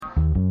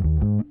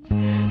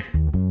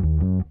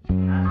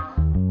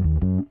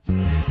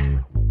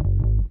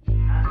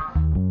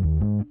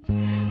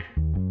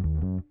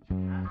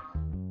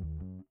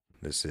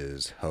This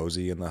is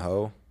Hosey in the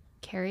Ho,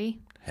 Carrie?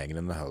 hanging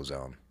in the Ho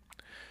Zone.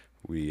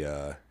 We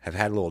have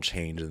had a little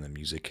change in the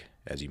music,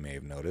 as you may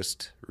have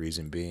noticed.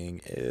 Reason being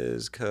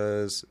is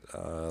because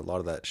a lot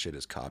of that shit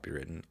is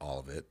copywritten, all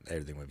of it.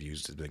 Everything we've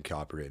used has been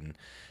copywritten.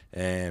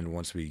 And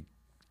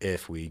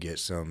if we get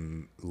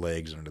some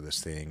legs under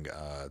this thing,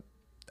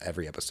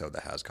 every episode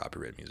that has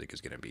copyrighted music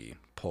is going to be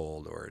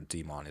pulled or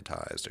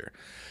demonetized or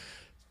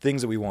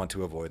things that we want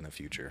to avoid in the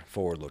future,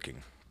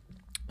 forward-looking.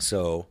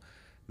 So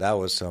that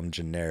was some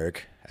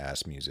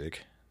generic-ass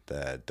music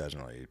that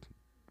doesn't really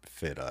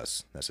fit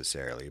us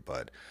necessarily,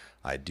 but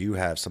I do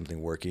have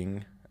something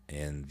working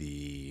in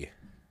the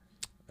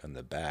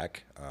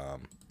back.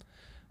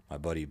 My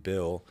buddy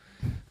Bill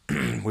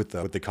with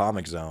the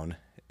Comic Zone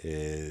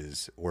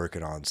is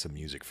working on some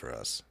music for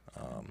us.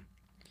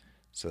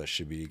 So that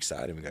should be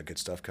exciting. We got good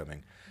stuff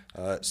coming.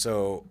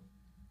 Speaking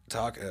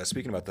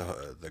about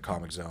the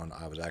Comic Zone,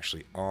 I was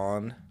actually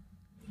on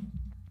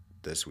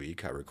this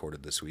week. I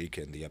recorded this week,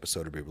 and the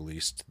episode will be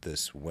released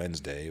this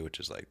Wednesday, which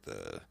is like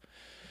the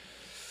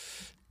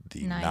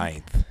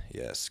 9th.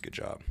 Yes, good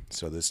job.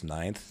 So this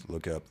 9th,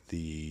 look up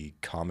the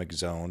Comic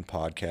Zone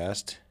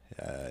podcast.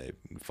 You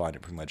can find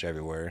it pretty much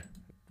everywhere.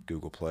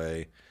 Google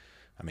Podcast,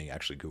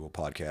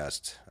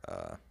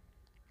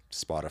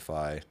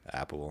 Spotify,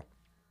 Apple.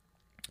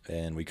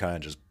 And we kind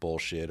of just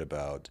bullshit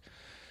about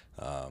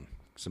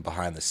some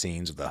behind the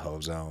scenes of the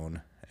Ho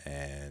Zone,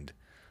 and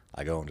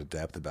I go into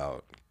depth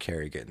about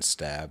Carrie getting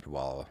stabbed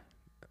while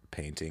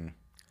painting.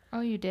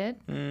 Oh, you did?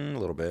 A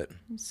little bit.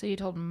 So you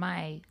told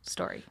my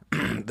story.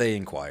 They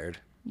inquired.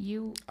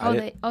 They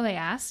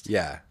asked?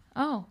 Yeah.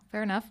 Oh,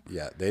 fair enough.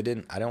 Yeah, they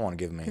didn't. I didn't want to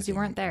give them anything 'Cause you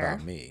weren't there.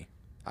 about me.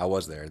 I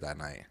was there that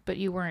night. But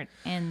you weren't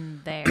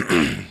in there.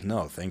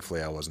 No,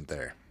 thankfully I wasn't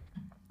there.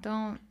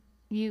 Don't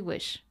you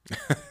wish?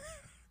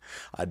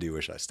 I do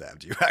wish I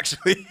stabbed you,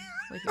 actually.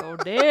 With your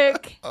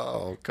dick.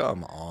 Oh,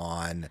 come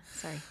on.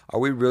 Sorry. Are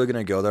we really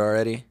going to go there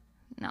already?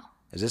 No.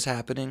 Is this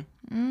happening?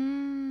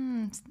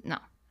 No.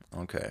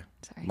 Okay.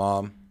 Sorry.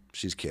 Mom,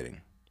 she's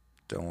kidding.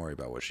 Don't worry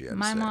about what she had to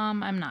My say.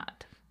 mom, I'm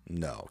not.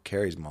 No.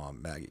 Carrie's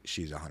mom, Maggie,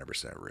 she's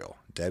 100% real.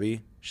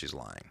 Debbie, she's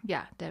lying.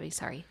 Yeah, Debbie,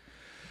 sorry.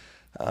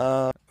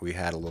 We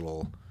had a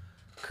little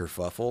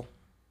kerfuffle.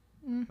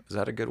 Is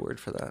that a good word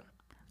for that?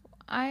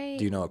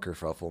 Do you know what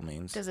kerfuffle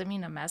means? Does it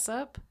mean a mess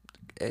up?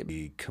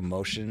 A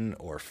commotion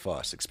or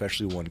fuss,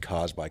 especially one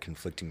caused by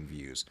conflicting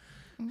views.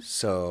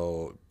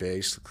 So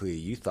basically,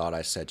 you thought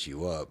I set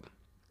you up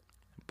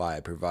by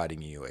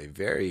providing you a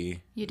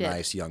very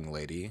nice young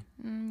lady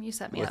You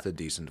set me with up. a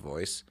decent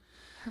voice.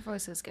 Her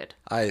voice is good.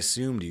 I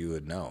assumed you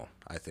would know,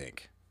 I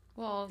think.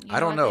 Well, I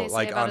don't know.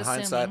 Like, on assuming.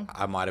 hindsight,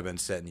 I might have been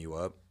setting you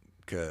up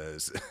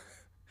because...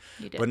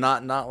 You did. But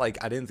not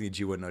like, I didn't think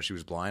you would know she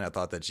was blind. I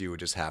thought that you would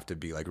just have to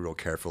be like real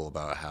careful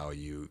about how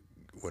you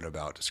went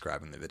about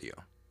describing the video.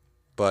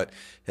 But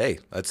hey,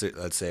 let's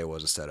say it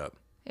was a setup.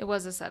 It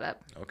was a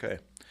setup. Okay.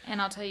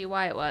 And I'll tell you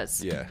why it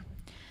was. Yeah.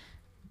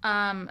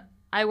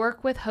 I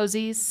work with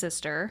Hosey's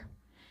sister.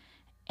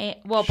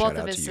 Both Shout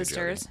of out his to you,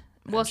 sisters. Jody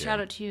and Well, Jen. shout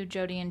out to you,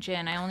 Jody and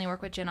Jen. I only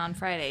work with Jen on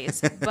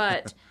Fridays.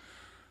 But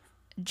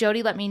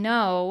Jody let me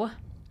know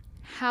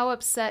how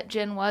upset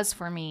Jen was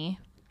for me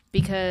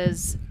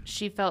because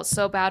she felt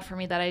so bad for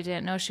me that I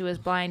didn't know she was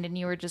blind and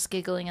you were just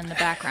giggling in the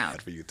background.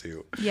 Bad for you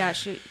too. Yeah,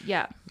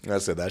 I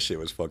said that shit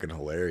was fucking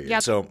hilarious. Yeah.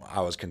 So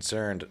I was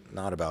concerned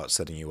not about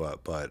setting you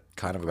up, but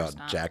kind of about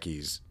not.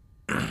 Jackie's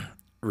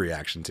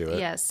reaction to it.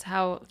 Yes,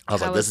 how I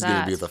was like, this is that?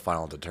 going to be the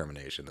final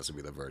determination. This will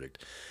be the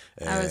verdict.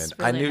 And I was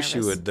I really knew she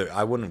nervous. would.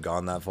 I wouldn't have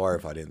gone that far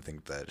if I didn't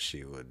think that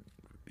she would,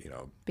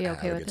 Be okay have a with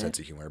good it? sense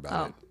of humor about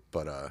Oh. it.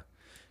 But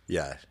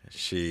yeah,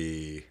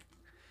 she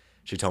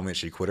told me that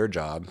she quit her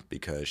job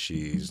because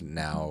she's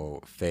now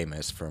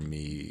famous for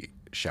me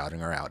shouting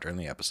her out during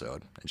the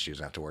episode, and she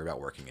doesn't have to worry about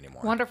working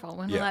anymore. Wonderful.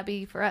 When will Yeah. that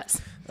be for us?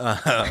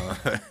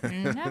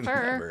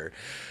 Never.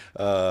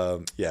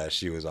 Yeah,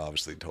 she was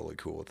obviously totally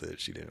cool with it.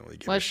 She didn't really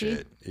give a Was she?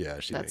 shit. Yeah,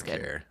 she That's didn't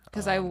good. care.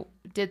 Because I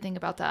did think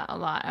about that a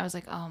lot. I was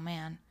like, oh,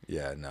 man.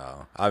 Yeah,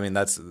 no. I mean,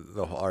 that's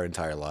our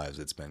entire lives.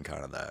 It's been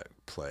kind of that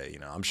play,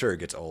 I'm sure it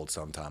gets old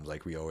sometimes.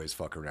 Like, we always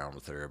fuck around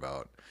with her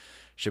about.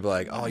 She'd be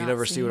like, "Oh, you Not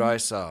never see what seen. I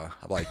saw."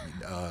 I'm like,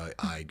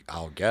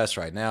 I'll guess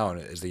right now.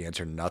 And is the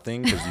answer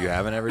nothing because you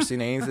haven't ever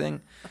seen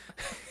anything?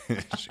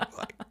 She'd be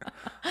like,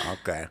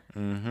 "Okay,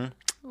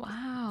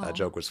 Wow. that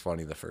joke was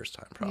funny the first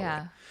time, probably."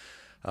 Yeah.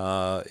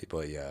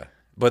 But yeah.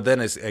 But then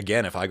it's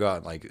again, if I go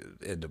out like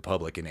into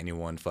public and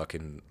anyone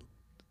fucking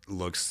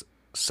looks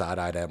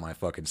side-eyed at my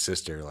fucking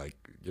sister, like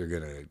you're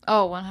gonna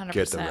Oh, 100%.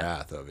 get the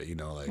wrath of it,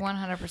 like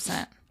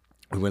 100%.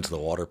 we went to the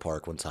water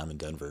park one time in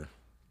Denver,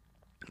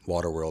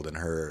 Waterworld, and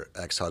her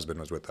ex-husband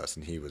was with us,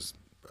 and he was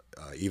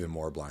even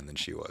more blind than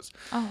she was.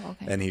 Oh,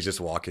 okay. And he's just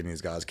walking,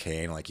 he's got his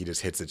cane, like he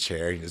just hits a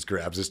chair, he just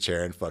grabs his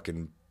chair and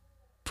fucking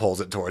pulls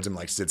it towards him,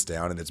 like sits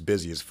down, and it's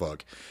busy as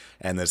fuck.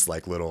 And this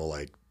like little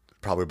like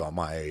probably about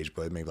my age,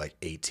 but maybe like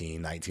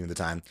 18, 19 at the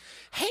time.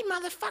 Hey,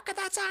 motherfucker,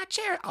 that's our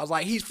chair. I was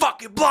like, he's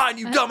fucking blind,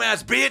 you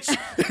dumbass bitch.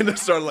 And it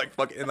started like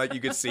fucking, and like you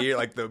could see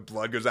like the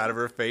blood goes out of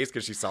her face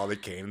because she saw the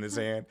cane in his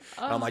hand.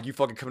 And I'm like, you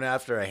fucking coming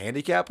after a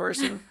handicapped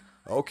person?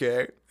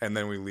 Okay. And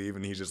then we leave,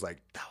 and he's just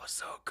like, that was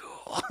so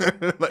cool.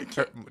 Like,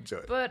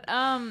 But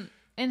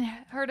in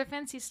her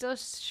defense, he still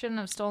shouldn't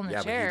have stolen the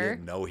yeah, chair. but he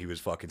didn't know he was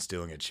fucking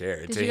stealing a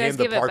chair. Did you guys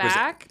give it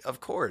back?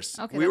 Of course.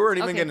 Okay, we weren't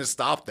even okay. going to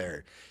stop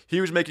there.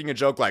 He was making a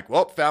joke like,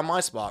 well, found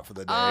my spot for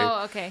the day.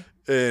 Oh, okay.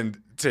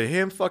 And to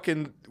him,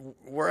 fucking,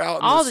 we're out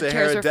in All the the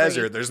chairs Sahara are Desert.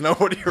 free. There's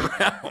nobody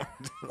around.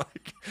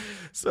 Like,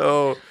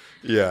 so,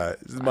 yeah,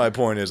 my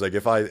point is, like,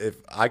 if I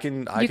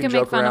can You can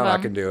joke make fun around, of I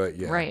them. can do it.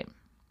 Yeah. Right.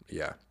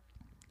 Yeah.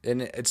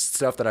 And it's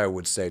stuff that I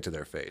would say to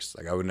their face.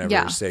 Like, I would never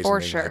Yeah, say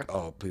for something sure. like,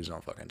 oh, please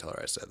don't fucking tell her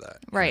I said that.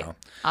 you Right. know?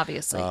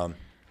 Obviously.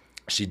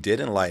 She did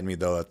enlighten me,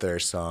 though, that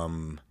there's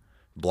some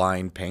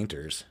blind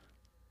painters,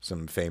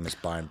 some famous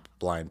blind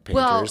painters.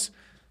 Well-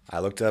 I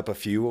looked up a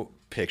few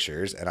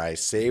pictures, and I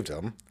saved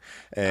them,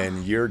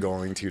 and you're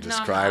going to I'm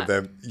describe not.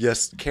 them.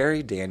 Yes,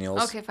 Carrie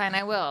Daniels. Okay, fine.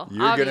 I will. You're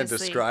going to Obviously.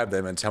 describe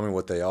them and tell me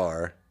what they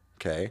are,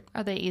 okay?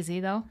 Are they easy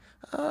though?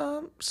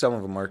 Some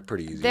of them are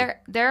pretty easy.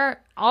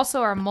 There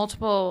also are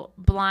multiple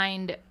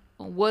blind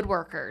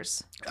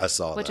woodworkers, I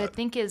saw which that. I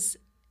think is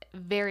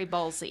very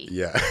ballsy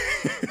Yeah.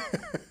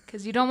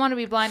 because you don't want to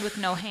be blind with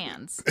no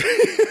hands.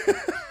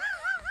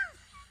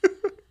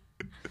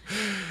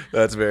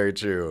 That's very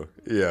true.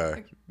 Yeah.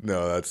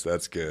 No,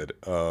 that's good.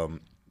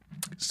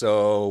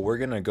 So we're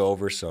going to go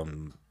over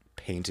some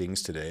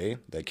paintings today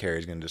that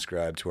Carrie's going to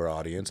describe to our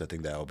audience. I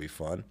think that will be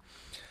fun.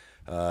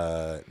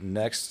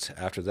 Next,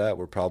 after that,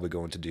 we're probably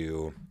going to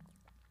do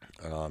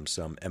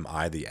some Am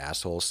I the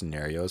Asshole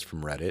scenarios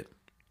from Reddit.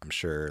 I'm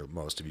sure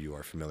most of you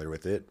are familiar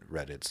with it.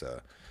 Reddit's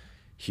a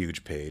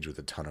huge page with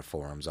a ton of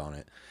forums on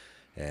it.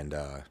 And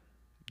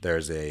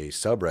there's a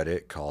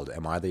subreddit called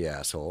Am I the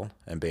Asshole?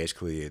 And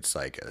basically it's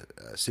like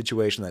a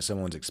situation that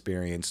someone's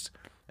experienced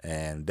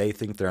and they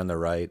think they're on the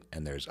right,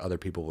 and there's other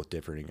people with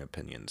differing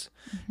opinions.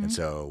 And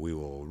so we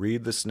will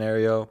read the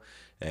scenario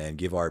and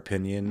give our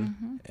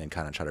opinion and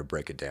kind of try to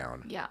break it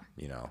down. Yeah.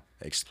 You know,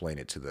 explain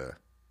it to the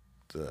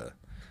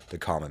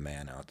common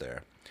man out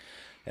there.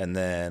 And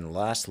then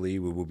lastly,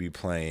 we will be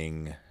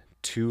playing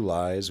Two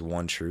Lies,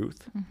 One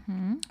Truth.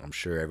 I'm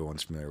sure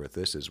everyone's familiar with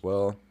this as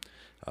well.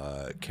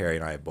 Carrie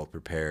and I have both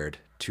prepared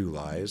two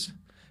lies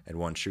and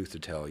one truth to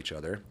tell each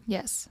other.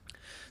 Yes.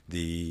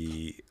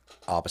 The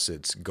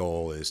opposite's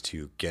goal is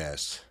to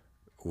guess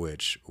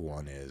which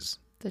one is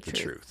The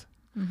truth.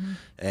 truth.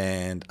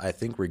 And I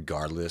think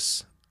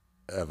regardless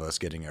of us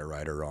getting it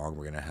right or wrong,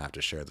 we're going to have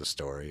to share the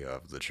story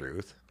of the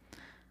truth.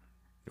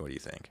 What do you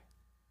think?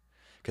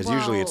 Because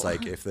usually it's Well-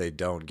 like if they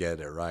don't get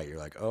it right, you're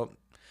like, oh,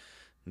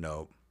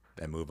 no,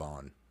 and move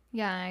on.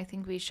 Yeah, I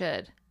think we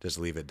should. Just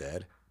leave it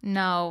dead.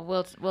 No,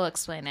 we'll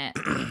explain it.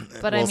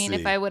 But I We'll mean, see.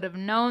 if I would have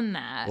known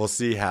that, We'll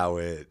see how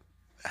it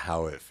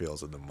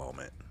feels in the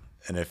moment,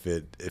 and if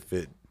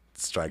it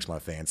strikes my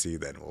fancy,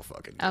 then we'll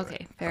fucking do okay,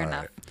 it. fair All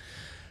enough.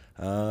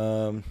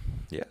 right.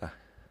 Yeah.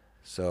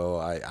 So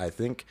I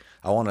think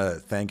I want to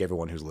thank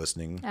everyone who's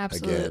listening.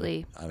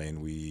 Absolutely. Again, I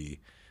mean,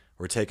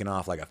 we're taking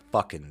off like a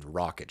fucking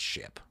rocket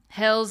ship.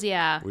 Hells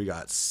yeah, We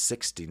got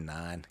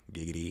 69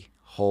 giggity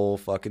whole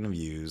fucking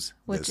views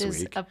which this is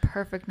week. a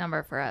perfect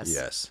number for us.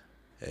 Yes,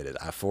 it is.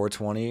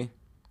 420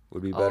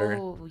 would be better,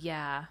 Oh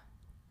yeah.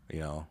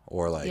 you know,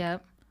 or like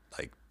Yep.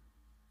 like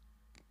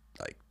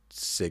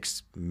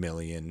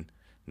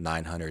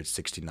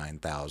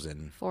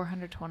 6,969,000.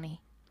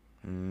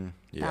 420,000.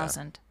 Yeah,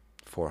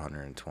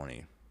 420.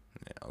 Yeah,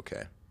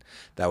 okay,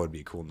 that would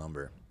be a cool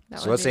number. That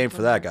So would let's be a aim cool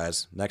for that,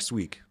 guys. Next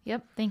week,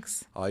 Yep.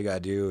 Thanks. all you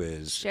gotta do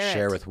is Share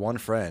share it. with one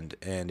friend,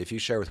 and if you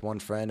share with one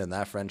friend, and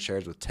that friend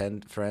shares with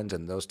 10 friends,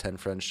 and those 10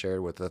 friends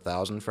share with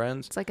 1,000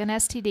 friends, It's like an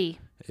STD.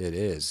 it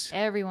is.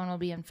 Everyone will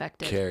be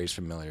infected. Carrie's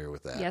familiar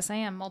with that. Yes, I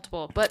am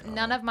multiple, but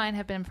none of mine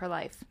have been for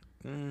life.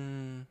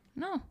 Mm,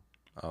 No.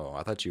 oh,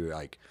 I thought you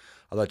were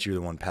the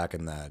one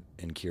packing that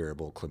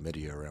incurable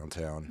chlamydia around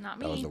town. Not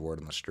That was me. the word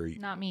on the street.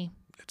 Not me.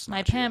 It's My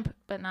not you. pimp,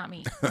 but not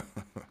me.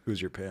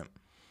 Who's your pimp?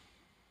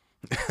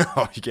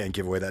 Oh, you can't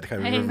give away that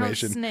kind I of ain't no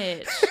information.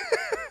 snitch.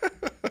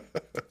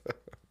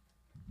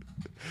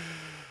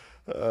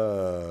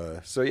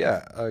 So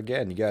yeah,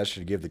 again, you guys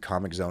should give the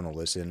Comic Zone a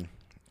listen.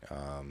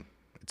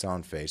 It's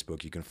on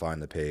Facebook. You can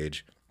find the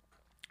page.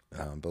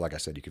 But like I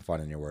said, you can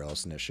find it anywhere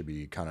else, and it should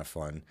be kind of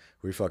fun.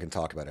 We fucking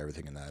talk about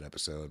everything in that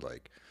episode.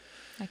 Like,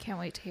 I can't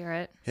wait to hear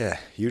it. yeah,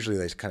 usually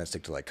they kind of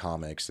stick to like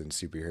comics and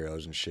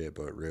superheroes and shit,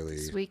 but really,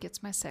 This week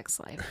it's my sex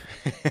life.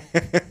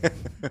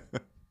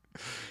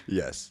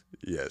 yes,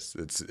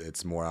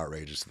 it's more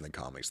outrageous than the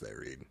comics they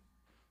read.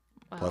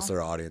 Well, Plus,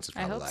 their audience is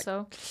I probably hope like,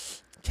 so.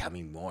 tell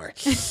me more.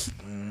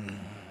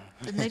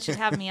 Then they should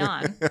have me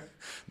on.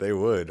 They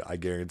would, I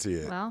guarantee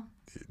it. Well,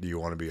 Do you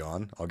want to be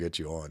on? I'll get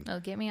you on. they'll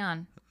get me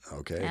on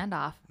Okay. and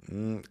off.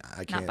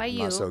 I can't. by I'm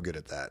you. not so good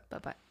at that.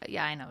 But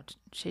yeah, I know.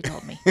 She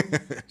told me.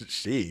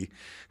 She.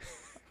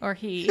 Or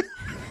he.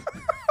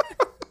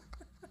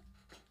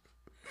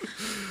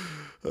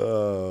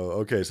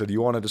 Okay, so do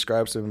you want to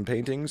describe some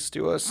paintings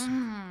to us?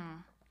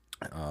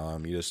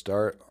 You just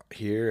start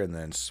here and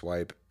then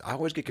swipe. I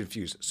always get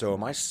confused. So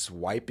am I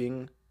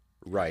swiping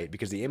right?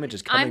 Because the image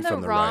is coming I'm the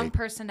from the wrong right.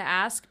 person to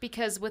ask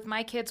because with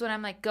my kids, when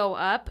I'm like, go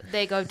up,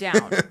 they go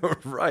down.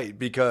 Right,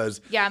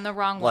 because Yeah, I'm the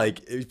wrong one.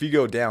 like if you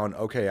go down,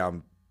 okay,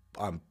 I'm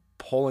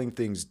pulling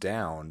things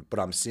down, but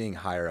I'm seeing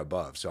higher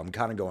above. So I'm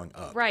kind of going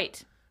up.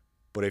 Right.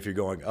 But if you're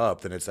going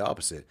up, then it's the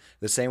opposite.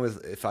 The same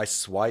with if I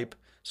swipe.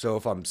 So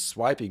if I'm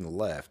swiping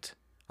left,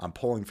 I'm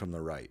pulling from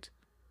the right.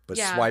 But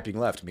Yeah. swiping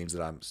left means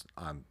that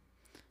I'm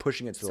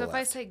pushing it to So the if I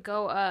left. say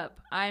go up,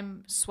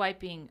 I'm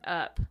swiping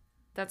up.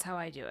 That's how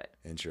I do it.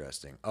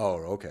 Interesting. Oh,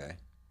 okay.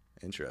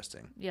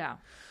 Interesting. Yeah.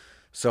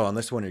 So on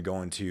this one, you're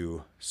going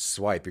to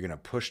swipe. You're going to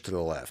push to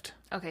the left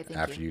Okay, thank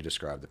after you. you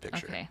describe the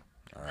picture. Okay.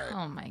 All right.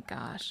 Oh my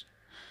gosh.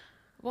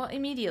 Well,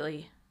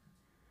 immediately.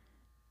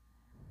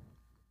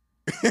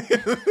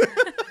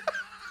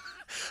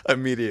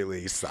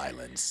 Immediately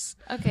silence.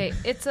 Okay,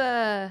 it's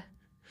a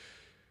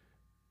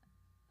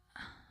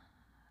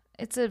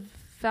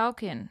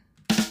falcon.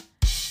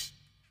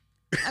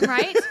 I'm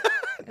right?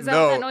 Is that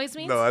what that noise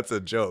means? No, that's a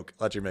joke.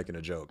 I thought you're making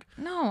a joke.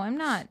 No, I'm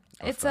not.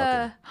 It's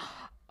falcon.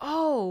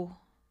 oh.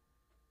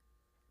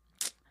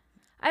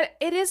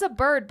 It is a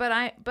bird, but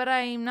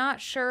I'm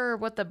not sure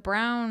what the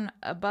brown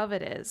above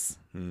it is.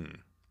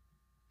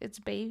 It's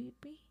baby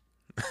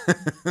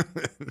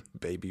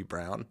Baby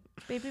brown.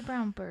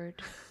 brown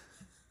bird.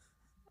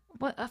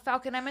 What, a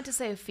falcon? I meant to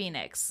say a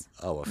phoenix.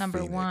 Oh, a Number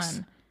phoenix.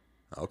 one.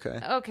 Okay.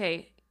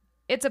 Okay,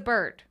 it's a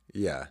bird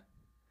Yeah.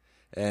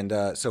 And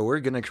so we're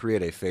going to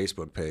create a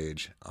Facebook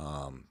page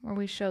where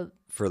we show.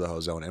 for the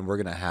Ozone, and we're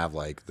going to have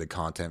like the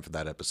content for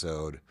that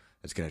episode.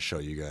 It's going to show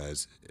you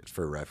guys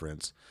for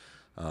reference.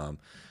 I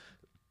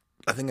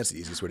think that's the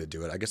easiest way to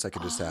do it. I guess I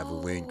could just have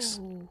links.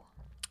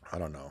 I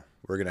don't know.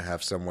 We're going to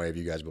have some way of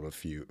you guys be able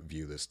to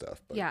view this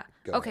stuff. But Yeah.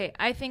 go Okay, ahead.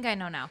 I think I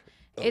know now.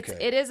 Okay.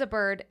 It is a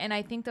bird, and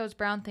I think those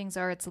brown things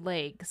are its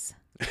legs.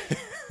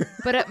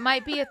 But it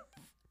might be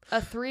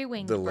a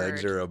three-winged The bird.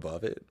 legs are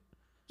above it.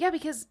 Yeah,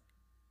 because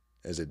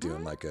Is it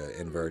doing like a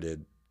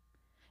inverted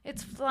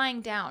it's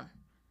flying down.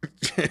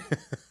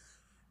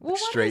 Well, what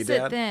straight is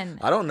down? it then?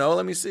 I don't know.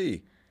 Let me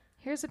see.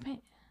 Here's a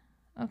paint.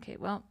 Okay,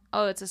 well,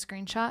 oh, it's a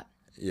screenshot.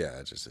 Yeah,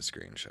 it's just a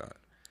screenshot.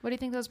 What do you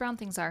think those brown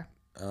things are?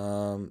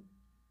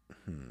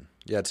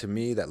 Yeah, to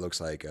me that looks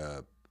like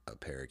a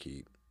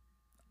parakeet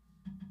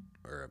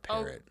or a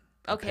parrot.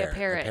 Okay, a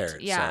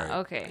parrot. Yeah, sorry.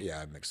 okay. Yeah,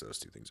 I mixed those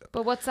two things up.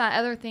 But what's that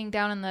other thing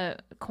down in the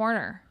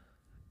corner?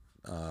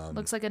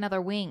 Looks like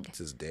another wing. It's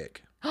his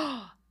dick.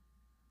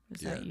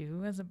 Is that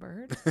you as a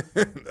bird?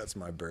 That's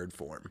my bird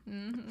form.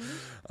 Mm-hmm.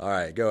 All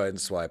right, go ahead and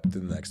swipe to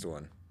the next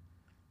one.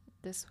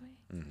 This way?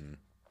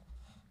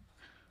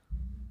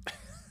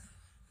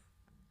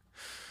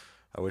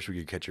 I wish we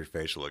could catch your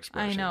facial I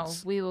expressions. know.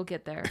 We will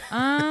get there.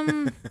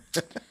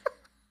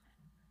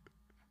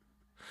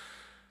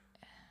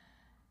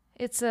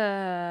 It's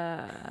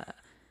a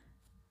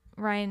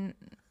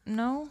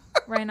rhinoceros?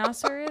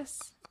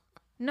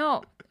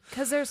 No,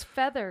 because there's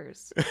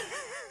feathers.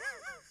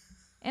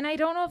 And I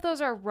don't know if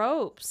those are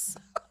ropes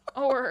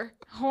or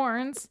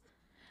horns,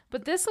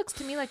 but this looks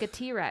to me like a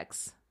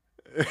T-Rex.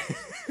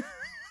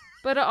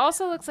 But it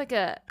also looks like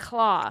a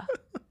claw.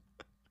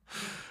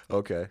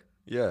 Okay,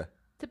 yeah.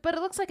 But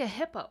it looks like a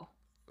hippo.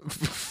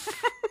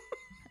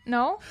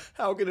 No?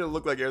 How can it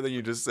look like everything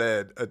you just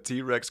said? A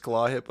T-Rex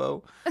claw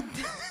hippo?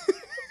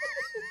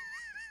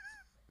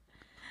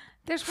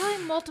 There's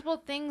probably multiple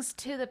things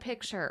to the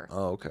picture.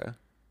 Oh, okay.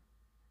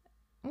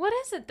 What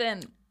is it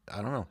then?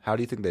 I don't know. How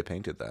do you think they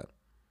painted that?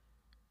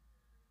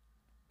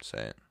 Say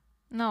it.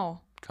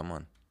 No, Come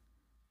on.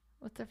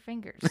 with their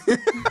fingers.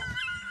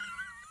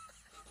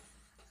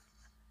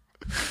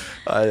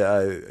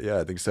 Yeah,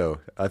 I think so.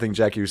 I think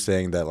Jackie was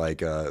saying that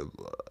like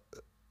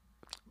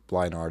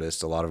blind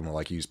artists, a lot of them will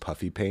like use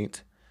puffy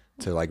paint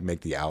to like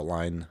make the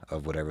outline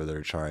of whatever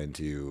they're trying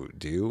to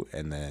do,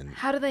 and then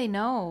How do they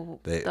know,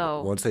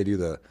 though? once they do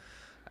the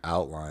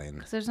outline,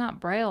 Because there's not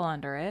braille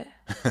under it.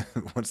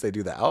 once they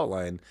do the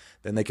outline,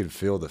 then they can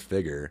feel the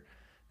figure,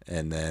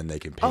 and then they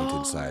can paint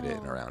inside it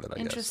and around it. I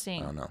interesting.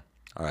 guess. I don't know.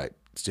 All right,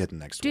 let's hit the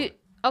next Do one.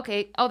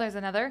 okay. Oh, there's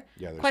another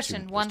Yeah, there's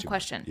question. two- One there's two more.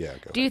 question. Yeah,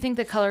 go Do you think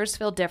the colors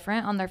feel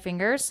different on their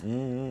fingers?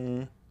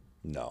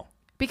 No.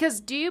 Because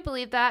do you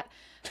believe that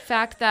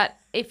fact that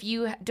if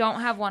you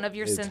don't have one of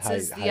your It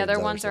senses, the heightens other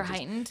ones are senses.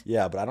 heightened?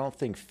 Yeah, but I don't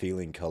think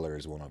feeling color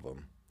is one of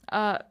them.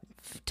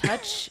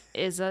 Touch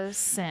is a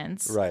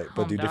sense. Right,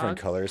 but do home different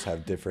dog. colors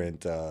have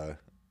different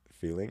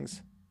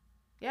feelings?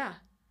 Yeah,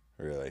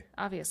 Really?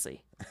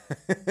 obviously.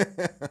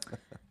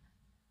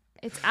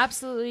 It's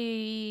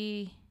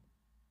absolutely.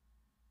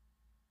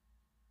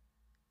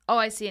 Oh,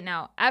 I see it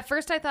now. At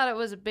first, I thought it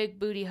was a big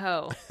booty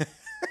hoe.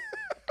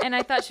 And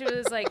I thought she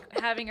was like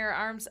having her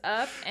arms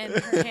up and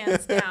her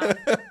hands down.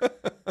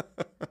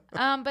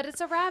 But it's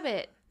a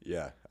rabbit.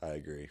 Yeah, I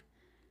agree.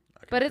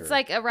 But it's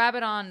like a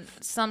rabbit on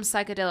some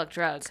psychedelic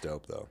drug. It's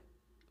dope though,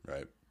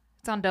 right?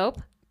 It's on dope?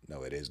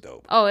 No, it is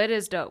dope. Oh, it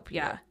is dope.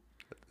 Yeah.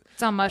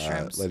 It's on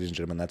mushrooms. Ladies and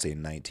gentlemen, that's a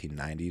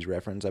 1990s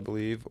reference, I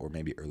believe, or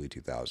maybe early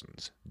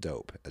 2000s.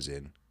 Dope, as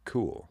in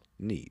cool,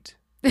 neat.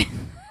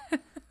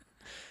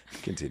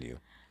 Continue.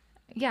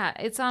 Yeah,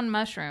 it's on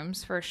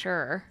mushrooms for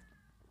sure.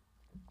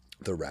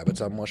 The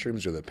rabbit's on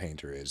mushrooms, or the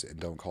painter is, and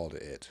don't call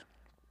it it.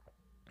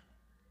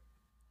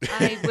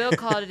 I will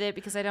call it it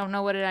because I don't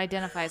know what it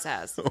identifies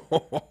as.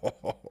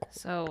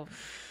 So.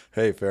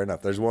 Hey, fair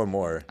enough. There's one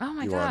more. Oh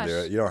my you gosh. want to do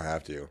it? You don't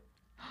have to.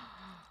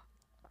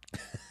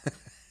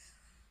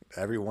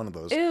 Every one of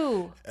those.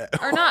 Ew.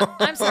 Or not.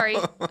 I'm sorry.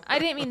 I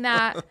didn't mean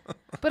that.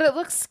 But it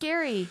looks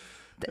scary.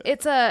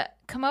 It's a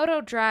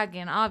Komodo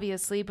dragon,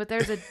 obviously, but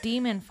there's a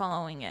demon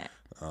following it.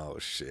 Oh,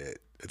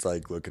 shit. It's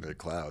like looking at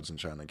clouds and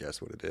trying to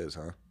guess what it is,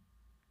 huh?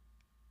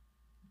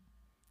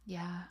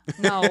 Yeah.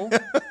 No.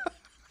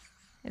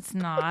 It's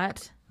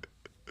not.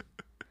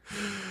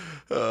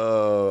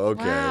 Oh,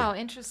 okay. Wow,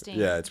 interesting.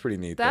 Yeah, it's pretty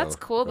neat. That's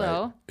though, cool, right?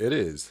 though. It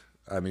is.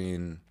 I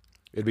mean,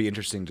 it'd be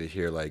interesting to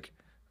hear like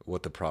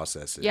what the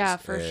process is. Yeah,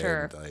 for and,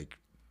 sure. Like,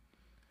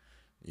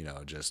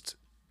 just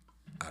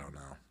I don't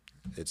know.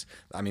 It's.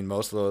 I mean,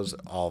 most of those,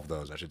 all of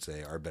those, I should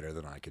say, are better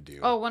than I could do.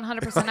 Oh,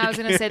 100%. I was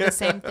going to say the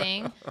same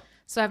thing,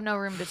 so I have no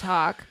room to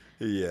talk.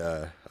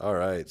 Yeah. All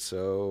right.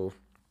 So,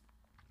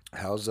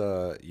 how's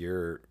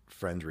your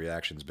friends'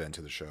 reactions been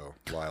to the show?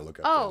 While I look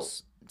up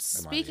this.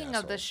 Speaking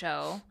of the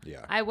show,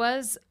 yeah, I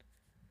was,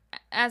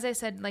 as I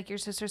said, like your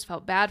sisters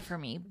felt bad for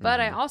me, but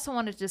I also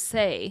wanted to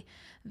say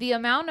the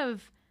amount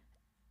of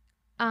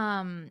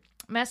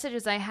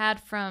messages I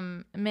had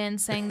from men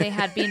saying they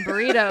had bean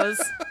burritos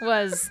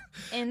was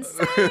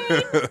insane.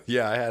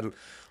 Yeah, I had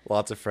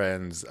lots of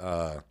friends.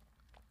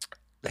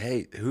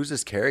 Hey, who's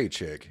this Carrie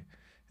chick?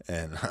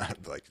 And I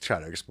like try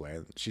to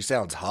explain. She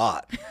sounds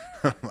hot.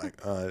 I'm like,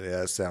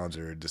 yeah, sounds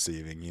are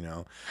deceiving,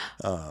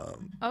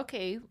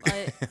 Okay,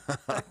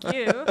 fuck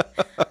you.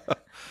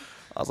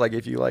 I was like,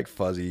 if you like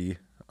fuzzy,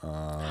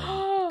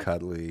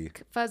 cuddly,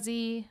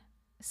 Fuzzy,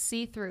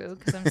 see-through,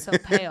 because I'm so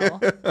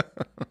pale.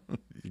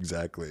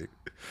 exactly.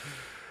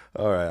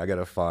 All right, I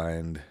gotta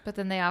find. But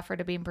then they offered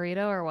a bean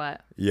burrito or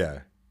what? Yeah,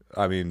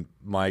 I mean,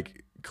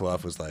 Mike Clough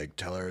was like,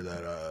 tell her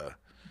that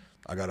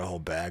I got a whole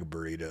bag of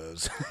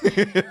burritos.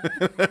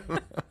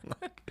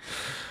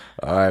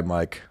 All right,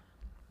 Mike.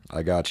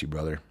 I got you,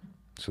 brother.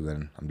 So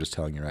then I'm just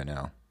telling you right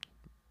now,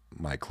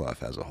 Mike Clough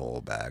has a whole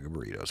bag of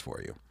burritos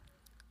for you.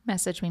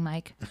 Message me,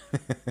 Mike.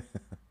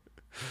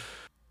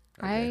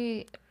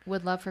 I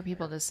would love for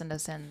people to send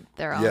us in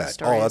their own stories.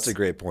 Oh, that's a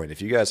great point.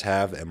 If you guys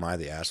have Am I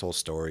the Asshole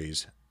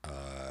stories,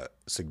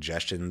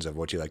 suggestions of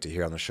what you'd like to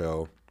hear on the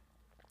show,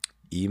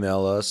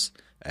 email us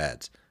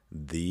at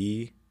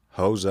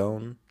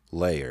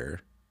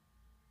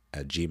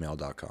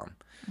thehozonelayer@gmail.com.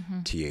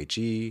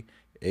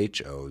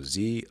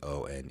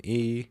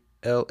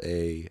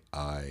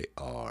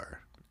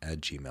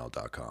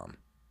 THEHOZONELAIR@gmail.com.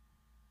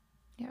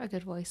 You have a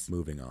good voice.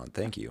 Moving on.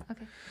 Thank you.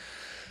 Okay.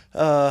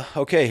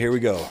 Okay, here we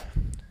go.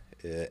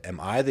 Am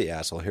I the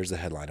asshole? Here's the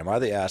headline. Am I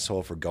the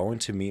asshole for going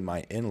to meet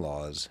my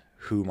in-laws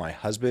who my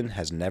husband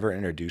has never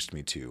introduced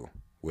me to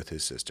with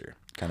his sister?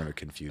 Kind of a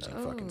confusing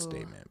fucking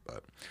statement,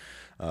 but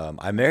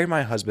I married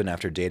my husband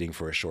after dating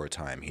for a short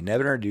time. He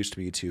never introduced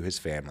me to his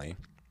family,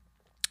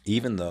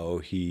 even though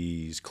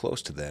he's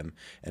close to them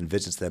and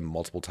visits them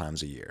multiple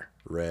times a year.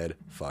 Red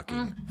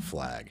fucking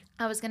flag.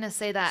 I was going to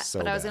say that, So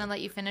but I was bad. going to let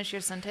you finish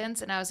your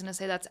sentence, and I was going to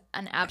say that's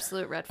an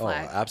absolute red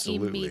flag. Oh,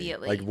 absolutely.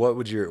 Immediately. Like, what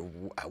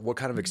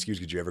kind of excuse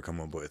could you ever come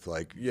up with?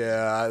 Like,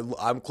 yeah,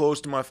 I'm close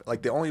to my,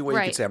 like, the only way you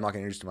Right. could say I'm not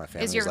going to introduce to my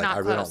family is you're like, not I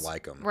really close. don't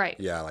like them. Right.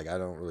 Yeah, like, I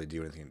don't really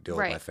do anything to deal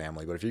Right. with my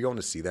family. But if you're going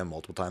to see them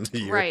multiple times a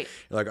year, Right.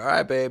 you're like, all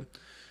right, babe,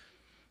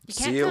 can't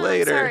see you come,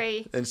 later.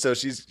 sorry. And so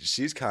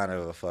she's kind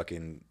of a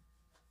fucking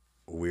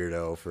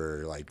weirdo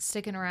for, like,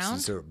 Sticking around?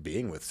 sort of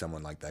being with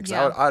someone like that. Because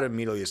Yeah. I'd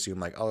immediately assume,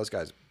 like, oh, this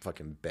guy's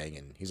fucking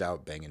banging. He's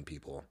out banging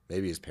people.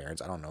 Maybe his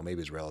parents. I don't know.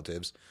 Maybe his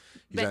relatives.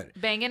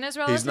 Banging his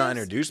relatives? He's not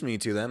introduced me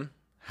to them.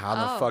 How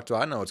the Oh. fuck do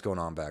I know what's going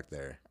on back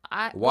there?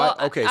 I Okay, so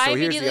here's the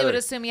immediately other- would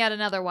assume he had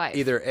another wife.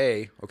 Either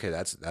A, okay,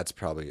 that's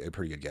probably a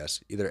pretty good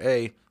guess. Either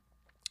A,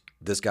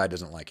 this guy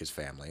doesn't like his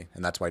family,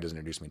 and that's why he doesn't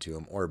introduce me to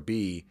him. Or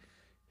B,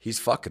 he's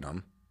fucking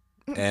them,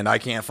 and I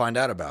can't find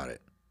out about it.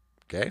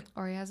 Okay?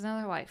 Or he has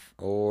another wife.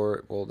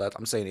 Or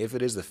I'm saying if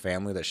it is the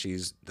family that he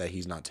is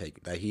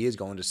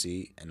going to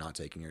see and not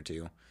taking her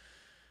to.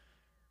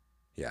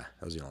 Yeah,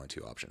 those are the only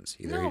two options.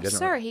 Either No, he doesn't.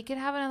 sir, he could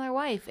have another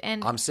wife.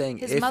 And I'm saying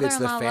his if it's the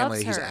mother-in-law family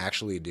loves he's her.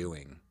 actually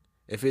doing.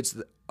 If it's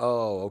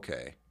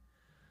okay.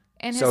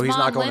 And So his he's mom,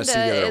 not going to see the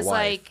Linda, other is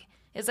wife.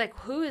 like,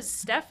 who is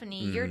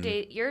Stephanie? You're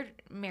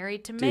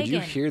married to Dude, Megan. you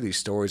hear these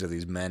stories of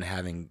these men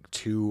having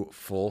two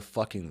full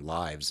fucking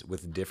lives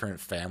with different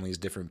families,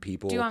 different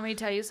people. Do you want me to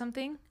tell you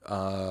something?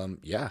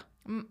 Yeah.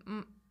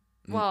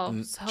 Well,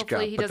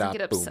 hopefully he doesn't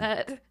get boom.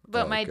 upset.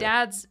 But my okay.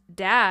 dad's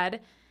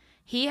dad,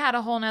 he had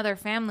a whole nother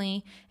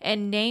family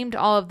and named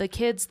all of the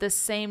kids the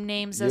same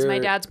names as my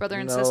dad's brother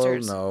and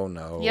sisters.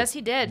 No. Yes,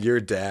 he did. Your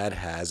dad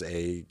has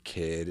a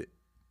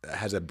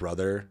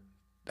brother,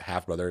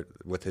 half brother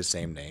with his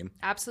same name.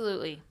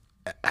 Absolutely.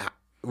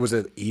 Was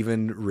it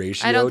even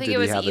ratio? I don't think Did it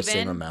was he have the same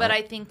even, amount? but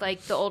I think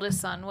like the oldest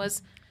son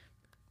was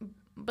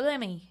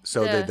Blimmy.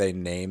 So did they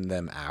name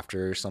them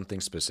after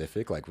something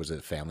specific? Like, was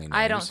it family names?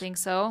 I don't think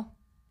so.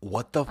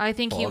 What the I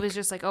think he fuck? was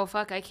just like, oh,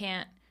 fuck, I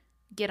can't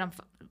get him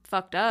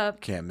fucked up.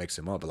 Can't mix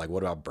them up. But, like,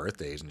 what about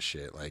birthdays and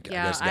shit? Like,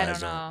 Yeah, I guess I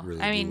guys don't know.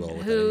 really I do mean, well with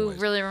that who anyways.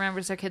 really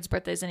remembers their kids'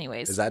 birthdays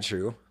anyways? Is that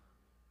true?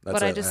 That's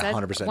what I just said?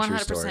 100% true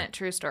story. 100%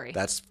 true story.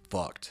 That's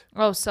fucked.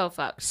 Oh, so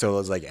fucked. So it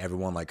was like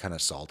everyone like kind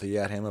of salty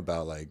at him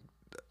about like,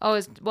 Oh,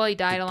 well, he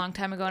died a long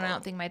time ago, and I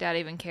don't think my dad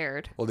even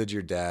cared. well, did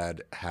your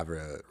dad have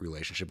a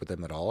relationship with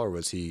them at all, or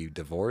was he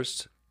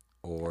divorced?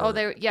 Or Oh,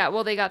 they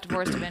got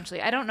divorced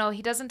eventually. I don't know.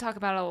 He doesn't talk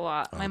about it a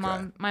lot.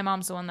 My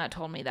mom's the one that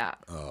told me that.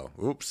 oh,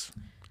 oops.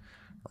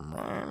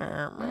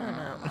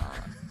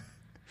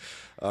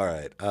 All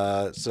right.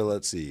 So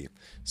let's see.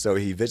 So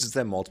he visits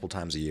them multiple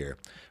times a year.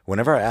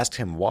 Whenever I asked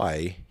him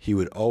why, he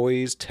would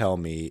always tell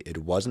me it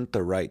wasn't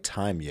the right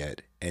time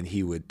yet, and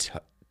he would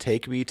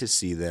take me to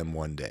see them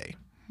one day.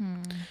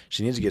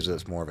 She needs to give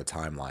us more of a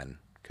timeline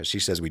because she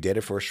says we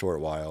dated for a short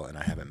while, and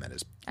I haven't met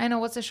his. I know,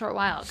 what's a short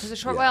while? Because a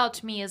short while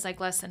to me is like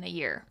less than a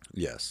year.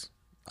 Yes.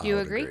 Do you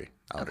agree?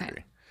 I would Okay.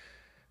 agree.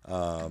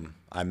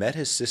 I met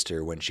his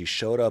sister when she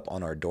showed up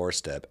on our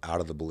doorstep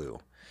out of the blue.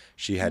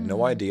 She had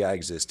no idea I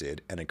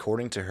existed, and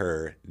according to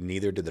her,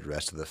 neither did the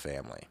rest of the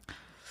family.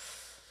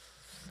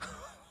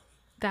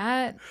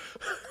 That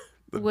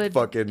would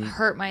fucking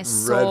hurt my red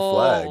soul.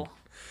 flag.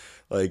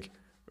 Like,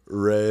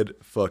 red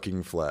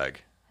fucking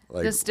flag.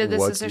 Like, Did the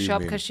what sister do you show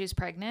up mean? because she's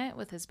pregnant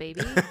with his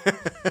baby?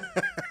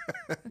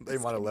 They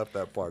might have left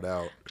that part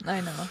out. I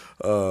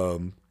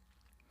know.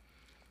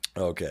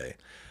 Okay.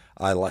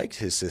 I liked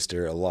his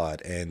sister a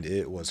lot, and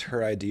it was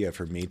her idea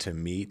for me to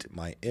meet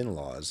my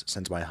in-laws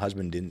since my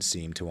husband didn't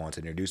seem to want to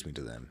introduce me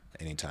to them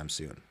anytime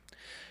soon.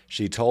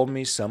 She told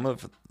me some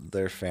of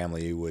their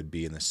family would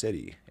be in the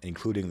city,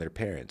 including their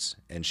parents,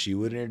 and she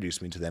would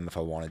introduce me to them if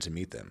I wanted to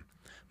meet them.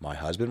 My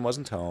husband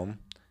wasn't home,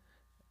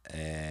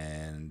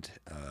 and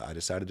I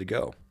decided to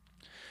go.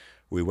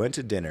 We went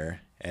to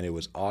dinner, and it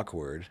was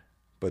awkward,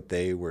 but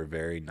they were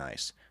very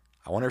nice.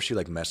 I wonder if she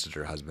like messaged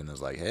her husband and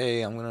was like,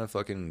 "Hey, I'm gonna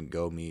fucking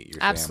go meet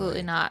your family."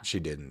 Absolutely not. She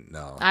didn't.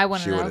 No, I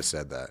wouldn't She would have. have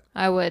said that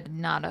I would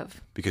not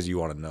have. because you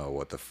want to know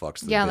what the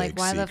fuck's the Yeah, big like,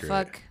 why secret. the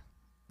fuck?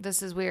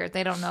 This is weird.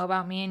 They don't know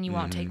about me and you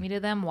won't take me to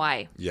them?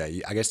 Why? Yeah,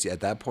 I guess at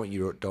that point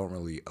you don't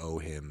really owe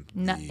him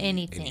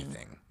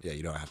anything. Yeah,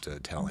 you don't have to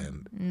tell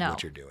him No.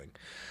 what you're doing.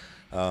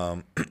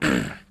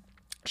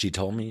 She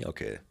told me,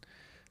 okay,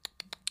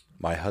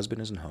 my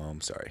husband isn't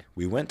home. Sorry.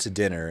 We went to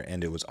dinner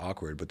and it was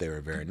awkward, but they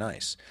were very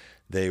nice.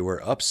 They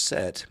were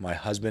upset my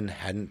husband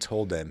hadn't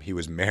told them he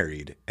was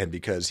married and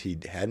because he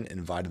hadn't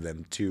invited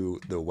them to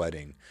the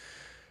wedding.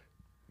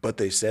 But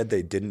they said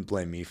they didn't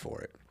blame me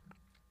for it.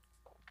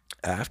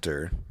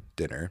 After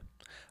dinner,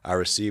 I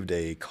received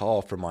a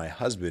call from my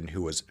husband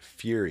who was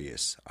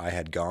furious I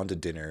had gone to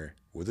dinner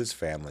with his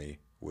family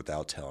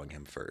without telling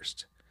him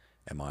first.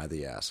 Am I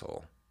the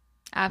asshole?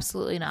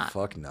 Absolutely not.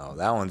 Fuck no.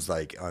 That one's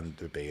like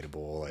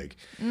undebatable. Like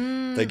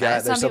the guy,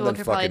 Some there's people something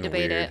could probably fucking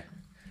debate weird. it,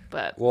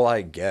 but Well,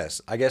 I guess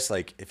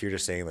like if you're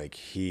just saying like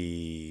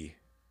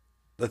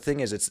the thing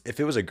is, it's if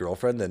it was a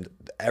girlfriend, then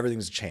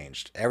everything's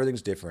changed.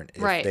 Everything's different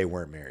if Right. they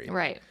weren't married.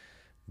 right,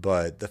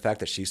 But the fact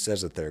that she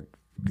says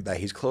that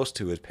he's close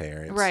to his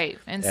parents, right,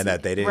 and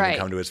that they didn't right. even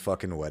come to his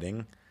fucking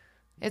wedding.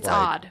 It's like,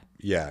 odd.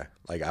 Yeah,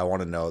 like I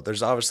want to know.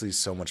 There's obviously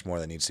so much more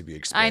that needs to be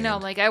explained. I know.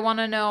 Like, I want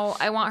to know.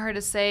 I want her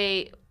to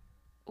say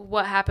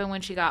what happened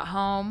when she got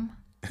home.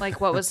 Like,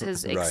 what was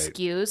his Right.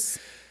 excuse?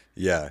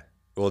 Yeah.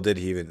 Well, did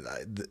he even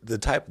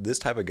this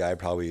type of guy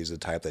probably is a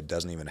type that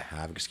doesn't even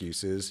have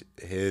excuses.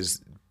 His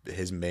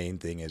main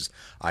thing is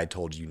I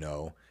told you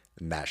no,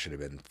 and that should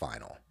have been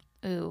final.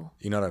 Ooh.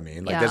 You know what I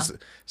mean? Like Yeah. there's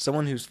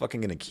someone who's fucking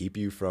gonna keep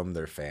you from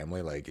their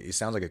family. Like it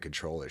sounds like a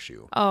control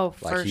issue. Oh,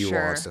 Like for he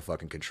sure. wants to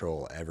fucking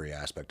control every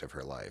aspect of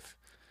her life.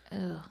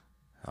 Ugh.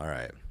 All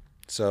right.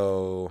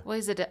 So Well,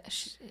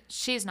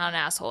 she's not an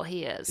asshole.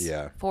 He is.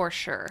 Yeah. For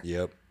sure.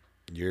 yep,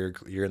 you're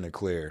in the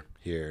clear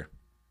here.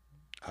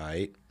 All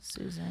right,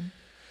 Susan.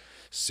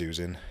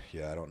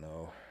 Yeah, I don't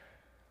know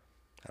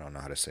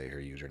how to say her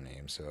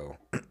username. So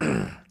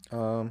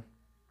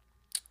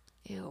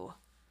Ew.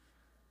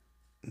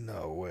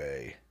 no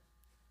way.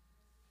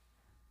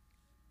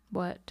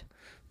 What?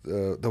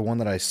 The one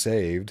that I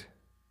saved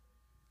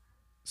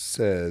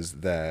says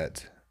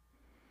that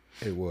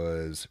it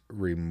was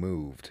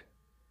removed.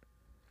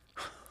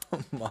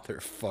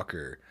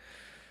 Motherfucker.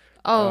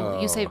 Oh,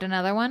 you saved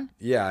another one?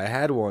 Yeah, I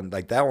had one.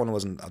 Like that one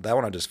wasn't. That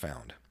one I just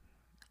found.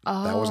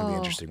 Oh. That wasn't the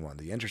interesting one.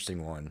 The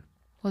interesting one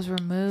Was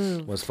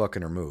removed. was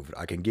fucking removed.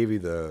 I can give you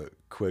the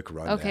quick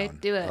rundown Okay,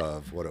 do it.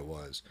 of what it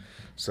was.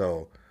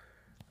 So,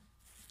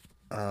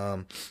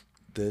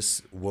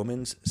 this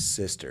woman's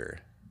sister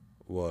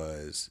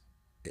was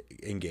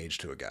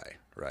engaged to a guy,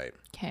 right?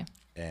 Okay.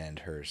 And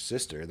her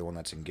sister, the one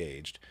that's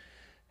engaged,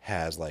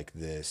 has like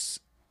this.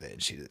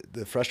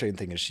 The frustrating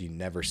thing is she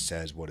never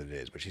says what it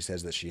is, but she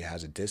says that she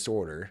has a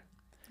disorder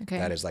Okay.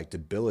 that is like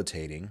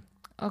debilitating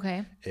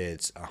Okay.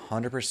 It's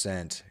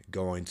 100%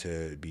 going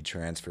to be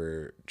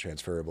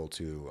transferable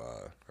to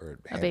or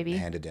A baby?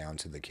 handed down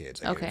to the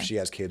kids. Like Okay. if she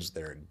has kids,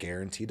 they're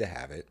guaranteed to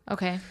have it.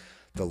 Okay.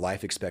 The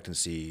life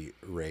expectancy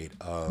rate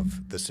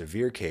of the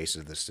severe case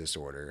of this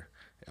disorder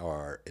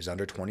is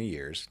under 20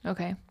 years,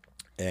 Okay.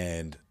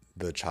 and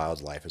the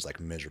child's life is like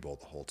miserable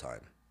the whole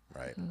time,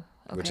 right?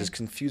 Which okay. is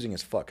confusing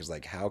as fuck. Because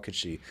like, how could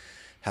she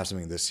have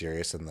something this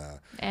serious and the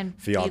And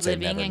fiance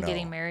be living never and know?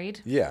 getting married.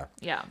 Yeah.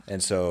 Yeah.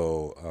 And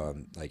so,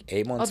 like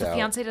 8 Oh, months the out,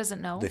 fiance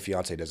doesn't know. the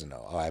fiance doesn't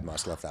know. Oh, I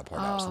must have left that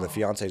part out. So the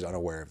fiance is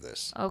unaware of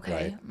this.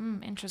 Okay.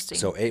 Right? Interesting.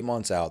 So 8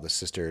 months out, the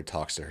sister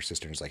talks to her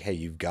sister and is like, "Hey,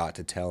 you've got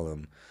to tell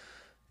him,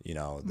 you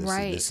know,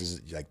 this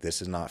is like,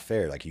 this is not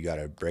fair. Like, you got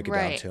to break it down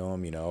Right. to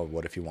him. You know,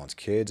 what if he wants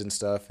kids and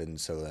stuff?" And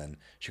so then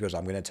she goes,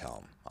 "I'm going to tell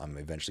him. I'm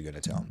eventually going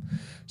to tell him."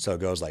 So it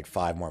goes like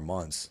 5 more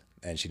months,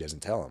 and she doesn't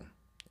tell him.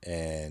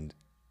 And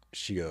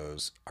she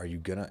goes, "Are you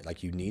gonna,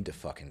 like, you need to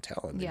fucking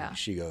tell him." Yeah. And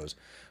she goes,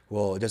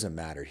 "Well, it doesn't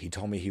matter. He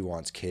told me he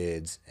wants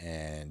kids,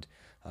 and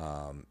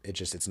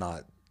it's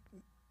not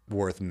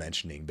worth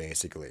mentioning,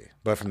 basically."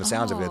 But from the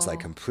sounds of it, it's like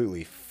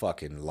completely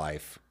fucking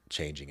life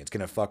changing. It's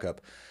gonna fuck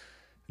up.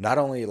 Not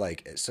only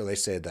like, so they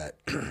said that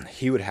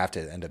he would have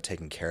to end up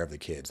taking care of the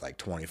kids like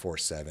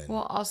 24/7.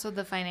 well, also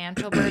the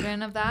financial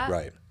burden of that.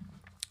 Right.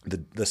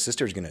 The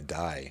sister's gonna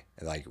die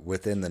like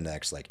within the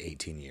next like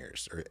 18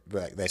 years, or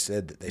like they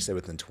said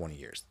within 20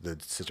 years the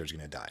sister's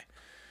gonna die.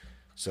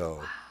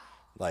 So,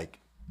 like,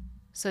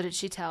 So did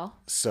she tell?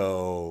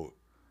 so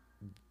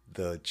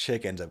the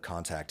chick ends up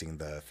contacting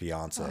the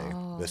fiance.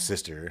 The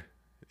sister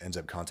ends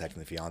up contacting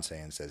the fiance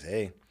and says,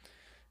 "Hey,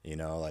 you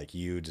know, like,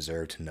 you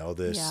deserve to know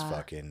this. Yeah.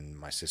 Fucking,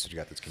 my sister's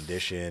got this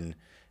condition,"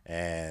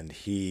 and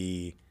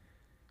he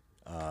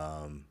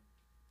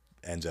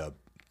ends up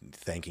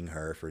thanking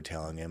her for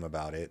telling him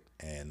about it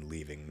and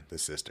leaving the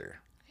sister.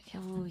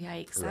 Oh,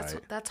 yikes.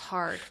 Right. That's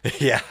hard.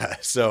 Yeah.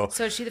 So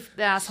So she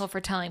the asshole for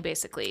telling,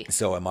 basically.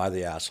 am I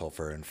the asshole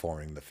for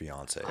informing the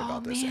fiance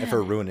about this? And man.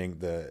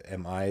 for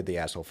am I the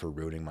asshole for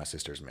ruining my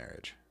sister's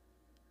marriage?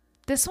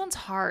 This one's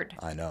hard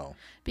I know.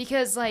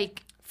 because,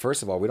 like,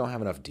 First of all, we don't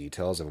have enough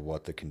details of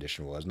what the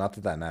condition was. Not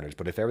that that matters,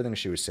 but if everything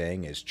she was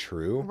saying is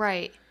true,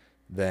 right.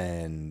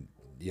 then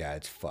yeah,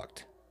 it's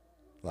fucked.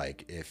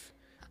 Like, if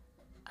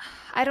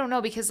I don't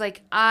know, because,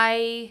 like,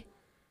 I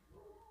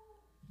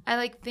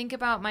like think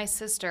about my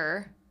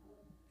sister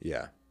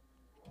yeah,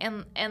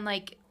 and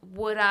like,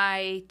 would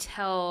I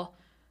tell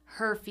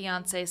her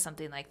fiance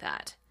something like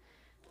that?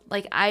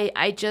 Like,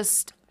 I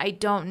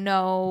don't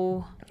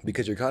know.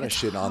 because you're kind of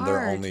shitting on their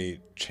hard. only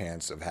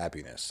chance of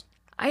happiness.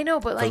 I know,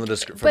 but, like, from,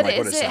 but like,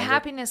 what is it it sounds like.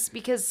 happiness?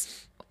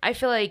 Because I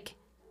feel like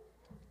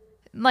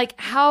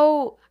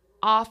how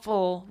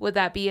awful would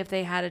that be if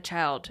they had a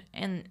child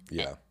and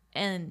Yeah.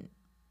 and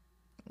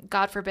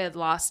God forbid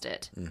lost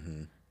it.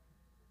 Mm-hmm.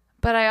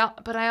 But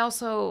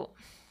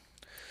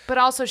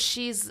also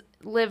she's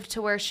lived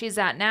to where she's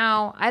at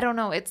now. I don't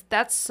know.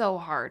 That's so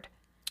hard.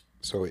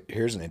 So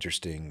here's an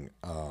interesting.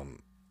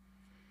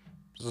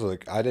 So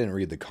like, I didn't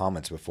read the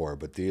comments before,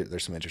 but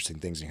there's some interesting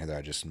things in here that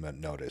I just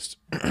noticed.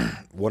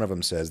 One of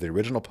them says the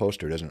original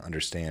poster doesn't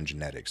understand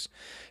genetics.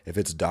 If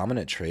it's a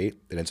dominant trait,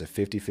 then it's a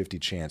 50-50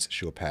 chance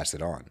she'll pass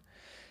it on.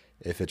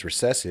 If it's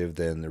recessive,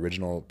 then the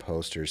original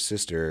poster's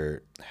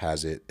sister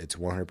has it. It's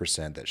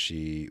 100% that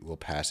she will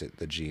pass it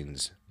the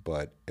genes.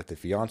 But if the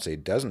fiance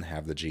doesn't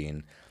have the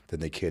gene, then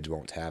the kids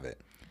won't have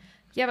it.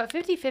 Yeah, but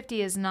 50-50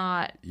 is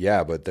not.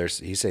 Yeah, but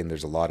he's saying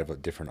there's a lot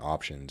of different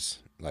options.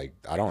 Like,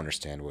 I don't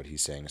understand what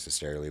he's saying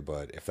necessarily,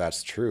 but if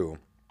that's true,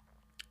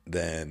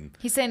 then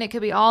He's saying it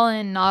could be all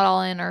in, not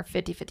all in, or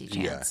 50-50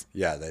 chance.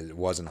 yeah, that it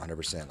wasn't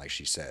 100% like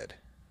she said.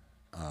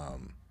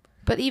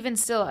 But even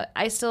still,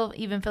 I still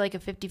even feel like a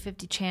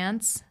 50-50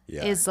 chance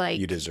Yeah, is like.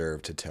 you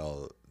deserve to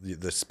tell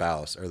the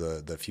spouse, or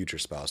the future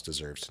spouse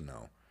deserves to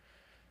know.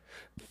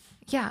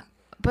 Yeah,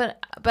 but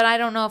I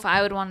don't know if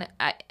I would want to.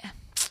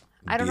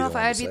 I don't Be know the if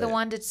one I'd to be say the it.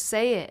 one to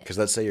say it. Because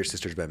let's say your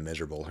sister's been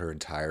miserable her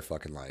entire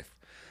fucking life.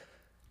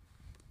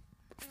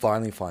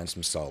 Finally finds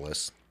some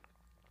solace.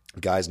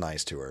 Guy's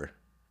nice to her.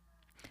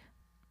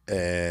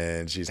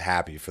 And she's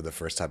happy for the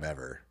first time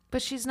ever.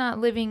 But she's not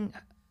living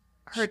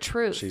her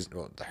truth.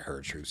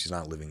 Her truth. She's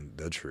not living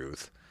the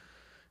truth.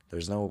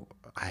 There's no.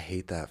 I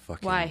hate that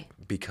fucking. Why?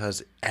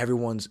 Because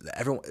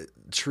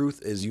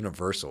truth is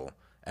universal.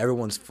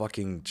 Everyone's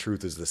fucking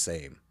truth is the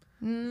same.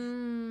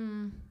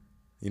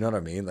 You know what I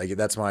mean? Like,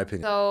 that's my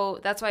opinion. So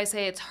that's why I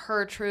say it's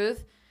her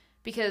truth,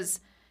 because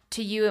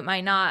to you it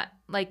might not.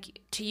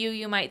 Like, to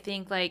you might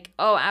think like,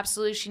 oh,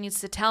 absolutely, she needs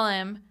to tell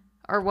him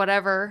or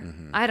whatever.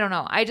 Mm-hmm. I don't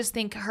know. I just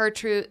think her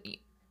truth.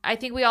 I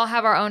think we all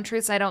have our own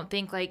truths. I don't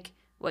think like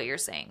what you're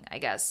saying, I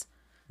guess.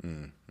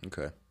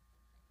 Okay,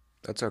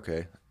 that's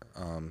okay.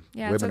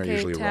 Yeah, it's Women okay are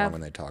usually to wrong have-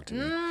 when they talk to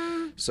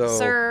me. So,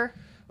 Sir,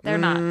 they're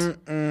not.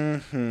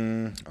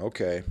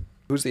 Okay,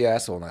 who's the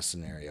asshole in that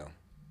scenario?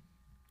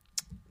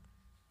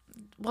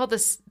 Well,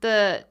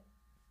 the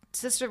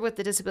sister with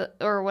the disability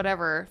or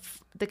whatever,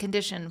 the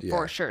condition, Yeah.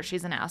 for sure,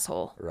 she's an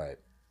asshole. Right.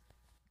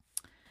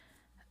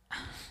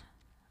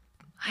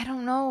 I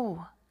don't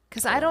know.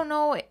 Because I don't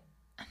know.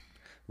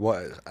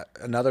 What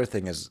another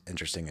thing is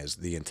interesting is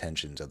the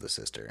intentions of the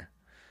sister.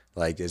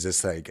 Like, is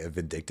this like a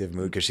vindictive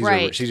mood? Because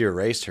she's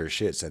erased her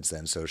shit since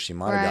then, so she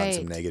might have gotten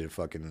some negative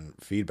fucking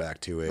feedback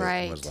to it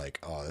and was like,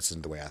 "Oh, this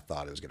isn't the way I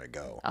thought it was gonna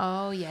go."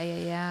 Oh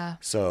yeah.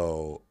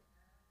 So,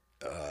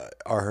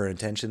 are her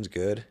intentions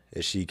good?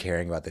 Is she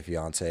caring about the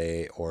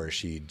fiance, or is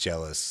she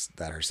jealous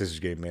that her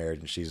sister's getting married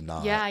and she's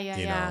not? Yeah.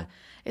 Know?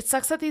 It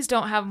sucks that these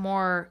don't have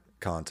more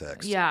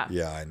context. Yeah,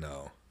 I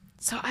know.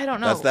 So I don't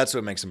know. That's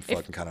what makes them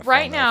fucking kind of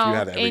right fun, now. If you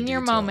have every in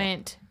your detail.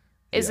 moment,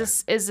 is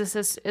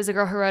this a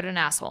girl who wrote an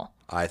asshole?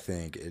 I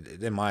think,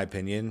 in my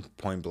opinion,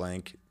 point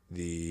blank,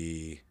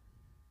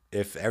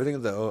 if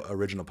everything that the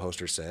original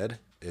poster said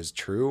is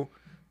true,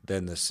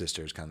 then the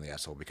sister is kind of the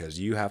asshole because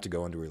you have to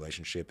go into a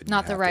relationship and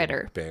not you the have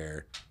writer. To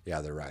bear,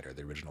 the writer,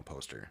 the original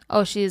poster.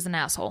 Oh, she is an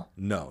asshole.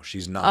 No,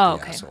 she's not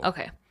the okay. asshole.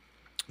 Okay.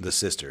 The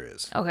sister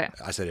is. Okay.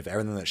 I said if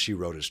everything that she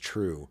wrote is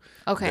true,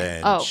 okay.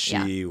 then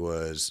she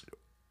was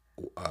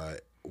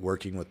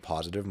working with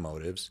positive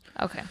motives.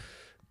 Okay.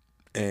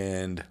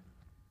 And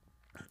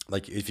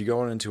like if you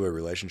go into a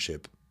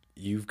relationship,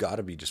 you've got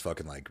to be just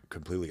fucking like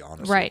completely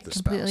honest with the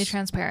completely spouse.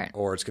 Transparent.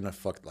 Or it's gonna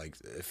fuck like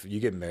if you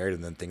get married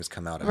and then things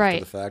come out right.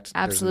 after the fact,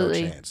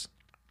 Absolutely. there's no chance.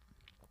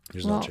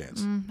 There's no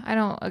chance. I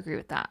don't agree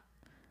with that.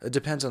 It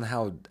depends on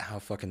how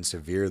fucking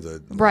severe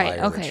the right.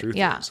 lie or Okay. the truth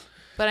yeah. is.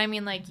 But I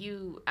mean, like,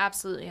 you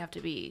absolutely have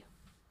to be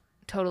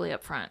totally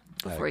upfront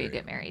before you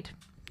get married.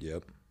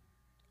 Yep.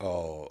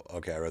 Oh,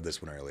 okay. I read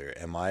this one earlier.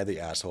 Am I the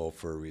asshole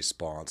for a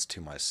response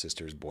to my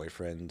sister's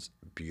boyfriend's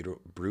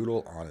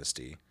brutal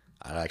honesty?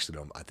 I actually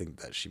don't. I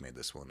think that she made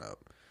this one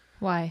up.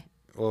 Why?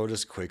 Well,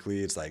 just quickly,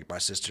 it's like my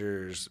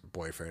sister's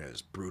boyfriend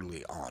is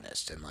brutally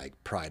honest and like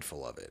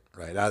prideful of it,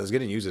 right? I was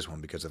going to use this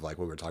one because of like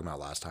what we were talking about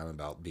last time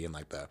about being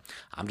like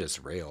I'm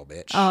just real,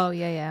 bitch. Oh,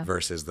 yeah.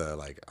 Versus the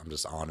like, I'm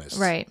just honest.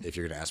 Right. If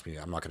you're going to ask me,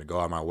 I'm not going to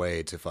go out of my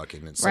way to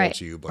fucking insult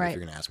you, but if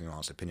you're going to ask me an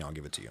honest opinion, I'll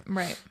give it to you.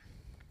 Right.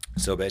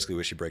 So basically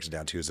what she breaks it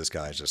down to is this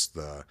guy's just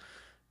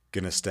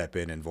going to step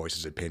in and voice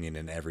his opinion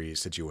in every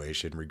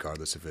situation,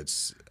 regardless if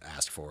it's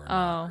asked for or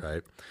not,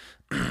 right?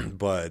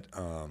 But,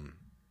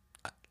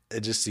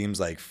 it just seems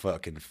like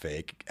fucking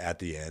fake at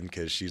the end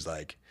because she's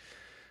like,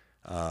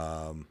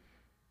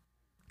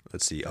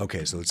 let's see.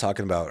 Okay, so it's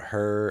talking about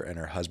her and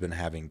her husband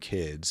having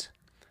kids,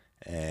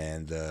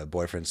 and the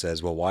boyfriend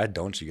says, "Well, why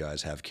don't you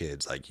guys have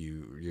kids? Like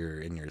you're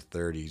in your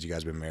 30s. You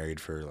guys have been married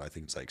for I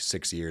think it's like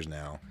 6 years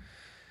now.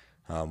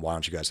 Why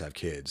don't you guys have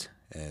kids?"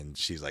 And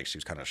she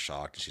was kind of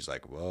shocked. She's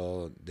like,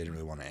 well, didn't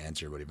really want to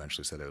answer, but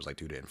eventually said it was like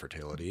due to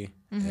infertility.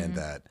 And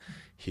that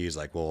he's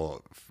like,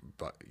 well,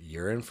 but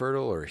you're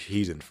infertile or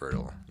he's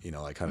infertile,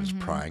 like kind of just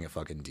prying at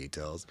fucking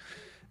details.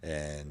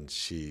 And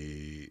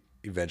she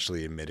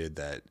eventually admitted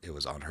that it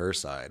was on her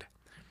side.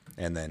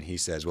 And then he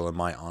says, well, in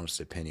my honest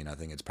opinion, I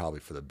think it's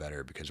probably for the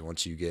better because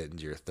once you get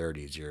into your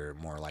 30s, you're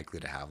more likely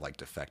to have like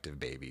defective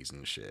babies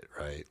and shit,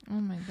 right? Oh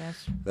my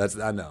gosh.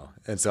 I know.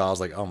 And so I was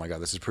like, oh my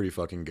God, this is pretty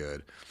fucking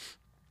good.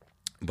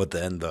 But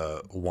then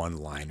the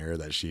one-liner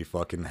that she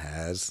fucking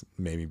has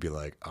made me be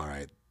like, all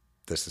right,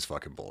 this is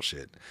fucking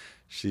bullshit.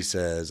 She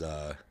says,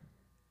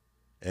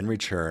 in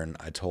return,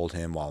 I told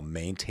him while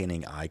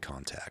maintaining eye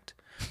contact,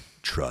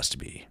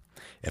 trust me,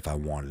 if I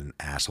wanted an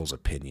asshole's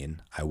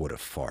opinion, I would have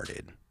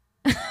farted.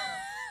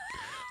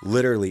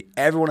 Literally,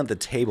 everyone at the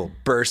table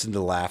burst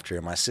into laughter,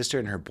 and my sister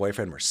and her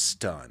boyfriend were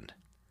stunned.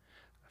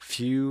 A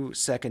few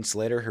seconds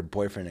later, her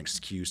boyfriend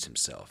excused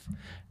himself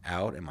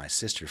out, and my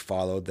sister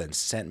followed, then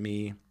sent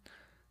me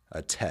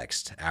a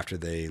text after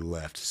they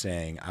left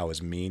saying I was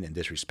mean and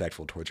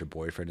disrespectful towards her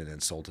boyfriend and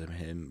insulted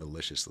him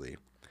maliciously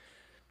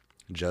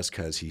just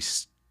because he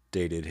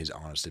stated his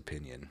honest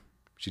opinion.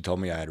 She told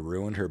me I had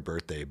ruined her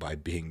birthday by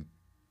being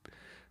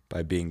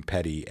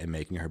petty and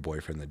making her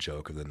boyfriend the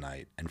joke of the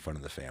night in front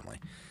of the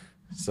family.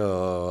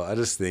 So I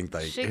just think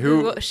like she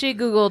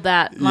Googled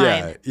that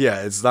line.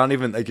 Yeah, it's not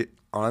even like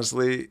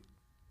honestly.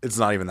 It's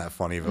not even that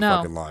funny of a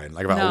fucking line.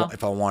 Like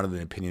if I wanted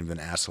an opinion of an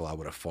asshole, I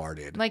would have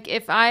farted. Like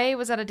if I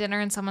was at a dinner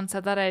and someone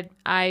said that,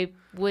 I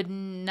would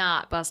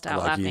not bust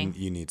out laughing.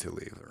 You need to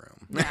leave the room.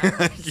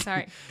 Yeah,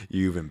 sorry.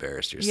 You've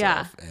embarrassed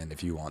yourself. Yeah. And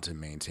if you want to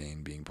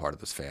maintain being part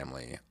of this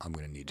family, I'm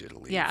going to need you to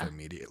leave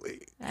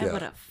immediately. I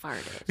would have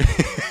farted.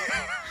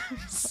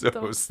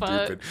 So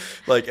stupid.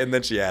 Like, and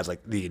then she adds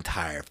like the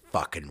entire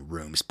fucking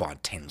room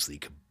spontaneously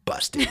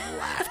combusted in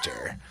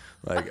laughter.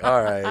 Like,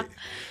 all right.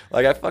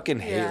 Like I fucking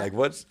hate like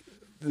what's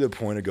the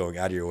point of going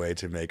out of your way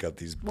to make up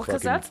these fucking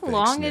because that's fake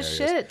long scenarios. as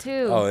shit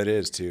too. Oh, it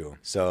is too.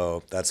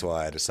 So that's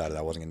why I decided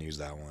I wasn't going to use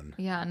that one.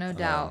 Yeah, no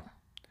doubt.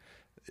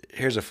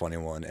 Here's a funny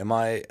one. Am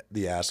I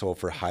the asshole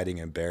for hiding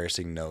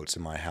embarrassing notes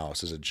in my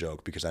house as a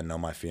joke because I know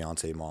my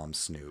fiance mom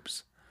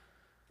snoops?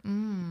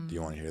 Do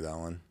you want to hear that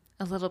one?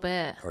 A little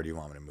bit. Or do you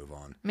want me to move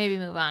on? Maybe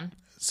move on.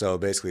 So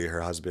basically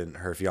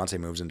her fiance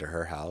moves into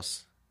her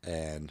house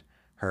and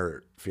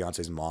her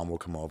fiance's mom will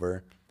come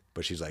over,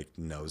 but she's like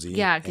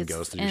nosy and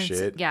goes through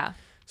shit. Yeah.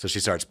 So she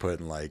starts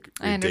putting like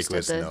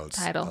ridiculous notes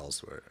title.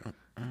 elsewhere.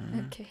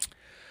 Okay.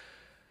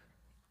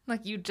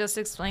 Like you just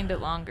explained it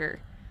longer.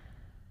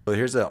 Well,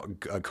 here's a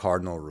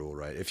cardinal rule,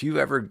 right? If you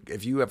ever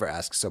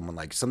ask someone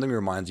like something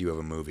reminds you of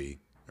a movie,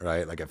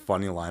 right? Like a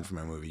funny line from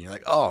a movie, you're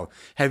like, "Oh,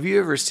 have you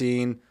ever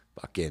seen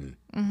fucking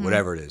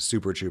whatever it is,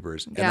 Super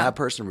Troopers?" And Yeah. that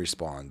person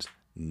responds,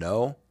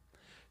 "No,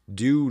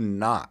 do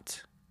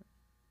not."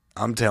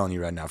 I'm telling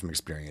you right now from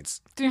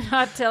experience. Do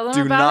not tell them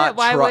Do about not it.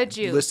 Why try, would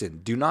you? listen?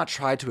 Do not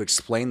try to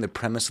explain the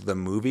premise of the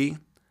movie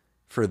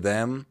for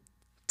them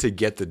to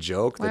get the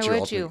joke. Why that you're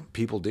would you?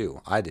 People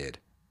do. I did.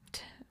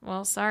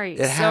 Well, sorry. It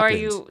so are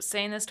happens. you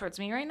saying this towards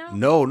me right now?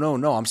 No.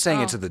 I'm saying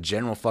Oh. it to the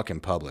general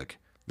fucking public.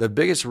 The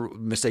biggest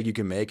mistake you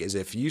can make is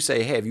if you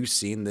say, "Hey, have you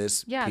seen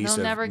this Yeah, piece they'll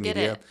of never get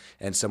media?" it.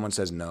 And someone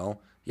says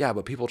no. Yeah,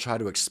 but people try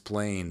to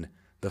explain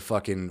the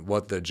fucking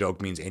what the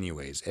joke means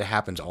anyways. It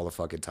happens all the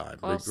fucking time.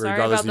 Well, sorry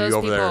Regardless about of you those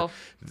over people.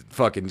 there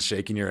fucking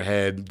shaking your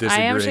head, I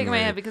disagreeing. am shaking my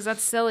with- head because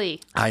that's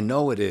silly. I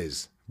know it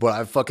is, but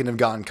I fucking have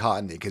gotten caught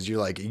in it because you're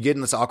like, you get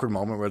in this awkward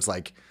moment where it's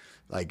like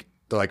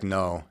they're like,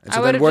 no. And I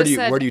so then would've where just do you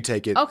said, where do you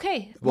take it?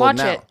 Okay, Well, watch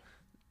now- it.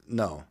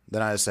 No.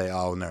 Then I just say,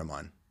 oh, never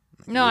mind.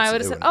 No, I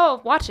would have said, oh,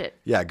 watch it.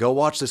 Yeah, go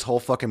watch this whole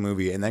fucking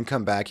movie and then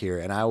come back here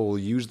and I will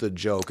use the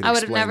joke and I would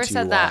have explain never to you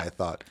said why that. I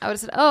thought, I would have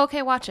said, oh,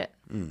 okay, watch it.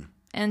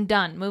 And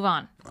done. Move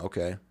on.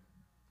 okay,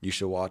 you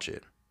should watch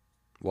it.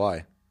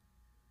 Why?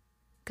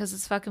 Because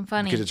it's fucking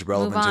funny. Because it's Move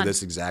relevant to on.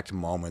 this exact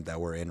moment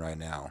that we're in right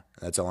now.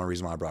 That's the only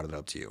reason why I brought it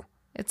up to you.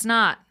 It's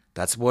not.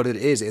 That's what it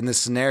is. In this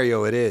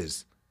scenario, it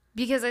is.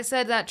 Because I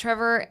said that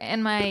Trevor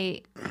and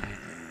my...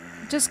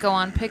 Just go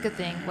on, pick a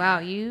thing. Wow,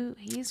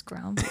 he's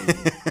grumpy.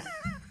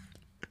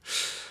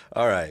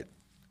 All right.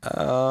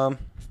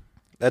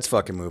 Let's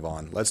fucking move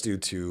on. Let's do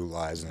 2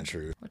 lies and a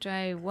truth. Which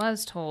I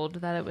was told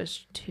that it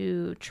was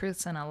 2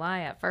 truths and a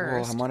lie at Well,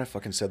 first. I might have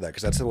fucking said that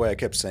because that's the way I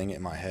kept saying it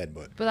in my head.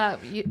 But But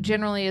that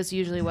generally is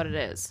usually what it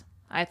is,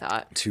 I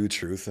thought. 2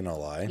 truth and a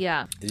lie.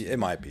 Yeah. It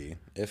might be.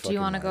 Do you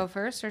want to go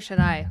first or should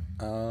I?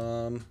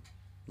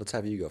 Let's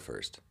have you go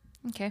first.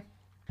 Okay.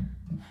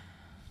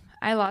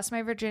 I lost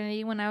my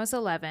virginity when I was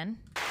 11.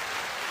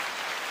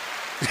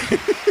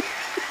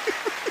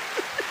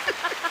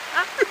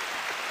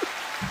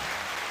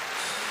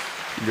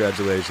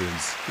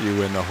 Congratulations. You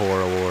win the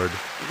whore award.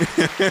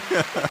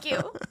 Thank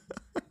you.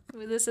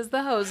 This is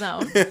the hoe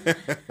zone.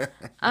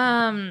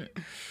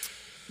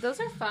 Those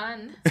are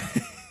fun.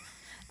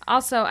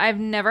 Also, I've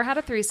never had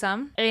a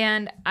threesome,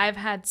 and I've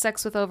had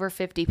sex with over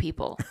 50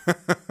 people.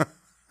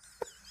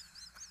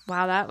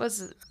 Wow, that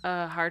was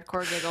a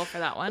hardcore giggle for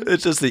that one.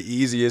 It's just the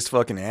easiest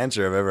fucking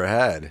answer I've ever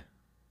had.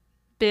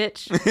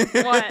 Bitch.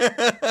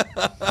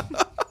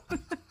 What?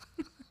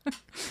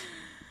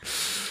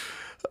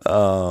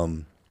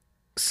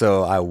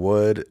 So I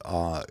would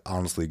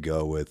honestly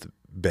go with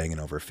banging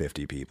over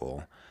 50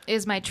 people.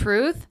 Is my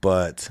truth?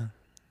 But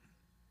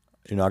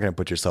you're not going to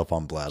put yourself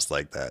on blast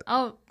like that.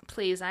 Oh,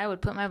 please. I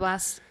would put my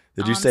blast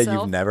Did you on say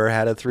self. you've never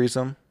had a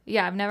threesome?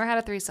 Yeah, I've never had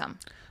a threesome.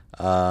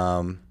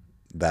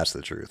 That's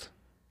the truth.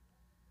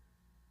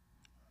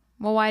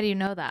 Well, why do you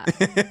know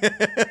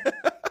that?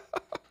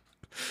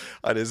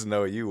 I just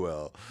know you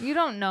well. You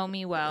don't know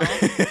me well.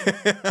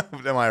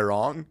 Am I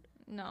wrong?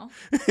 No.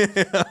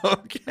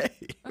 Okay.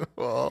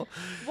 Well,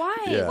 Why?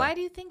 Yeah. Why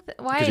do you think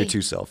that? Why? because you're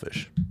too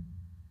selfish.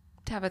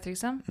 To have a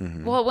threesome?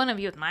 Mm-hmm. Well, it wouldn't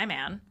be with my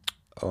man.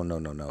 Oh, no.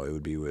 It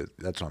would be with,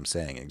 that's what I'm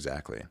saying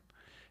exactly.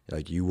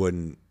 Like you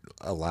wouldn't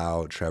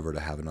allow Trevor to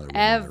have another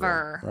woman in the room.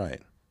 Ever.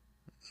 Right.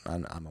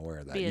 I'm aware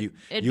of that. It'd you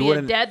be a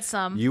wouldn't- dead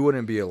sum. You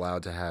wouldn't be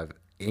allowed to have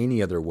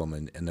any other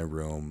woman in the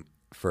room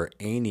for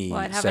any Well,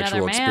 I'd have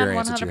sexual another man,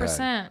 experience that you 100%.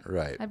 had.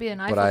 Right. I'd be an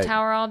But Eiffel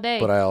Tower all day.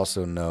 But I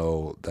also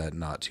know that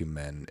not 2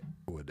 men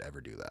would ever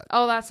do that.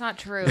 Oh, that's not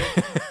true.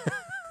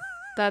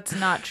 That's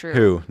not true.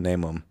 Who?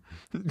 Name them.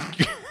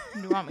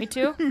 You want me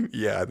to?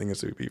 Yeah, I think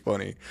this would be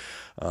funny.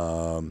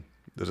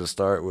 Does it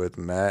start with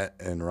Matt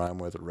and rhyme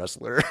with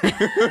wrestler? He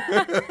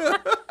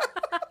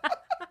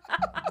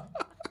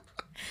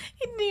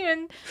didn't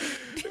even.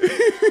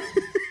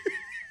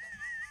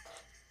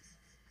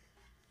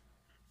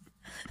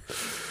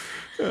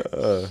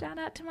 Shout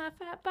out to my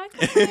fat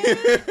bucket.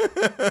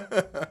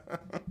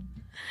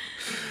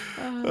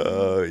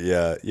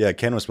 Yeah.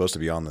 Ken was supposed to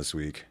be on this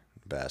week,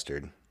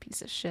 bastard.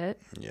 Piece of shit.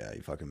 Yeah, he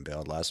fucking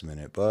bailed last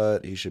minute,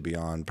 but he should be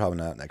on. Probably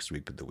not next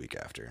week, but the week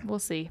after. We'll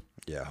see.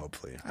 Yeah,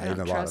 hopefully. I I don't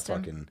even bought trust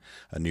him.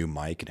 a new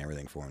mic and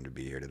everything for him to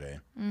be here today.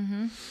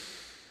 Mm-hmm.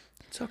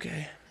 It's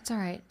okay. It's all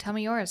right. Tell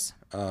me yours.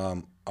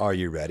 Are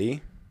you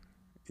ready?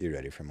 You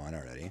ready for mine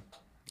already?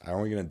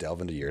 Aren't we going to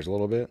delve into yours a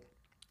little bit?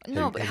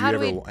 No, but how do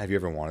we? Have you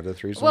ever wanted a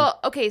threesome? Well,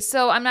 okay,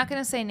 so I'm not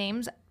going to say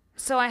names.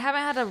 So I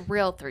haven't had a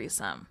real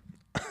threesome.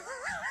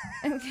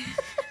 I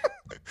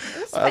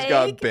just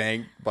got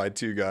banged by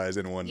 2 guys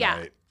in one Yeah.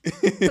 night. But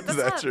Is that's that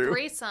not a true?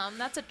 threesome.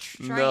 That's a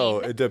train. No,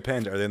 it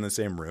depends. Are they in the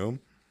same room?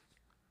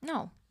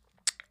 No.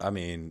 I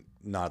mean,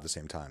 not at the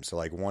same time. So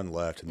like one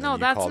left. And No, then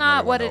you that's called not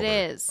another what one it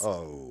over. is.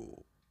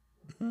 Oh,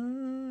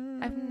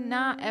 I've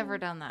not ever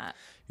done that.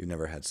 you've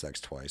never had sex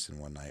twice in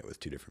one night with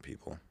 2 different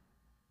people.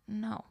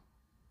 No.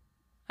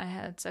 I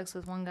had sex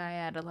with one guy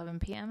at 11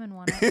 p.m. and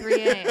one at 3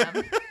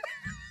 a.m.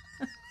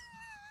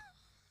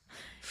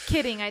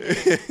 Kidding, I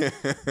didn't.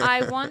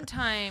 I one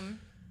time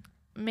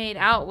made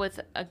out with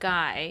a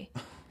guy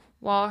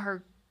while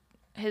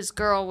his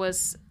girl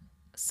was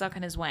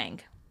sucking his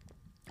wang.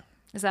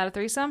 Is that a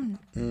threesome?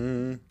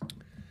 I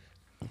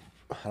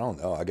don't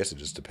know. I guess it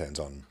just depends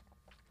on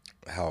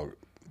how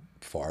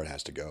far it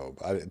has to go.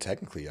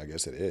 Technically, I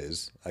guess it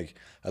is. Like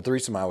a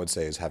threesome, I would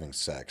say, is having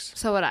sex.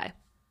 So would I.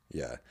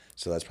 Yeah.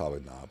 So that's probably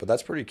not. But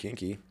that's pretty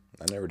kinky.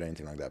 I never done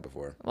anything like that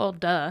before. Well,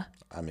 duh.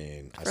 I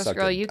mean, First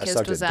girl you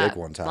kissed was a at dick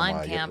one time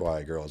blind camp. while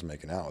a girl was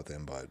making out with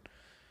him, but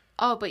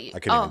I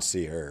couldn't even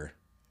see her.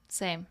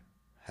 Same.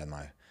 Had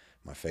my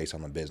face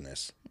on the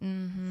business.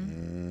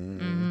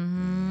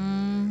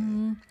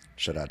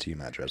 Shout out to you,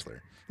 Matt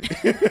Dressler.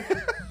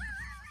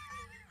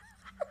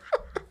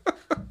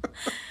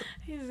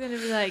 He's gonna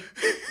be like,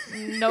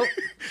 nope.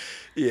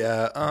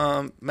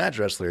 Yeah, Matt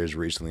Dressler is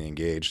recently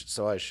engaged,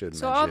 so I should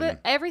mention.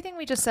 Everything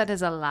we just said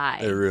is a lie.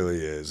 It really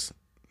is.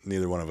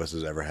 Neither one of us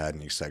has ever had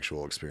any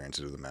sexual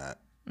experiences with Matt.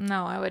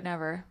 No, I would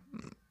never.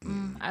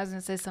 I was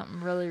gonna say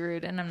something really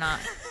rude, and I'm not.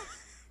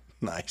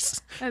 Nice.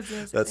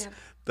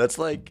 That's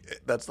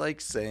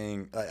like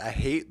saying I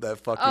hate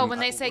that fucking. Oh, when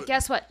they say,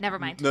 guess what? Never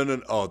mind.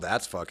 No. Oh,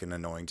 that's fucking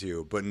annoying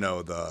too. But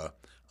no,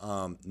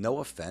 no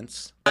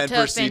offense. Not And to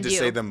proceed offend to you,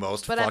 say the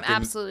most but fucking. I'm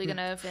absolutely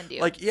gonna offend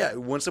you. Like, yeah,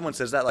 when someone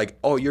says that, like,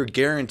 oh, you're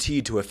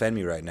guaranteed to offend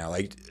me right now.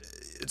 Like,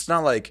 it's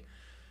not like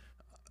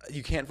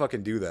you can't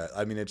fucking do that.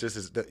 I mean, it just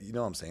is. You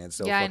know what I'm saying? It's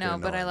so yeah, I fucking know,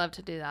 but I annoying. love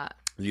to do that.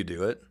 You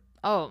do it?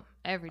 Oh,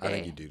 every day. I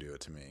think you do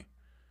it to me.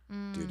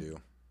 Do.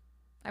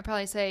 I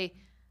probably say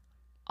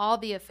all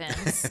the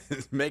offense.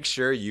 Make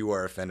sure you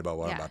are offended by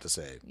what I'm Yeah. about to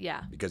say.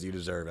 Yeah. Because you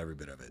deserve every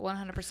bit of it.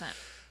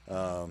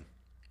 100%.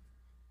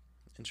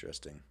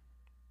 Interesting.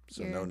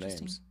 So You're no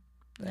interesting. names.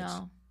 Thanks.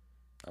 No.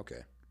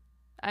 Okay.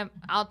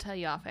 I'll tell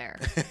you off air.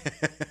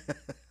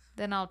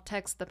 Then I'll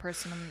text the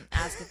person and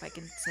ask if I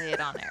can say it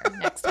on air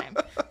next time.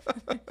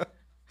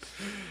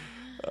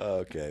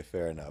 Okay,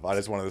 fair enough. I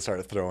just wanted to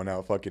start throwing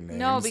out fucking names.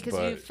 No, because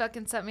you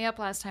fucking set me up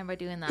last time by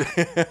doing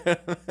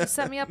that. You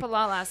set me up a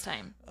lot last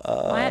time.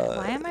 Why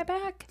am I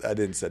back? I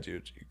didn't set you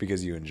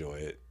because you enjoy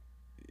it.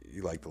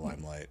 You like the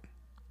limelight.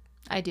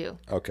 I do.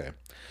 Okay.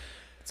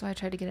 That's why I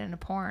tried to get into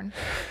porn.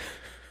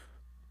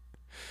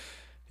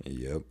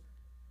 Yep.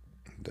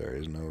 There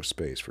is no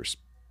space for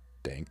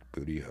stank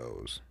booty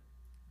hoes.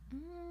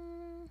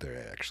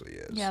 There actually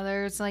is. Yeah,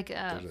 there's like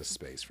There's a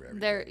space for everything.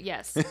 there.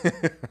 Yes.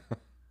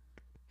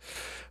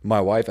 My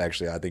wife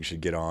actually, I think,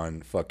 should get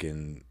on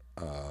fucking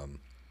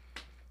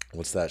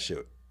what's that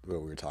shit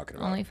what we were talking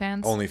about?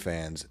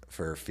 OnlyFans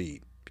for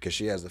feet because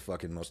she has the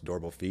fucking most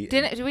adorable feet.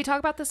 Did we talk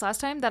about this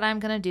last time that I'm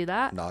gonna do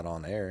that? Not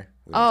on air.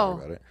 We didn't talk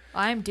about it.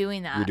 I'm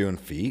doing that. You're doing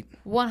feet?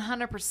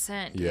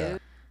 100%, dude. Yeah.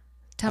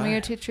 Tell me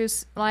your two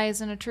truths,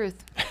 lies, and a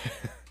truth.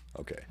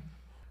 Okay.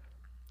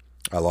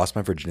 I lost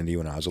my virginity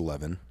when I was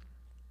 11.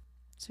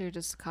 So you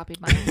just copied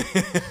mine.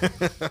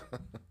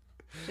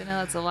 You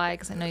know that's a lie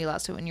because I know you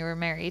lost it when you were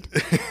married.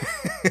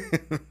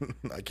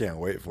 I can't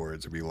wait for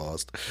it to be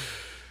lost.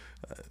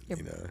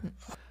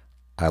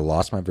 I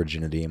lost my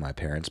virginity in my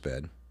parents'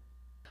 bed.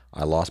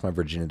 I lost my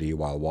virginity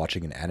while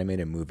watching an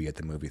animated movie at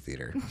the movie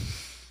theater.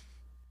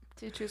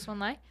 Two truths, one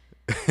lie?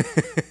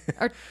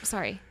 Or,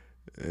 sorry.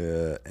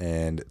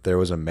 And there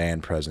was a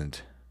man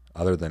present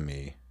other than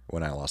me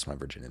when I lost my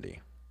virginity.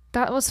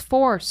 That was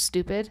 4,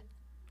 stupid.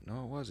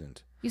 No, it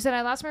wasn't. You said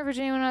I lost my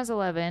virginity when I was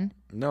 11.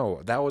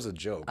 No, that was a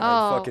joke.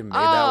 Oh, I fucking made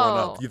that one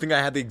up. You think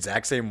I had the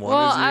exact same one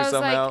Well, as you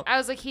somehow? I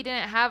was like, he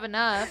didn't have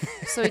enough,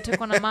 so he took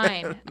one of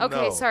mine.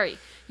 Okay, No. sorry.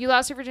 You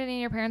lost your virginity in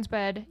your parents'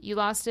 bed. You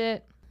lost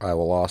it. I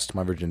lost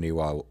my virginity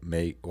while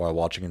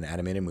watching an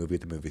animated movie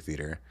at the movie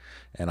theater,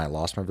 and I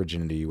lost my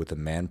virginity with a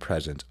man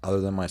present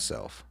other than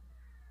myself.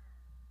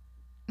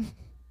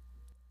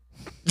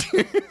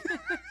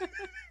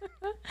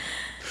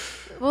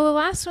 Well, the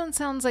last one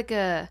sounds like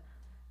a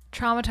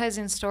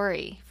traumatizing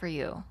story for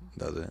you.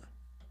 Does it?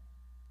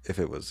 If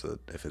it's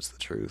the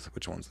truth,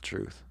 which one's the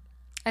truth?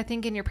 I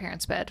think in your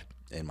parents' bed.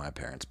 In my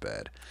parents'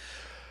 bed.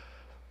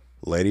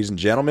 Ladies and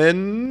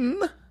gentlemen,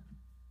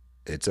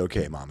 it's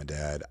okay, Mom and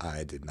Dad.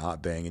 I did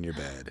not bang in your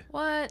bed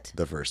What?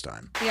 the first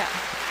time. Yeah.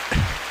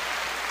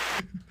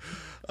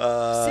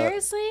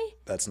 Seriously?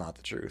 That's not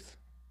the truth.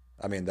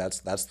 I mean,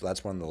 that's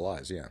one of the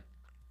lies. Yeah.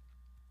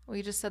 Well,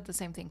 you just said the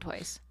same thing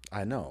twice.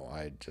 I know.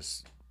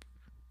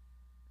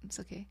 It's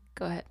okay.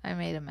 Go ahead. I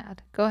made him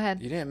mad. Go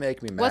ahead. You didn't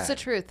make me mad. What's the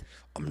truth?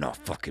 I'm not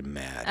fucking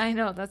mad. I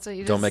know. That's what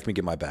you Don't make me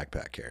get my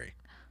backpack, Carrie.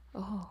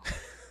 Oh.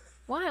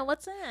 Why?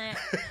 What's in it?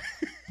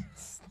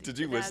 Did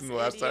you listen the Stupid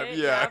last time? idiot.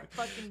 Yeah.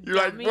 Fucking You're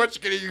like, dummy. what,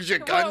 you gonna use your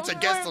guns to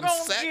get some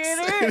sex?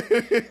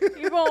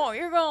 You're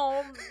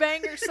gonna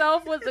bang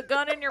yourself with a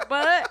gun in your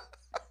butt?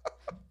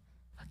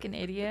 Fucking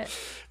idiot.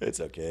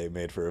 It's okay.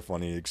 Made for a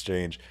funny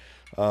exchange.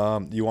 You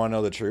want to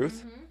know the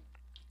truth? Mm-hmm.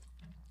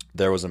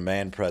 There was a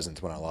man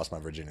present when I lost my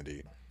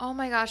virginity. Oh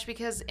my gosh,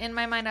 because in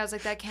my mind I was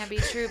like, that can't be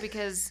true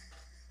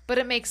but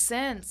it makes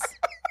sense.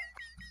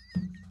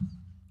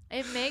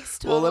 It makes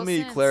total Well, let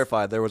me sense.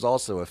 clarify. There was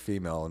also a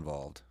female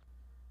involved.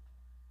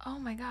 Oh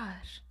my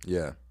gosh.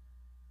 Yeah.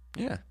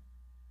 Yeah.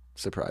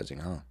 Surprising,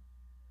 huh?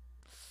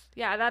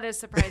 Yeah, that is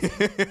surprising.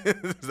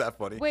 Is that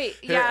funny? Wait,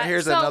 yeah.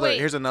 Here's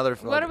another.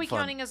 What are we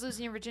counting as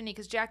losing your virginity?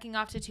 Because jacking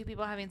off to two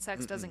people having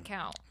sex doesn't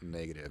count.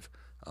 Negative.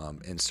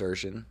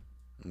 Insertion.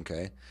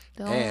 Okay.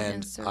 Don't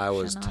and I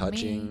was insertion on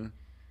touching me.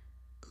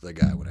 the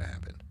guy when it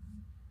happened.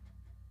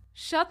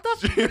 Shut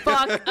the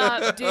fuck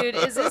up, dude.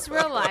 Is this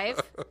real life?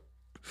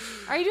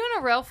 Are you doing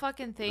a real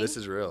fucking thing? This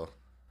is real.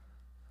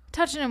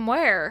 Touching him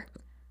where?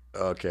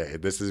 Okay,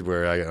 this is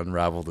where I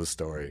unravel the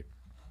story.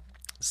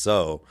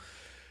 So,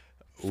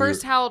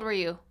 First, how old were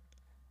you?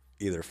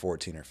 Either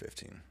 14 or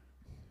 15.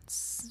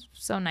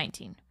 So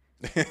 19.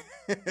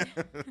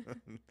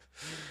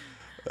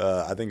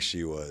 I think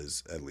she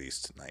was at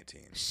least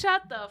 19.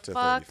 Shut the To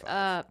fuck 35.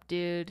 up,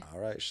 dude. All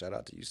right, shout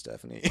out to you,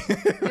 Stephanie.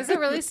 Is it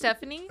really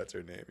Stephanie? That's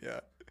her name,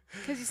 yeah.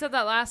 Because you said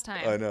that last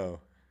time. I know.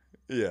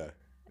 Yeah.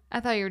 I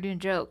thought you were doing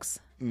jokes.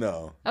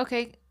 No.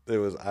 Okay. It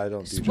was, I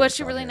don't do Was jokes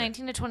she on really here.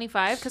 19 to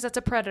 25? Because that's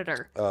a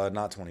predator.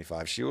 Not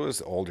 25. She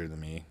was older than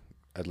me.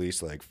 At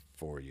least like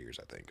 4 years,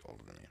 I think,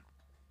 older than me.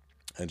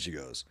 And she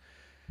goes,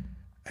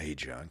 "Hey,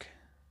 junk."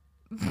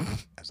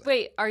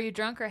 Wait, are you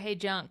drunk or hey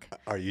junk?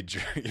 Are you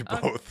drunk? You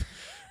both.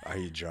 Are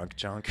you drunk,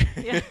 junk?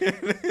 Yeah.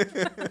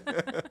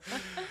 And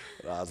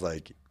I was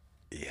like,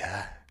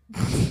 yeah.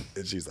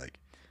 And she's like,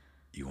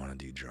 you want to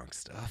do drunk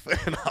stuff?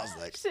 And I was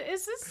like,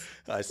 Is this?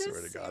 I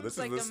swear to God, this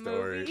seems is like the a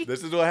story. movie.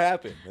 This is what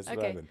happened. This is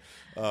Okay. what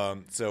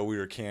happened. So we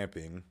were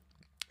camping,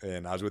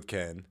 and I was with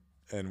Ken,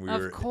 and we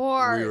Of were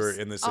course.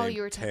 in the same Oh,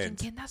 you were touching tent.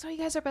 Ken. That's why you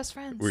guys are best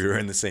friends. We were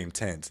in the same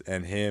tent,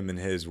 and him and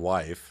his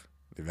wife,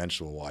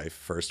 eventual wife,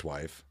 first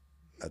wife,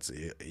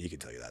 he can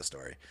tell you that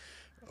story.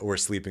 Were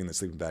sleeping in the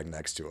sleeping bag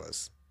next to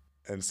us.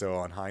 And so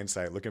on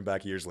hindsight, looking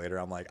back years later,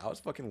 I'm like, I was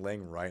fucking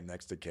laying right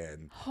next to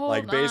Ken. Hold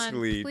like on.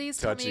 basically Please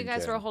tell me touching you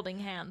guys Ken. were holding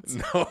hands.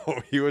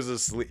 No, he was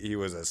asleep. He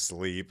was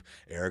asleep,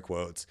 air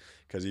quotes,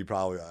 because he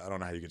probably, I don't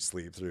know how you could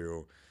sleep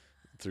through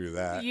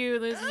that. You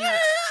losing your...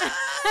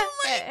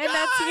 and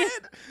that's you.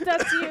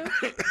 That's you.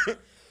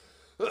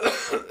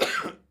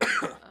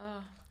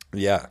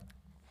 Yeah.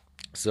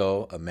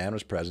 So a man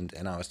was present,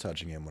 and I was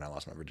touching him when I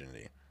lost my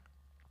virginity.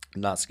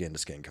 Not skin to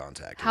skin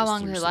contact. How was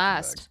long through did it sleeping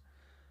last? bags.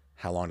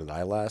 How long did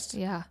I last?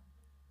 Yeah.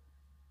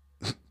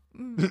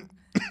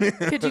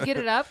 Could you get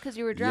it up because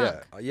you were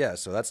drunk? Yeah.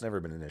 So that's never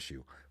been an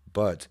issue.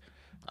 But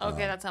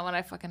Okay, that's not what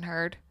I fucking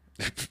heard.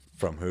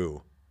 from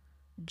who?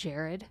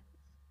 Jared.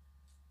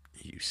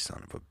 You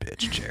son of a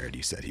bitch, Jared.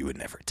 You said he would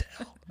never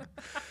tell.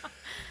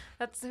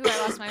 That's who I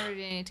lost my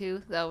virginity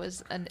to. That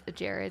was a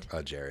Jared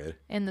Jared.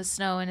 in the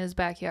snow in his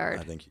backyard.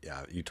 I think,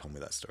 yeah, you told me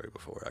that story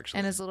before, actually.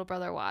 And his little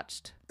brother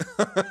watched.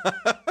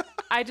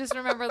 I just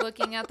remember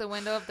looking out the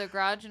window of the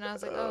garage and I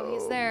was like, oh,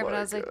 he's there. But I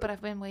was like, but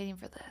I've been waiting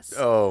for this.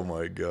 Oh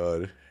my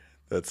God.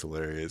 That's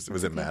hilarious.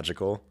 Was it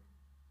magical?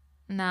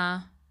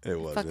 Nah. It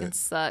Fucking wasn't.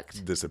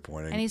 sucked.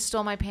 Disappointing. And he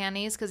stole my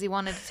panties because he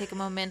wanted to take a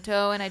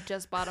memento and I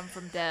just bought them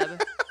from Deb.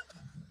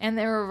 And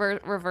they were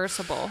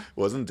reversible.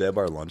 Wasn't Deb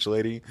our lunch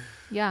lady?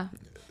 Yeah.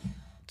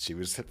 She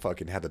was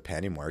fucking had the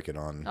panty market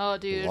on. Oh,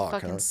 dude, the lock,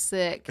 fucking huh?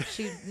 sick.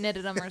 She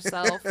knitted them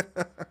herself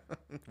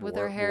with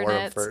her hair wore 'em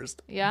nets.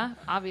 first. Yeah,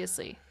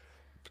 obviously.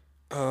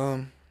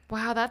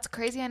 Wow, that's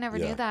crazy. I never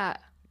Yeah. knew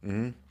that.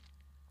 Mm-hmm.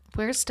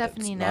 Where's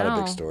Stephanie It's now? not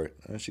a big story.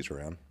 She's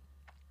around.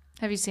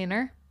 Have you seen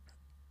her?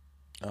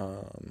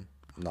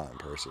 Not in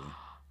person.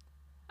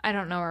 I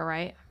don't know her,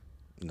 right?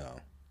 No.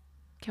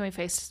 Can we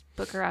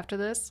Facebook her after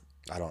this?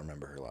 I don't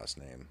remember her last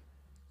name.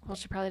 Well,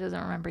 she probably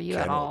doesn't remember you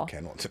at all.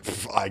 Ken will,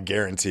 I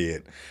guarantee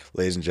it.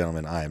 Ladies and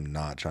gentlemen, I am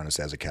not trying to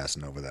say as a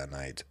Casanova that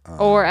night.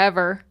 Or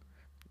ever.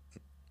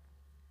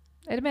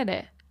 Admit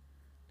it.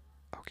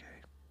 Okay.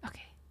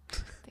 Okay.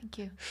 Thank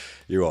you.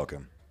 You're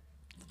welcome.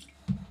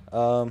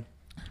 But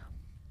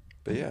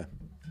yeah.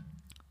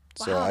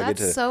 Wow,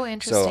 that's so So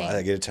interesting.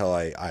 I get to tell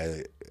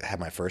I had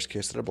my first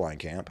kiss at a blind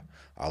camp.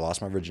 I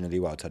lost my virginity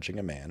while touching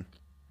a man.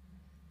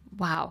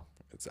 Wow.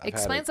 I've had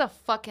Explains a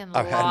fucking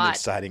I've lot, had an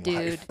exciting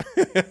dude.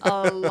 life.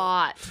 A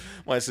lot.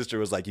 My sister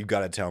was like, "You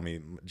gotta tell me."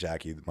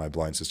 Jackie, my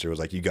blind sister, was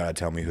like, "You gotta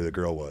tell me who the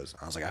girl was."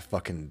 I was like,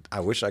 I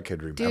wish I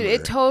could remember. Dude,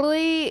 it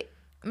totally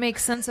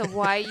makes sense of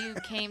why you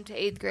came to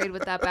 8th grade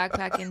with that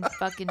backpack and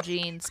fucking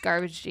jeans,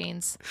 garbage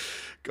jeans.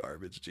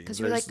 Garbage jeans. Because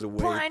you're like, They're way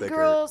blind thicker.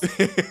 girls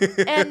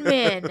and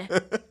men.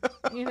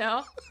 You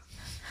know?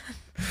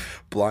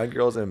 Blind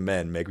girls and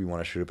men make me want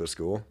to shoot up a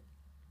school.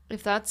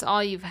 If that's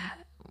all you've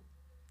had.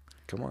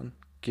 Come on,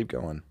 keep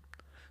going.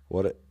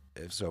 What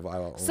if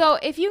I? So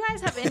if you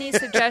guys have any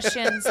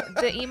suggestions,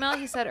 the email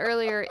he said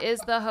earlier is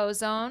the Ho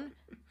Zone.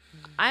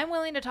 I'm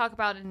willing to talk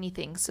about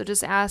anything, so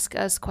just ask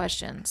us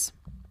questions.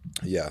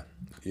 Yeah,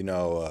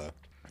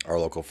 our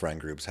local friend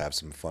groups have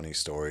some funny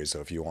stories. So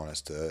if you want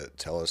us to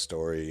tell a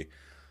story,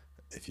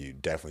 if you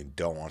definitely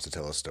don't want us to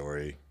tell a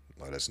story,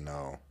 let us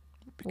know.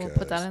 We'll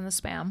put that in the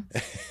spam.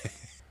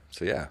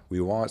 So yeah, we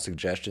want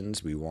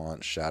suggestions. We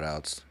want shout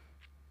outs.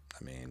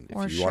 I mean,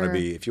 For if you want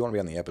to sure. be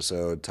on the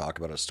episode, talk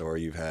about a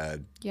story you've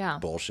had, Yeah.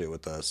 bullshit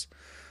with us,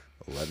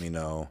 let me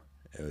know.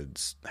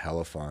 It's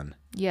hella fun.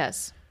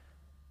 Yes.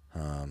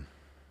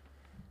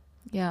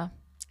 Yeah.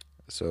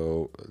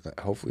 So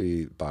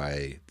hopefully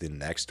by the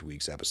next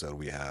week's episode,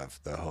 we have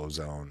the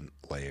Hozone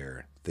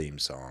Layer theme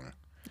song.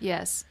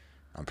 Yes.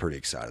 I'm pretty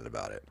excited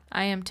about it.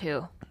 I am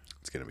too.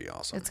 It's going to be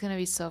awesome. It's going to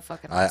be so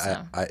fucking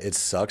awesome. It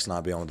sucks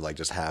not being able to like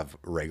just have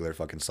regular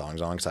fucking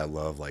songs on because I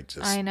love like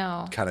just I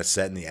know. kind of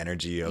setting the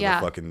energy of the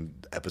fucking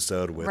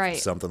episode with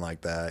something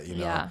like that, you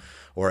know,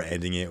 or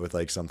ending it with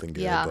like something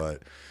good.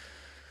 But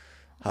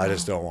I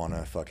just don't want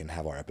to fucking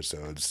have our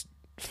episodes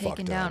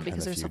taken down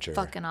because they're so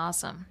fucking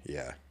awesome.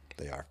 Yeah,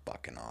 they are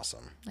fucking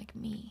awesome. Like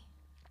me.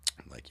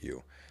 Like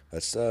you.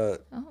 Let's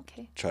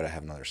okay. Try to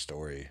have another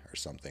story or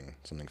something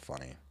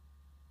funny.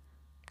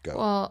 Go.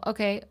 Well,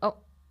 okay. Oh,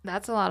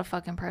 that's a lot of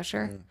fucking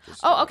pressure.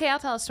 Okay, I'll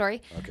tell a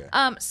story. Okay.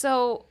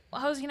 So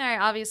Hosey and I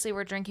obviously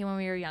were drinking when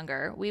we were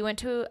younger. We went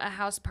to a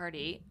house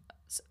party.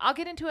 I'll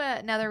get into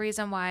another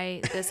reason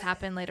why this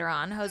happened later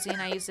on. Hosey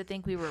and I used to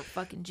think we were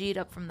fucking G'd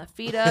up from the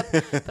feet up,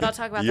 but I'll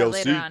talk about that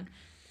later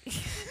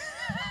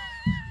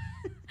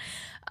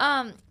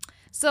on.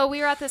 So we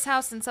were at this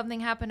house and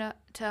something happened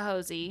to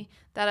Hosey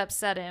that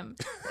upset him.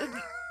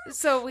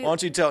 So why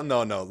don't you tell?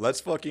 No. Let's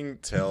fucking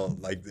tell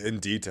like in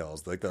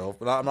details. Like I'm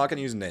not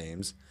gonna use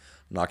names.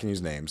 I'm not gonna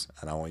use names,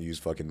 and I won't use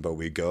fucking. But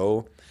we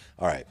go.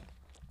 All right.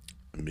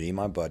 Me and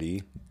my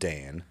buddy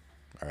Dan.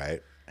 All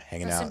right,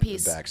 hanging out in the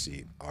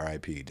backseat.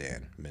 R.I.P.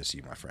 Dan. Miss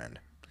you, my friend.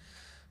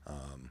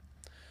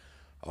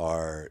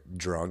 Are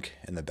drunk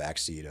in the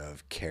backseat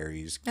of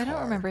Carrie's car. I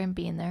don't remember him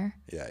being there.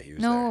 Yeah, he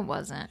was. No, it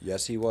wasn't.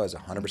 Yes, he was.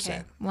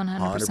 100%.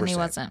 100% he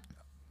wasn't.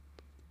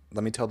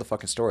 Let me tell the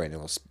fucking story, and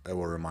it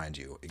will remind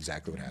you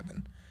exactly what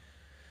happened.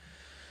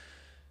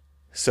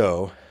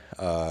 So,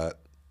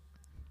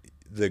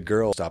 the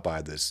girl stopped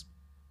by this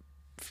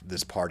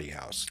party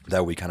house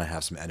that we kind of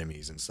have some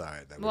enemies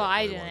inside. That well,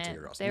 I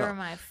didn't. They were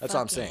my that's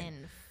what I'm saying.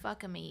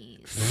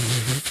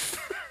 Fuck-amies.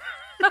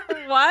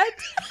 What?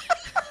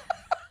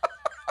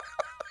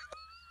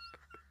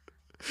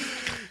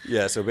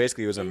 Yeah, so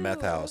basically it was a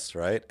meth house,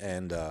 right?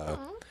 And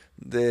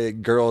the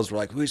girls were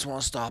like, we just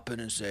want to stop in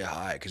and say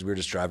hi because we were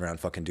just driving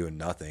around fucking doing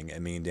nothing.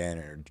 And me and Dan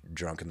are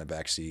drunk in the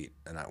back seat.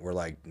 And we're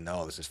like,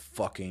 no, this is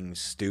fucking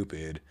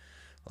stupid.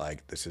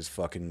 Like, this is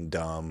fucking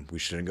dumb. We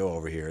shouldn't go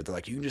over here. They're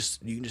like, you can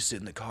just sit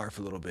in the car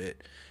for a little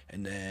bit.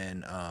 And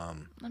then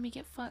let me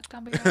get fucked.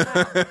 I'll be right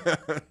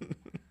back.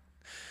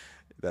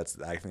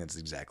 I think that's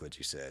exactly what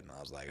you said. And I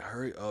was like,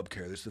 hurry up,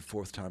 Carrie. This is the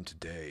 4th time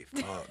today.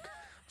 Fuck.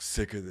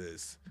 Sick of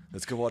this.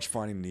 Let's go watch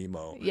Finding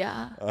Nemo.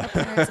 Yeah.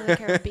 Pirates of the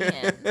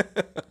Caribbean.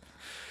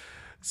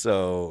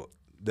 So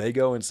they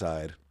go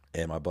inside,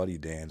 and my buddy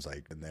Dan's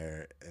like in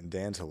there, and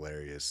Dan's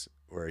hilarious,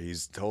 where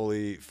he's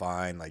totally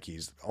fine, like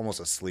he's almost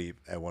asleep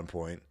at one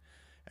point,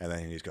 and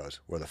then he just goes,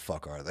 "Where the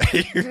fuck are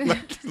they?"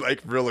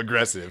 like real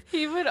aggressive.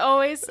 He would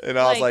always. And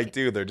I was like,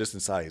 "Dude, they're just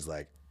inside." He's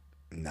like,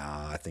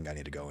 "Nah, I think I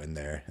need to go in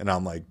there." And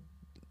I'm like,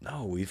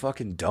 "No, we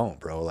fucking don't,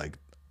 bro." Like,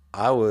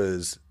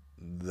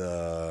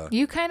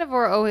 you kind of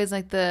were always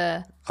like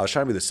I was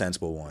trying to be the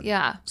sensible one.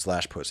 Yeah.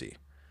 / pussy.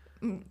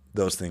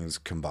 Those things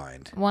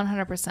combined.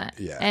 100%.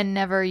 Yeah. And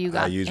never you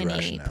got any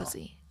rationale.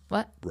 Pussy.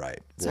 What?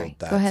 Right. Sorry.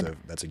 Well, go ahead.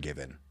 That's a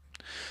given.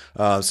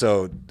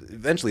 So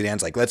eventually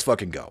Dan's like, let's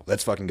fucking go.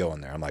 Let's fucking go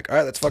in there. I'm like, all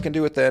right, let's fucking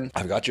do it then.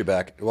 I've got your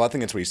back. Well, I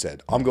think that's what he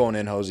said. I'm going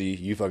in, Hosey.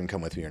 You fucking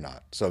come with me or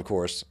not. So, of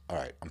course, all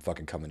right, I'm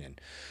fucking coming in.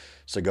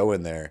 So go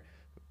in there.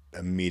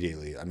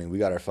 Immediately, I mean, we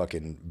got our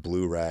fucking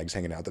blue rags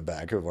hanging out the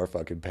back of our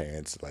fucking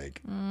pants, like,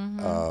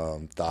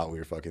 thought we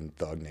were fucking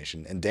Thug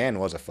Nation. And Dan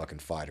was a fucking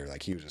fighter,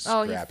 like he was a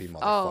scrappy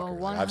motherfucker.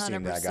 Like, I've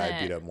seen that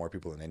guy beat up more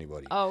people than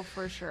anybody. Oh,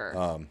 for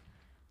sure.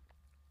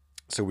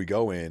 So we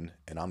go in,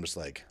 and I'm just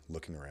like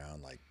looking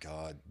around, like,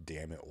 God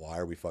damn it, why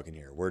are we fucking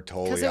here? We're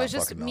totally because it was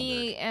just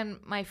me and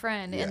my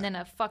friend, and then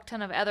a fuck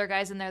ton of other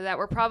guys in there that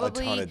were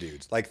probably a ton of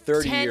dudes, like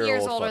 30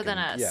 years older than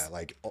us. Yeah,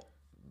 like.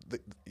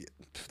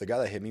 The guy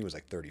that hit me was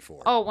like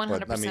 34. Oh,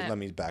 100%. But let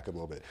me back up a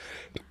little bit.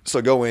 So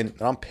I go in,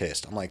 and I'm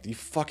pissed. I'm like, you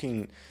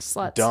fucking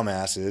sluts.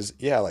 Dumbasses.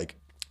 Yeah, like,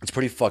 it's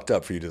pretty fucked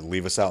up for you to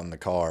leave us out in the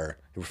car,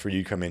 for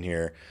you to come in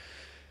here.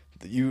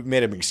 You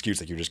made an excuse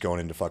like you're just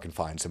going in to fucking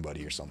find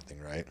somebody or something,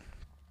 right?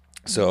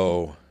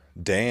 So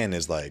Dan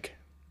is like,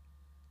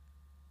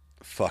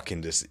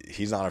 fucking just,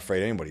 he's not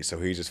afraid of anybody, so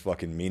he's just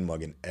fucking mean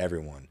mugging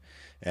everyone.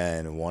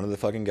 And one of the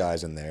fucking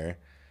guys in there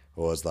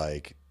was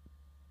like,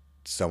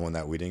 someone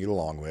that we didn't get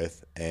along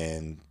with,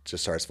 and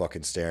just starts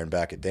fucking staring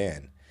back at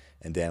Dan.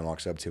 And Dan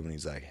walks up to him and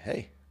he's like,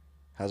 hey,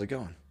 how's it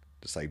going?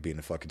 Just like being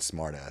a fucking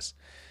smart ass.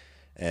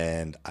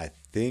 And I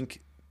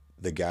think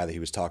the guy that he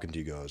was talking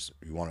to goes,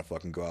 you want to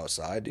fucking go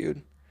outside,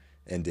 dude?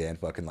 And Dan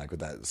fucking like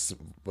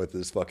with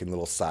this fucking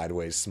little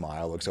sideways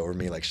smile looks over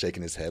me like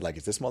shaking his head like,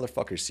 is this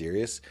motherfucker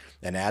serious?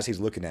 And as he's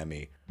looking at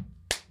me,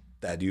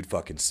 that dude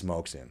fucking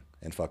smokes him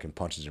and fucking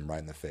punches him right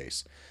in the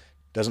face.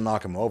 Doesn't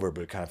knock him over,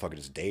 but it kind of fucking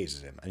just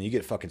dazes him. And you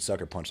get fucking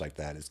sucker punch like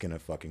that, it's gonna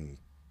fucking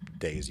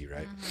daze you,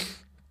 right? Mm-hmm.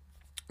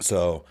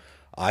 So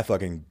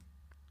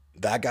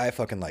that guy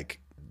fucking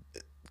like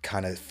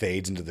kind of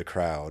fades into the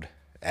crowd.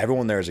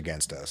 Everyone there is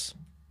against us,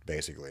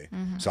 basically.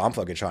 Mm-hmm. So I'm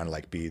fucking trying to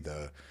like be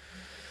the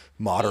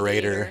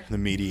moderator, the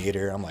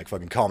mediator. I'm like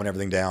fucking calming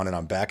everything down, and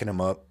I'm backing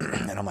him up,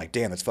 and I'm like,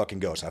 damn, let's fucking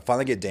go. So I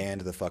finally get Dan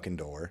to the fucking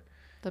door.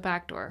 The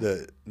back door.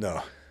 The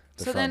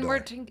so front then door. we're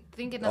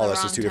thinking of the Oh, wrong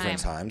this is two time. different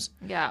times?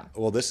 Yeah.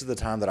 Well, this is the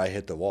time that I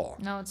hit the wall.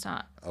 No, it's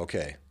not.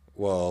 Okay.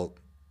 Well,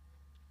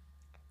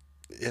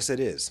 yes, it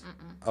is.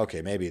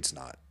 Okay, maybe it's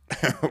not.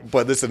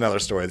 But this is another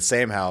story. The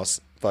same house,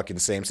 fucking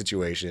same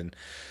situation.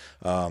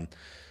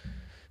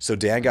 So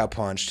Dan got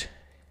punched.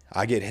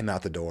 I get him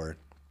out the door.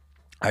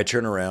 I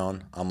turn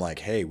around. I'm like,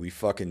 hey, we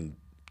fucking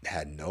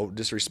had no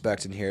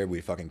disrespect in here.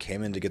 We fucking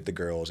came in to get the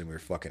girls, and we were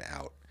fucking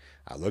out.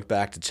 I look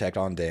back to check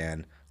on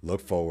Dan,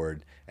 look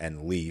forward,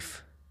 and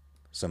Leaf,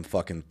 some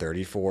fucking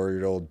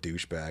 34-year-old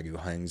douchebag who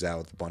hangs out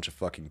with a bunch of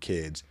fucking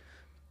kids,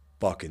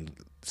 fucking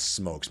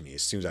smokes me.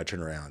 As soon as I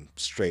turn around,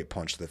 straight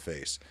punch to the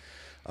face.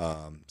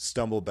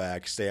 Stumble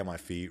back, stay on my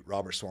feet.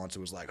 Robert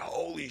Swanson was like,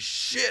 holy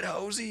shit,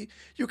 Hosey,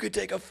 you could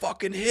take a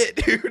fucking hit,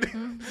 dude.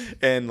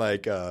 And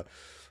like,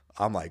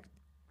 I'm like,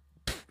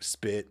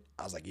 spit.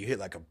 I was like, you hit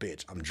like a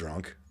bitch. I'm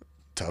drunk.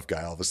 Tough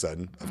guy all of a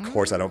sudden. Of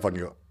course I don't fucking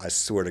go. I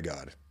swear to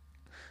God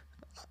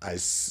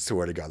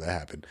that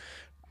happened.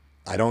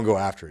 I don't go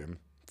after him.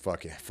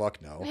 Fuck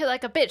no. Hit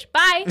like a bitch.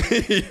 Bye.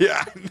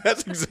 Yeah,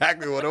 that's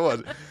exactly what it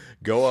was.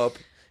 Go up,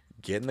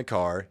 get in the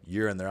car.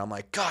 You're in there. I'm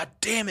like, God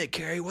damn it,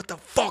 Carrie. What the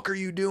fuck are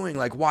you doing?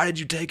 Like, why did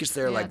you take us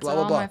there? Yeah, Like, it's blah,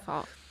 blah, all blah. my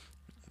fault.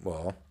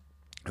 Well,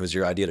 it was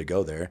your idea to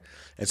go there.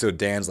 And so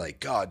Dan's like,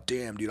 God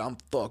damn, dude, I'm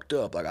fucked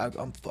up. Like,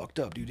 I'm fucked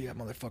up, dude. That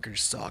motherfucker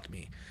socked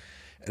me.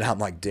 And I'm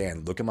like,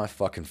 Dan, look at my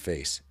fucking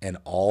face. And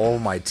all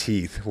my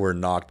teeth were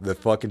knocked. The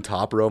fucking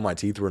top row of my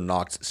teeth were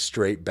knocked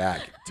straight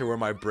back to where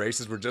my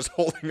braces were just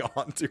holding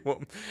on to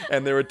them.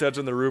 And they were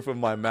touching the roof of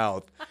my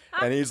mouth.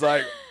 And he's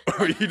like,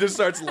 he just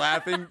starts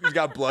laughing. He's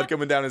got blood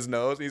coming down his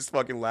nose. He's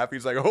fucking laughing.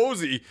 He's like,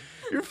 Hosey,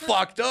 you're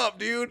fucked up,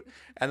 dude.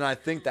 And I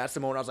think that's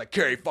the moment I was like,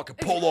 Carrie, fucking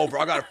pull over.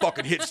 I gotta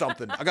fucking hit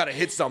something. I gotta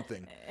hit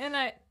something. And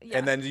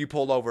then you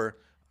pulled over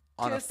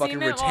on To a a fucking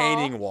cement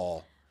retaining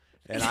wall.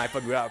 And I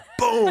fucking got,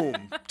 boom,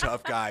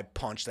 tough guy,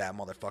 punched that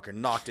motherfucker,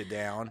 knocked it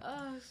down.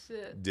 Oh,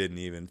 shit. Didn't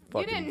even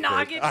fucking. You didn't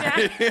knock it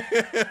down.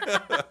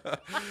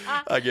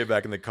 I get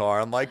back in the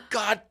car. I'm like,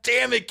 God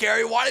damn it,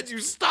 Carrie, why did you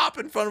stop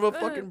in front of a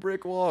fucking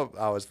brick wall?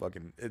 I was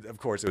fucking. Of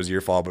course, it was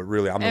your fault, but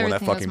really, I'm the one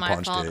that Everything was fucking my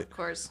punched fault, it. Of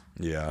course.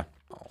 Yeah.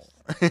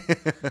 Do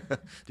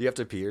you have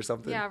to pee or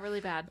something? Yeah,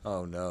 really bad.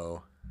 Oh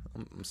no,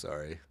 I'm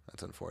sorry.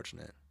 That's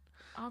unfortunate.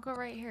 I'll go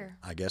right here.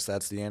 I guess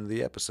that's the end of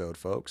the episode,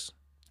 folks.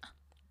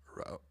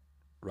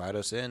 Write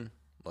us in.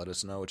 Let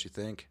us know what you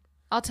think.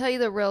 I'll tell you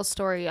the real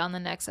story on the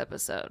next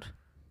episode.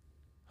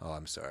 Oh,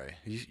 I'm sorry.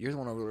 You're the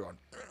one over there going.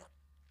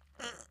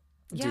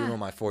 Yeah. Doing what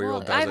my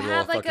 4-year-old does. I've a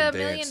had little like a fucking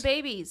million dance.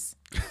 babies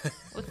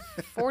with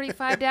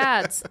 45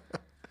 dads.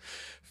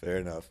 Fair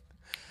enough.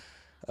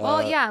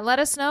 Well, yeah, let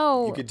us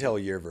know You could tell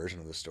your version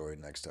of the story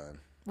next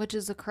time. which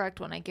is the correct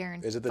one, I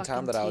guarantee. Is it the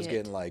time that I was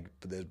getting like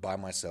by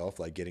myself,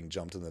 like getting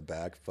jumped in the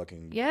back,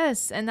 fucking?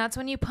 Yes, and that's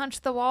when you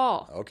punched the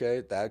wall.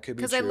 Okay, that could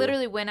be true. Because I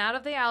literally went out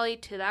of the alley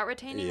to that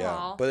retaining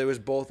wall. But it was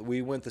both.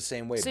 We went the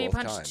same way So both you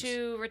punched times.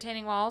 2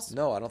 retaining walls?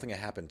 No, I don't think it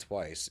happened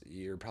twice.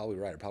 You're probably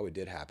right. It probably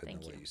did happen Thank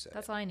the you. way you said.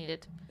 That's all I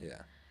needed.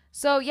 Yeah.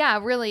 So, yeah,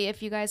 really,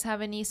 if you guys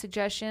have any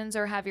suggestions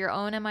or have your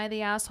own Am I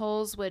the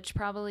Assholes, which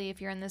probably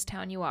if you're in this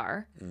town you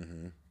are,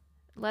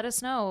 let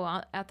us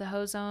know at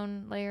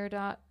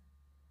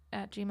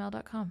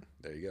thehozonelayer@gmail.com.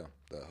 There you go.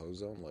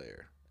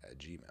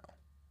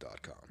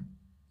 thehozonelayer@gmail.com.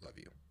 Love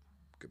you.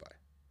 Goodbye.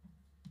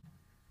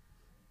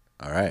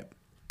 All right.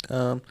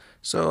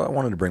 So I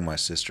wanted to bring my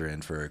sister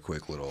in for a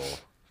quick little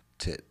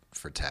tit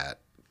for tat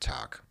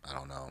talk. I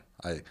don't know.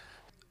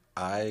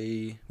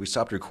 We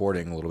stopped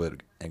recording a little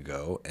bit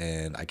ago,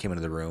 and I came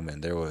into the room,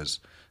 and there was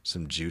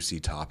some juicy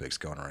topics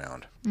going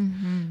around.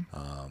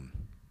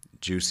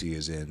 Juicy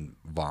is in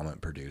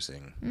vomit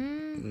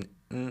producing,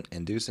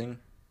 inducing.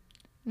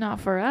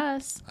 Not for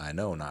us. I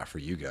know, not for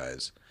you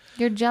guys.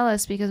 You're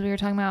jealous because we were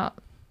talking about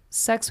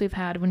sex we've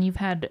had when you've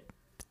had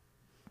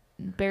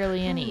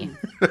barely any.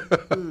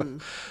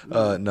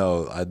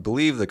 No, I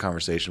believe the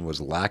conversation was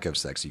lack of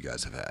sex you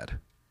guys have had.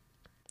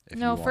 If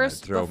No, you wanna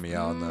first throw me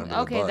out under the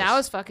okay, bus. that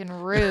was fucking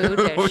rude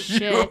as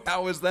shit.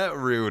 How was that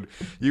rude?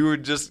 You were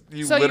just So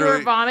you literally.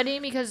 were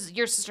vomiting because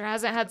your sister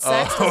hasn't had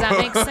sex? Does that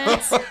make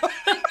sense?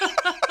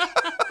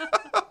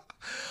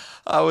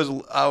 I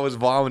was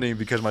vomiting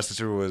because my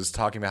sister was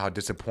talking about how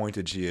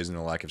disappointed she is in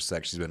the lack of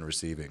sex she's been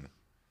receiving.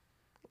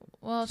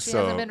 Well, she So-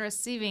 hasn't been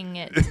receiving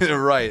it.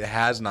 Right,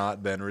 has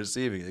not been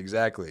receiving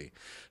exactly.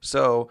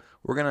 So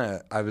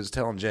I was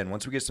telling Jen,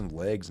 once we get some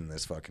legs in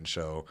this fucking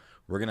show,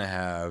 we're gonna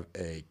have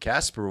a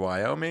Casper,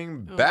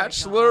 Wyoming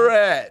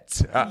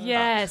bachelorette.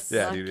 Yes.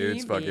 Yeah, dude,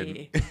 it's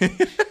fucking.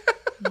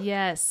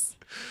 Yes.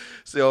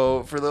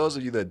 So for those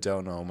of you that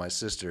don't know, my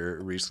sister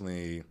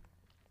recently.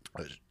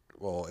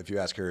 Well, if you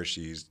ask her,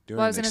 she's doing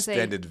Well, I was an gonna say-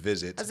 extended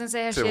visit. I was going to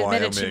say, has to she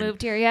admitted she Wyoming.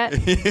 moved here yet?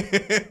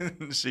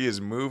 She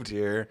has moved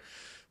here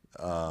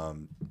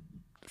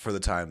for the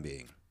time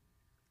being.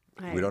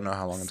 We don't know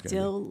how long it's going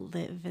Still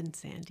live in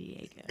San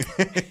Diego.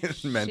 to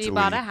be. Mentally. She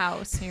bought a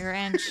house here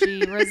and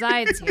she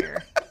resides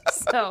here.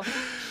 So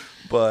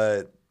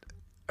But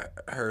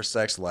her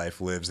sex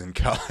life lives in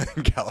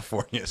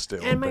California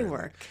still. And my apparently.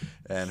 work.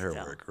 And her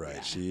still, work, right.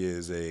 yeah. She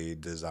is a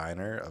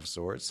designer of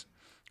sorts.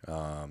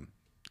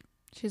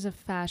 She's a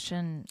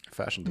fashion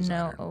Fashion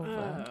designer.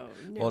 No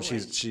Well, way.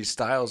 she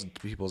styles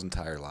people's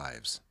entire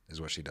lives,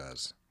 is what she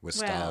does. With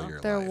Style Well,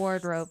 Your their Life.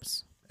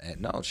 wardrobes. And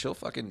no, she'll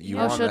fucking. You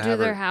Oh, want she'll to do have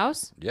their her,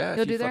 house? Yeah, if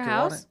She'll you do their fucking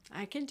want house? it.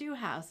 I can do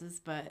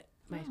houses, but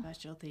my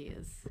specialty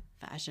is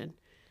fashion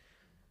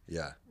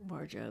Yeah.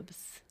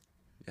 wardrobes.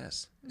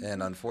 Yes.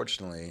 And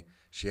unfortunately,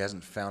 she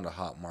hasn't found a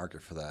hot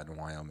market for that in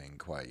Wyoming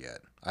quite yet.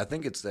 I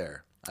think it's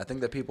there. I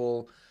think that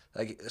people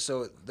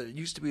so there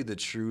used to be the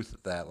truth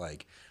that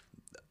like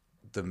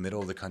the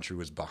middle of the country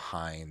was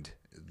behind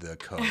the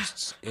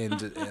coasts. And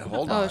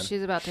hold Oh, on.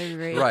 she's about to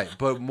agree. Right,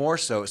 but more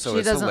so She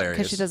it's doesn't, hilarious.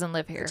 because she doesn't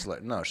live here.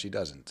 No, she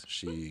doesn't.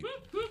 She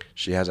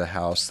has a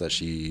house that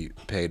she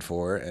paid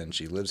for and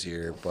she lives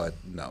here, but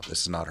no,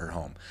 this is not her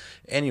home.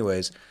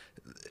 Anyways,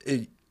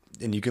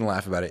 and you can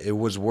laugh about it. It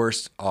was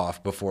worse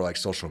off before like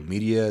social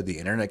media, the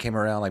internet came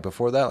around. Like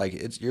before that,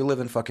 like you're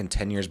living fucking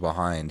 10 years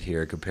behind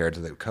here compared to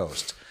the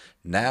coast.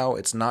 Now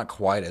it's not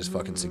quite as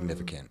fucking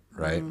significant,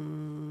 right?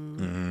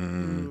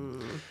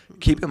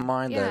 Keep in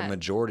mind Yeah. that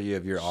majority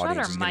of your Shut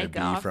audience her is going to mic be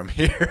off. from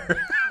here.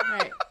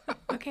 Right.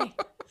 Okay.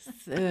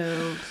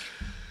 So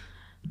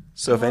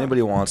So if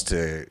anybody wants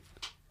to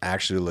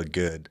actually look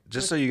good,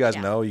 just so you guys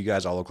Yeah. know, you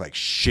guys all look like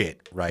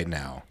shit right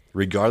now.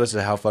 Regardless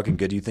of how fucking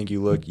good you think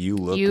you look You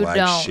like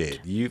don't.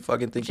 shit. You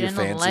fucking think Jen you're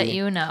will fancy. let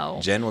you know.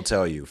 Jen will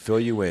tell you, fill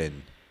you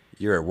in.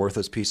 You're a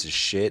worthless piece of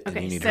shit, and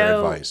Okay, you need her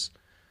so- advice.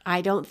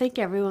 I don't think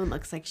everyone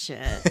looks like shit,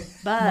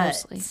 but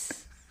Mostly.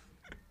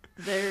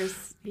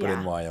 there's But yeah.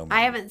 in Wyoming.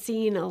 I haven't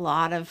seen a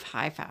lot of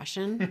high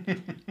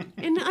fashion,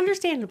 and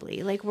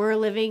understandably, like we're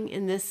living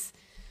in this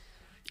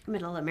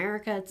middle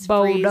America. It's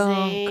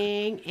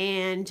Bodunk. freezing,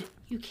 and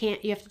you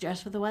have to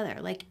dress for the weather.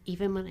 Like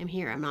even when I'm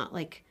here, I'm not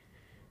like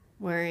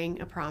wearing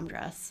a prom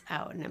dress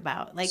out and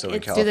about. Like So in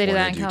it's Do they do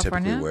that in you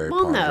typically California? wear well,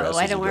 prom no, dresses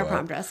I don't to wear go prom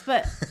out? dress,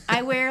 but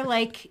I wear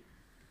like.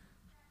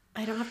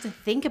 I don't have to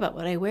think about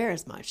what I wear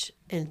as much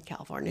in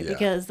California Yeah,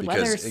 because the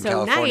weather's in so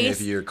California, nice.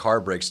 if your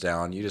car breaks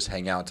down, you just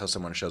hang out until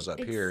someone shows up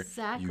here.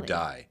 Exactly. You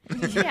die.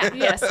 Yeah.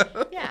 Yes.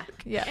 Yeah.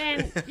 Yeah.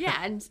 And yeah,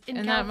 and in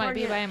And California, that might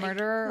be by a like,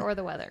 murderer or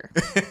the weather.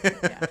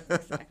 yeah,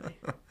 exactly.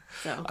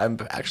 So I'm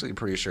actually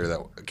pretty sure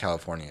that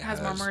California Has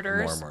has more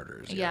murders. More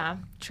murders. Yeah,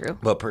 true.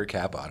 But per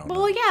capita, I don't know.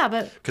 well, yeah,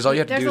 but Because all you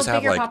have to there's do is a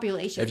have bigger like,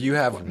 population. if you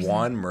have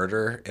one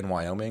murder in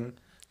Wyoming,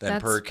 then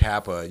That's per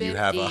capita you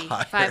have a 50,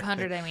 higher.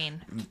 500, I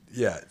mean.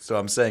 Yeah. So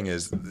I'm saying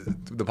is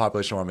the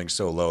population of Wyoming is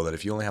so low that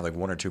if you only have like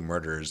one or two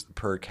murders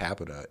per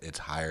capita, it's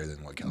higher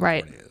than what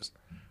California is,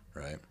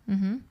 right?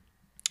 Mm-hmm.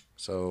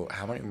 So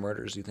how many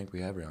murders do you think we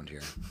have around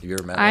here? Have you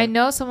ever met I one?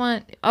 know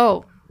someone.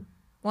 Oh,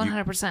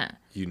 100%.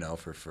 You know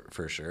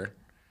for sure,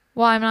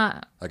 Well, I'm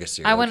not. like a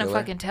serial I wouldn't killer?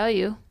 fucking tell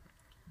you.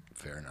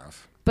 Fair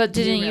enough. But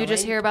didn't you really?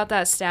 just hear about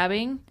that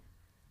stabbing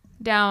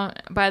down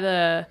by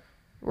the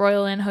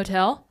Royal Inn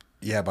Hotel?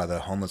 Yeah, by the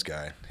homeless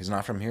guy. He's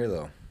not from here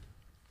though.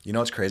 You know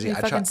what's crazy? He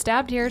fucking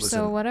stabbed here,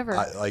 so whatever.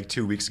 Like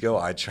 2 weeks ago,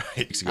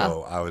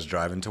 I was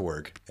driving to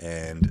work,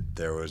 and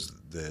there was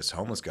this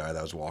homeless guy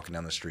that was walking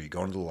down the street,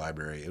 going to the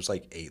library. It was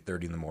like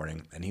 8:30 in the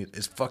morning, and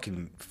it's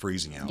fucking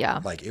freezing out.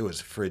 Yeah. Like it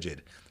was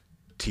frigid.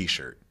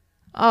 T-shirt.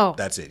 Oh,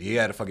 That's it. He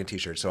had a fucking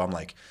T-shirt. So I'm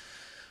like,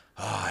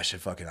 oh, I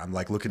should fucking. I'm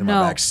like looking in No.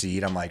 my back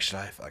seat. I'm like,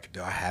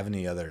 do I have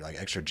any other like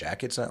extra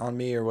jackets on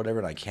me or whatever?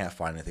 And I can't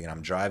find anything. And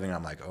I'm driving. And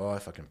I'm like, oh, I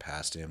fucking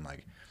passed him.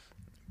 Like.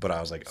 But I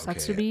was like, okay.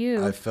 Sucks to be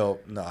you. I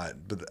felt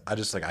but I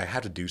just like I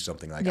had to do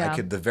something. Like Yeah. I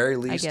could, the very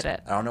least. get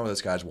it. I don't know where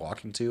this guy's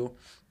walking to.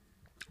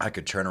 I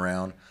could turn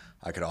around.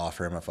 I could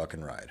offer him a fucking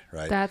ride.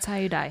 Right. that's how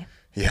you die.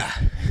 Yeah.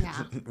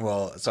 Yeah.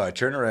 Well, so I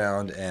turn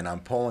around and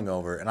I'm pulling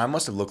over, and I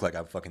must have looked like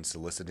I'm fucking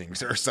soliciting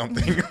or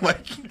something.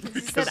 Like,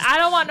 Said, I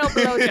don't want no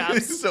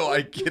blowjobs. so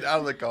I get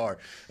out of the car,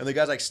 and the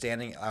guy's like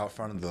standing out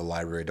front of the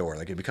library door.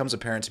 Like it becomes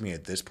apparent to me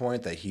at this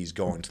point that he's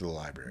going to the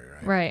library,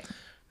 right? Right.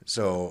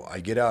 So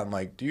I get out. I'm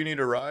like, "Do you need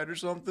a ride or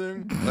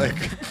something?" Like,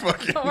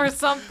 fucking, Or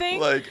something.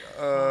 like,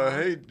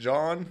 hey,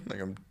 John.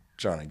 Like I'm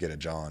trying to get a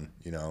John.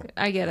 You know.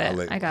 I get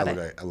it. I got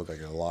it. I look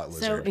like a lot So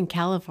lizard. in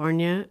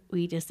California,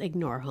 we just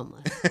ignore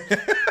homeless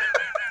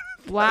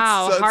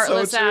Wow, That's so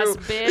heartless ass true.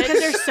 because bitch.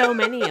 there's so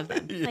many of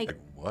them. Like Like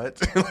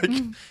what?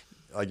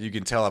 like you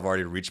can tell I've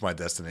already reached my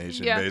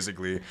destination Yeah.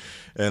 basically,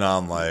 and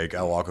I'm like,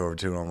 I walk over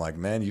to him. I'm like,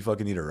 man, you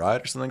fucking need a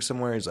ride or something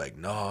somewhere? He's like,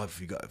 no,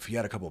 if you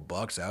had a couple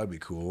bucks, that would be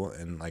cool.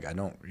 And like, I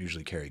don't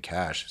usually carry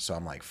cash, so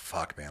I'm like,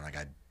 fuck, man, like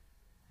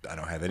I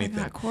don't have anything.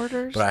 got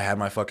quarters. But I had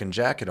my fucking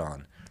jacket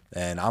on,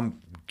 and I'm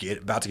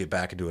about to get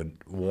back into a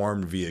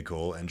warm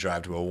vehicle and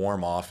drive to a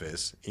warm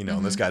office. You know,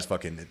 and this guy's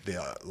fucking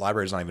the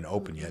library's not even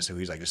open yet, so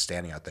he's like just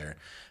standing out there.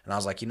 And I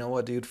was like, you know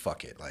what, dude,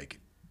 fuck it, like.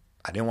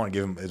 I didn't want to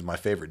give him it's my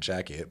favorite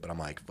jacket, but I'm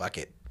like, fuck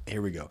it.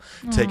 Here we go.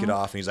 Take it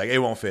off. And he's like, it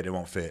won't fit. It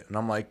won't fit. And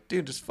I'm like,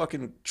 dude, just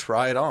fucking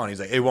try it on.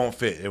 He's like, it won't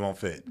fit. It won't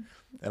fit.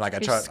 And like, I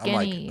You're tried.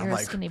 skinny. I'm You're a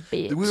like, skinny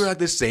we bitch. were like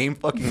the same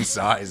fucking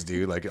size,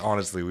 dude. Like,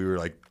 honestly, we were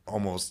like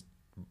almost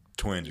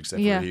twins,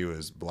 except Yeah. for he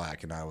was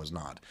black and I was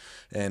not.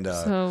 And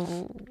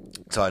So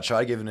so I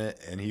tried giving it,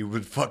 and he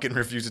would fucking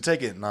refuse to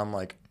take it. And I'm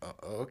like,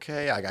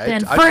 okay.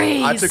 Then I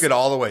freeze. took it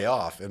all the way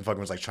off and fucking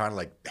was like trying to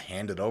like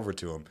hand it over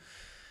to him.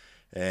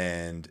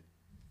 And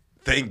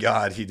thank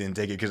God he didn't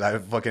take it, because I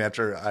fucking,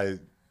 after I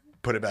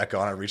put it back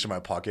on, I reached in my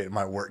pocket and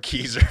my work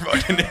keys are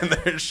fucking in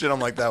there and shit. I'm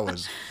like, that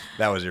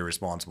was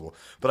irresponsible.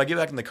 But I get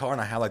back in the car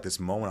and I had like this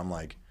moment. I'm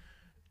like,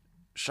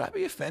 should I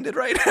be offended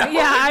right now?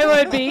 yeah, I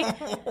would be.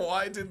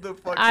 Why did the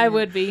fucking... I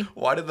would be.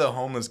 Why did the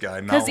homeless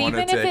guy not Because want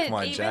to take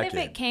my even jacket? if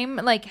it came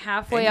like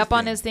halfway up on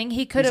Anything. his thing,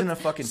 he could He's in have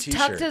a fucking tucked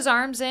t-shirt. his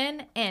arms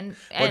in and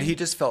But he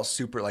just felt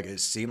super, like, it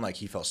seemed like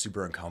he felt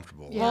super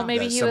uncomfortable. Well,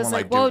 maybe That he was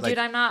someone, like, "Whoa, dude,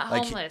 I'm not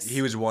like, homeless."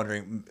 He was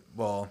wondering,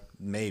 well,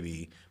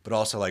 maybe, but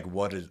also like,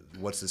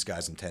 what's this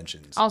guy's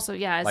intentions? also,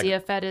 yeah, is Like- he a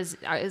fed? Is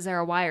there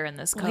a wire in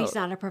this coat? Well, he's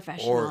not a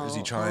professional. Or is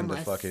he trying to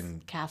homeless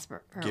fucking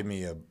Casper? Or, Give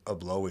me a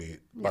blowy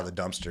by the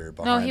dumpster no,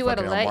 behind he would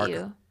have fucking El let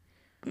Marco.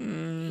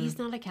 you. He's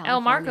not a California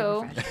El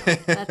Marco.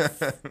 professional.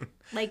 That's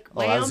like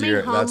Oh, that's Wyoming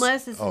your- that's-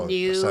 homeless is oh,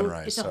 new.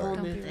 Sunrise, It's a whole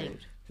sorry. new thing.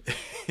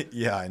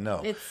 Yeah, I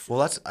know. It's-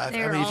 Well, I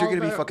They're mean, if you're all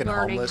gonna be fucking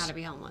learning homeless, how to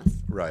be homeless.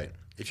 right?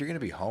 If you're gonna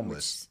be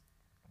homeless,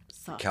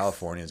 Sucks.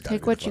 California's got to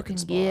Take be what the you fucking can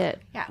spot.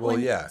 get. Yeah. Well,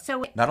 yeah.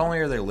 So Not only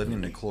are they living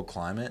in a cool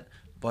climate,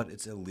 but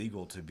it's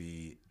illegal to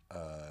be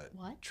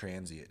What?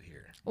 transient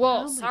here.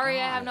 Well, Oh my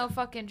sorry, I have God. no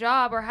fucking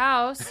job or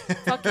house.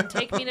 Fucking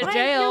take me to What?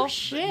 jail. No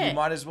shit. You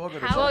might as well go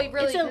to How- jail. Well,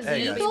 really, It's because you need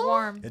to be illegal?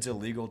 warm. It's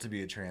illegal to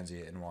be a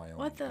transient in Wyoming,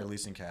 What the? at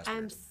least in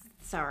Casper.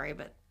 Sorry,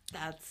 but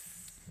that's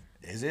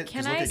Is it?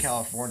 Can Because look I at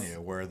California,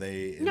 where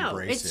they no.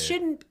 embrace It it.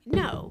 shouldn't.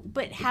 No,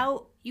 but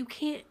how you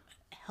can't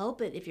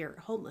help it if you're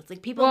homeless.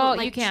 Like people. Well, don't,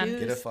 like, you can. choose.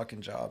 Get a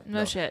fucking job.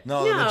 No shit.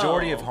 No, the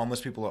majority of No.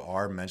 homeless people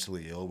are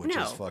mentally ill, which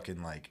No. is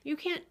fucking like You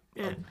can't.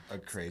 a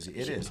crazy.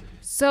 It is.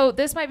 So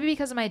this might be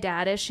because of my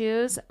dad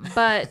issues,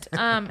 but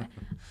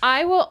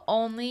I will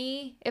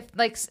only, if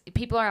like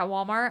people are at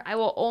Walmart, I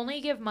will only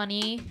give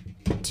money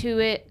to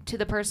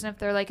the person if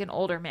they're like an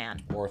older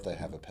man. Or if they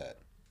have a pet.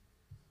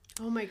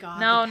 Oh my god.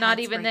 No, the not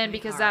pets even break then, my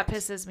because heart. that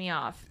pisses me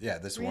off. Yeah,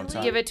 this one Really?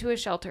 time. Give it to a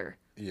shelter.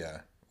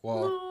 Yeah.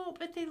 Well, No,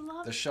 but they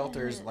love the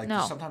shelters, it. like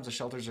No. sometimes the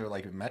shelters are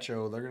like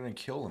Metro. They're gonna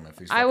kill them if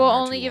he's. I will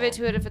only give it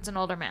to it if it's an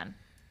older man.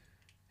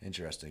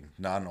 Interesting.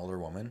 Not an older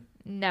woman.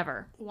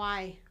 Never.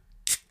 Why?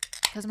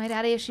 Because my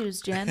daddy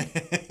issues, Jen.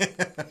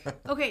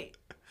 Okay.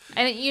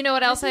 And you know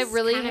what else I this is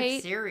really kind of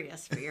hate?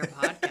 serious for your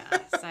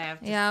podcast. I have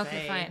to Yeah, say.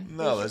 okay, fine.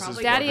 No, We should this is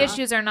probably Daddy get off.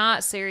 issues are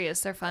not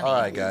serious. They're funny. All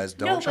right, guys,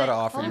 don't No, try to but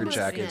offer your homelessness-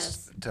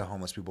 jackets to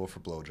homeless people for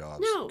blowjobs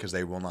No. because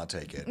they will not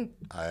take it.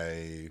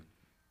 I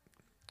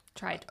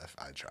Tried.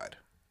 tried.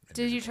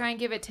 Did you try and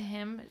give it to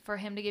him for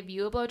him to give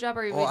you a blowjob,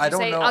 or would Well, I you don't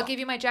say, know. "I'll give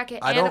you my jacket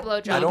I and a don't-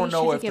 blowjob"? I don't You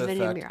know should if have the given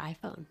him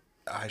fact- your iPhone.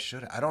 I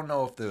should. I don't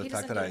know if the He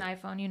fact doesn't that do I an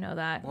iPhone. You know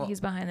that. Well, He's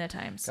behind the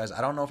times. guys,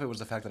 I don't know if it was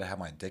the fact that I had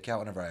my dick out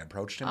whenever I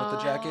approached him with the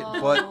Oh. jacket,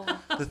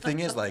 but the thing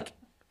is, like,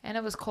 And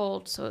it was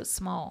cold, so it's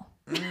small,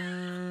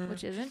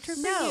 which isn't true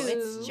for No, you.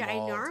 it's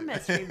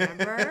ginormous.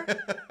 Remember?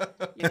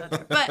 Yeah,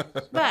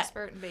 but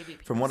Expert in baby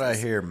from what I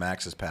penises. hear,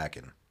 Max is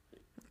packing.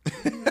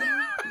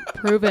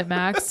 Prove it,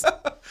 Max.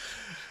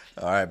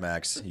 All right,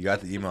 Max, you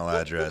got the email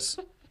address.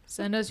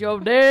 Send us your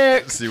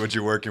dick. See what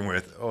you're working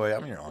with. Oh, yeah,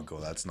 I'm your uncle.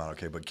 That's not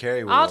okay. But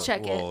Carrie will. I'll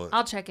check will- it.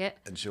 I'll check it.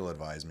 and she'll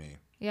advise me.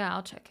 Yeah,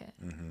 I'll check it.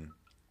 Mm-hmm.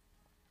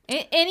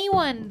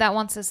 Anyone that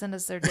wants to send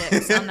us their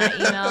dicks on that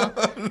email,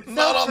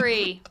 feel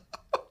free.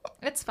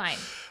 It's fine.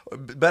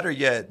 Better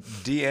yet,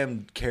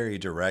 DM Carrie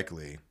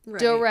directly. right.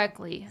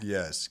 Directly.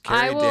 Yes, I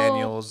Carrie will-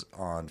 Daniels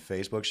on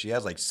Facebook. She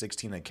has like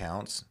 16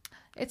 accounts.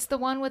 It's the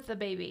one with the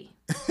baby.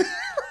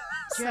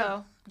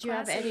 So, Do you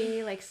have classy.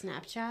 any like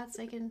Snapchats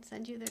I can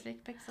send you their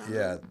dick pics on?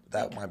 Yeah,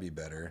 that might be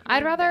better.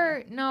 I'd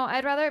rather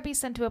it be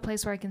sent to a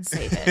place where I can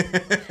save it.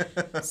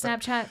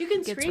 Snapchat You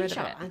can gets rid of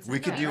screenshot it. on We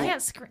could Snapchat. do- I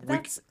can't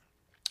that's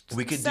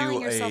We could selling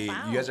do yourself a.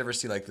 out. You guys ever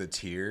see like the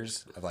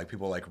tiers of like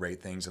people like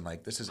rate things and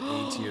like this is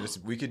A tier.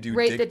 We could do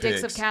rate dick the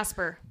pics, dicks of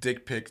Casper.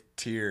 dick pic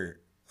tier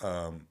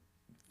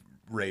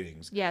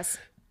ratings. Yes.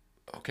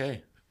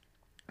 Okay,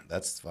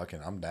 that's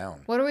fucking. I'm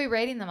down. What are we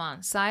rating them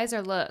on? Size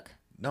or look?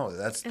 No,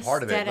 that's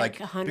part of it. Like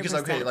Aesthetic, because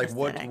okay, 100% like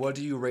aesthetic. what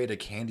do you rate a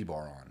candy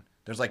bar on?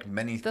 There's like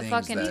many The things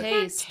fucking that.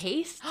 taste.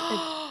 Taste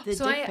the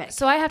So dick I pic.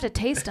 so I have to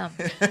taste them.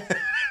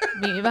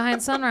 Meet me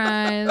behind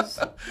Sunrise.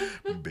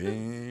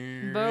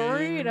 Bean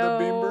Burrito. The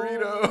bean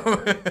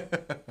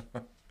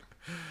burrito.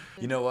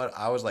 You know what?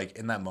 I was like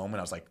in that moment.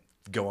 I was like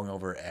going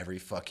over every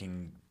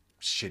fucking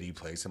shitty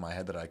place in my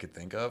head that I could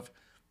think of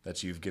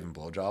that you've given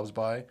blowjobs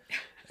by,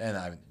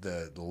 and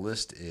the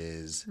list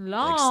is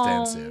Long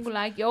extensive.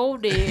 like your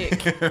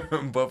dick.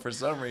 But for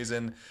some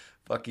reason,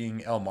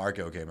 fucking El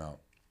Marco came out.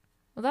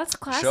 Well, that's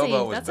classy.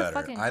 Showboat was That's better.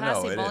 a fucking I know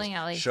classy it bowling is.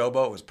 alley.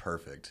 Showboat was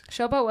perfect.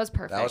 Showboat was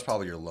perfect. That was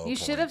probably your low You point.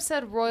 should have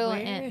said Royal Where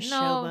Inn. is No,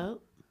 Showboat?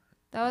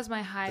 that was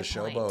my high The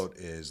point. Showboat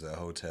is the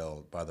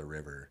hotel by the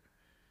river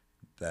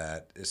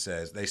that it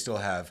says they still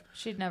have.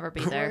 She'd never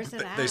be there. Where's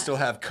it at? They still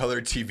have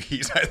color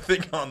TVs, I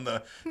think, on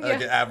the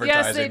like, Yeah. advertising.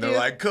 Yes, they They're do.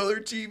 like color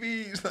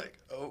TVs. Like,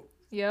 oh,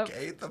 Yep.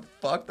 okay, the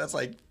fuck? That's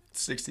like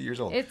 60 years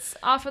old. It's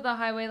off of the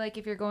highway, like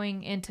if you're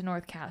going into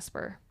North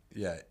Casper.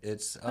 Yeah,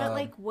 it's But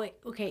like what?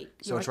 Okay,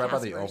 so North it's right by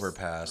the Casper's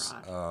overpass,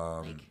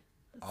 broad.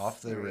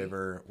 off the very-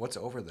 river. What's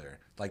over there?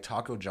 Like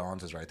Taco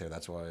John's is right there.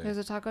 That's why. There's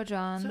a Taco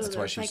John's. So That's why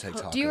there's, she like, said ho-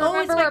 taco. Do you Oh,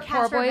 remember it's where like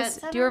Poor Casper Vet Boys?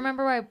 Center? Do you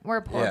remember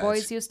where Poor Yeah, Boys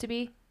it's- used to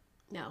be?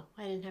 No,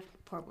 I didn't have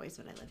poor boys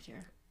when I lived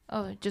here.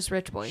 Oh, just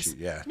rich boys.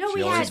 Yeah. No, she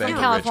we always had banged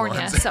From the rich California,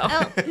 ones.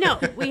 so No,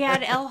 we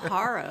had El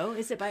Haro.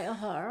 Is it by El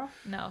Haro?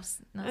 no,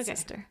 not Okay.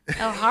 sister.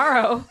 El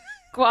Haro,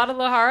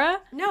 Guadalajara.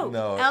 No,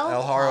 No, El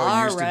El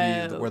Haro used to be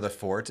Haro. where the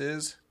fort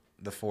is.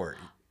 The fort.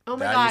 Oh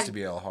my that God. used to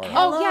be El Haro.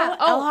 Hello, Oh yeah.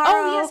 El Oh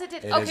Haro. yes, it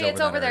did. It is Okay, it's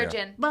over over that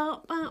there, area.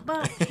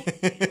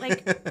 Jen.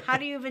 Like, how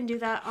do you even do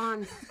that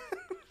on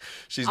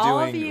She's all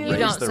of doing you- raise You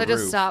don't, the so roof.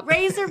 just stop.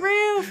 Raise the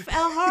Roof?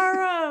 El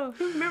Haro.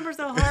 Who remembers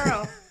El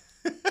Haro?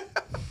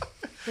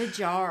 The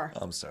jar.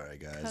 I'm sorry,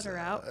 guys. Cut her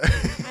out.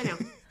 I know.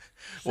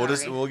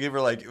 We'll give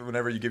her like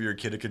whenever you give your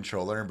kid a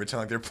controller and pretend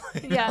like they're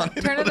playing. Yeah, on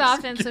turn it we'll off,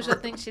 just and give so she'll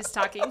her- think she's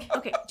talking.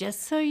 Okay,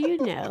 just so you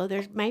know,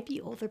 there might be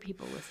older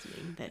people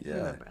listening that Yeah.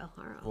 remember El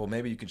Haro. Well,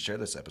 maybe you can share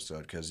this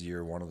episode because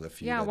you're one of the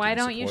few. Yeah, that why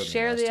didn't don't you support me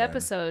share last the time.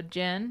 episode,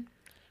 Jen?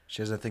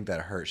 She doesn't think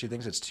that hurt. She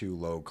thinks it's too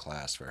low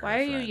class for her. Why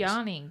are you friends.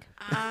 yawning?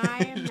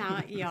 I am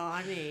not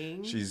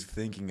yawning. She's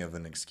thinking of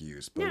an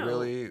excuse, but No,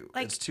 really,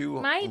 like, it's too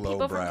My low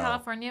people brow. from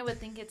California would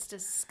think it's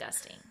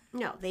disgusting.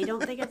 No, they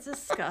don't think it's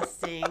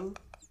disgusting.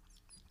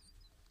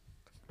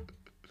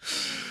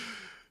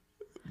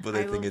 But they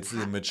I think will it's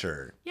ha-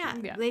 immature. Yeah,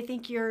 Yeah. they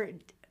think you're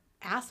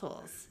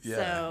assholes. Yeah.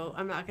 So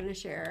I'm not going to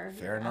share.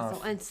 Fair your enough.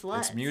 asshole and slut.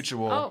 It's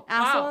mutual. Oh,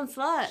 Asshole wow. and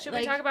slut. Should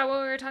Like, we talk about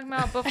what we were talking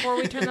about before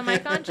we turn the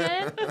mic on,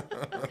 Jen?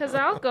 Because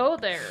I'll go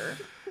there.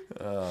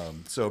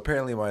 So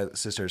apparently, my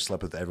sister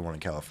slept with everyone in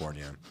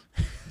California.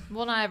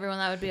 Well, not everyone.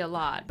 That would be a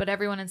lot. But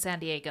everyone in San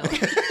Diego.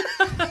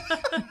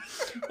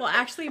 Well,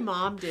 actually,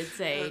 Mom did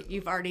say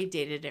you've already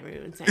dated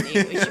everyone in San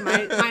Diego. You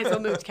might as well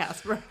move to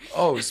Casper.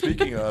 Oh,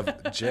 speaking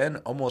of, Jen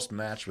almost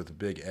matched with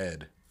Big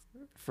Ed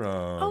from.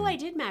 Oh, I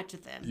did match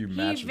with him. You He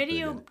matched with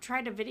Big Ed.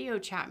 tried to video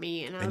chat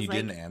me, and I And was you like,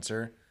 didn't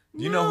answer.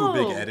 You know who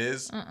Big No. Ed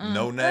is?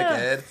 No Neck Ugh.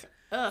 Ed.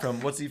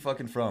 From what's he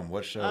fucking from?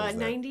 What show is that?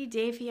 90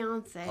 Day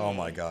Fiance. Oh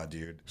my god,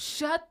 dude.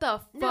 Shut the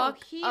No,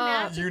 fuck he up.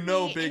 matched You with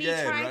know me, Big and he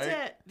Ed, tried right?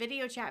 to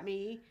video chat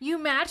me. You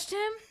matched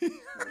him?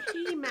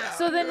 He matched.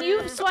 So then me.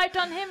 you swiped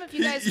on him if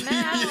you guys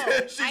matched.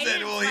 Yeah, she I said,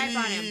 didn't well, swipe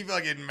on he him.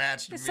 fucking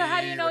matched me. So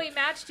how do you know he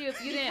matched you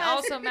if you didn't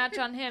also match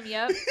on him?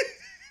 Yep.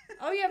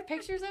 Oh, you have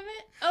pictures of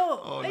it?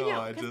 Oh, Oh, I no,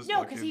 know. I 'Cause- just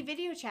no, because he fucking-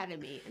 video chatted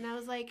me, and I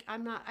was like,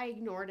 I'm not. I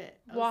ignored it.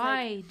 I was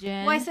Why, like-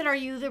 Jen? Well, I said, "Are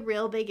you the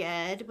real Big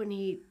Ed?" When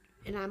he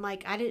and I'm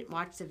like, I didn't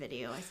watch the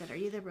video. I said, "Are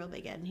you the real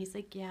Big Ed?" And he's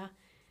like, "Yeah."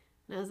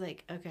 And I was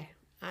like, "Okay."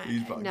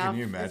 Can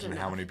you imagine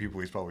how many people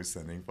he's probably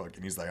sending?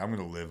 Fucking, he's like, I'm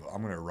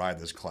gonna ride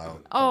this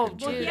cloud. Oh, fucking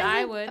dude, train."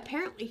 I would.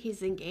 Apparently,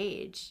 he's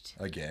engaged.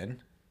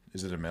 Again?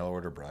 Is it a mail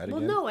order bride Well,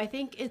 again? no, I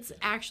think it's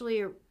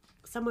actually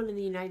someone in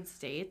the United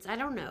States. I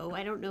don't know.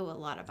 I don't know a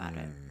lot about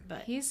it,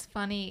 but He's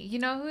funny. You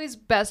know who he's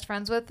best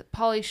friends with?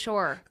 Pauly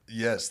Shore.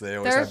 Yes, they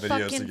always They're have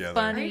videos fucking together. Are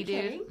funny, you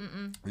dude. kidding?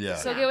 Mm-mm. Yeah.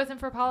 So get with him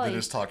for They Pauly.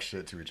 just talk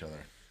shit to each other.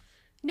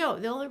 no.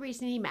 The only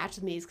reason he matched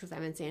with me is because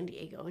I'm in San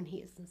Diego and he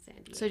is in San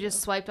Diego. So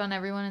just swiped on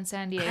everyone in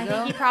San I Diego.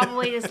 think he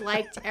probably just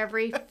liked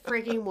every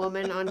freaking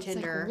woman on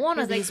Tinder. one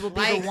of He's these will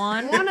be the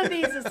one. One of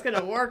these is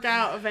gonna work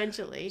out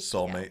eventually.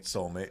 Soulmate.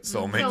 So,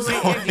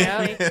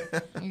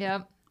 Soulmate.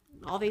 Yep.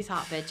 all these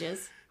hot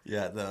bitches.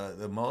 Yeah,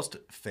 the most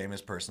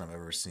famous person I've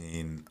ever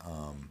seen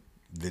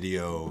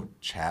video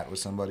chat with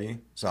somebody.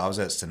 So I was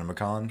at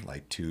CinemaCon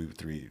like 2,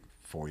 3,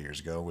 4 years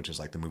ago, which is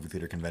like the movie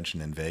theater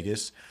convention in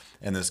Vegas.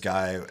 And this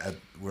guy,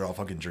 we're all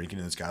fucking drinking,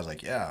 and this guy's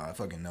like, "Yeah, I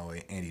fucking know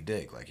Andy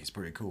Dick. Like, he's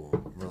pretty cool."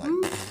 We're like,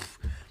 "Pfft,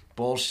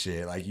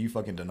 bullshit. Like, you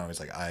fucking don't know." He's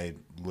like, "I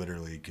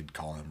literally could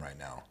call him right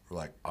now." We're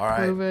like, "All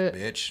right, Prove it.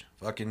 bitch,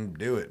 fucking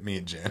do it." Me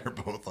and Jen are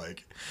both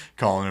like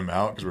calling him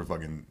out because we're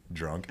fucking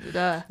drunk.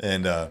 Duh.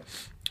 And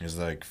he's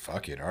like,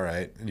 "Fuck it, all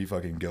right." And he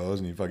fucking goes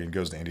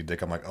to Andy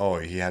Dick. I'm like, "Oh,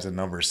 he has a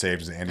number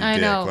saved as Andy I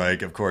Dick." know.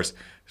 Like, of course,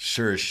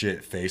 sure as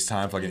shit,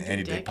 FaceTime. Fucking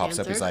Andy Dick Dick pops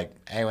up. He's answered.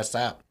 like, "Hey, what's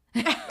up?"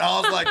 I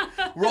was like,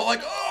 we're all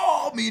like,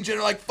 "Oh," me and Jen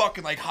are like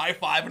fucking like high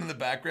fiving in the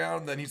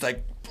background. Then he's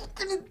like,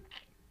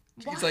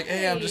 he's like,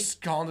 "Hey, I'm Why?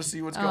 just calling to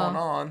see what's going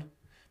on."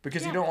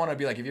 Because you Yeah. don't want to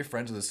be like, if you're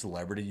friends with a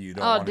celebrity, you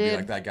don't Oh, want to be dude.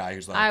 like that guy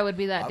who's like, I would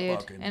be that "I dude.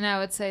 fucking-" And I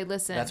would say,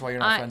 listen. That's why you're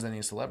not I- friends with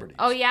any celebrities.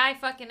 Oh, yeah, I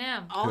fucking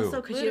am. Also,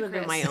 because you live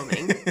in Ludacris.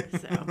 Wyoming.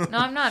 So No,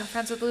 I'm not. I'm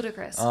friends with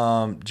Ludacris.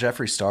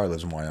 Jeffree Star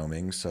lives in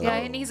Wyoming, so yeah,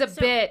 and he's a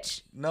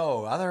bitch.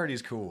 no. I heard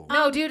he's cool.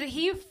 No, dude,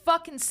 he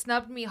fucking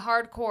snubbed me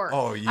hardcore.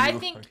 Oh, you I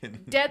think,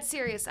 fucking- dead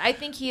serious. I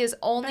think he is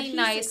only he's-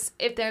 nice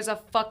if there's a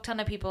fuck ton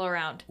of people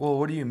around. Well,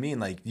 what do you mean?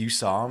 Like, you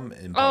saw him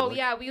in Oh, public?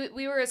 yeah,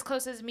 we were as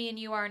close as me and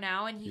you are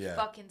now, and he Yeah.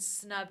 fucking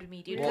snubbed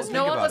me, dude. Well, Because think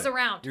no one about was it.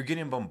 around. You're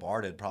getting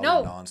bombarded probably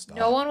No, nonstop.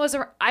 no one was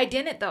around. I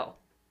didn't, though.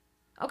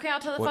 Okay, I'll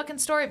tell the What- fucking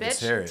story, Let's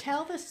bitch. hear it.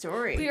 tell the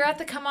story. We were at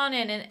the Come On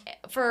In and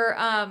for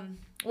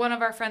one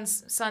of our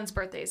friends' son's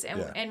birthdays,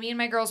 and, Yeah. and me and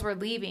my girls were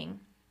leaving,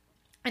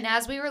 And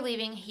as we were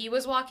leaving, he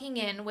was walking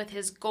in with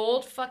his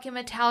gold fucking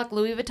metallic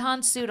Louis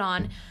Vuitton suit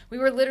on. We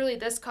were literally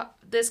this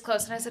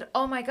close. And I said,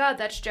 oh my God,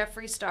 that's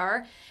Jeffree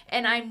Star.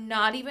 And I'm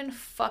not even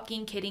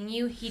fucking kidding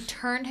you. He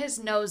turned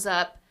his nose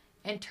up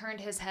and turned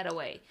his head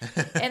away.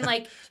 And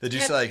like... Did you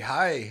say like,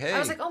 hi, hey? I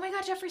was like, oh my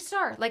God, Jeffree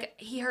Star. Like,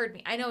 he heard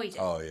me. I know he did.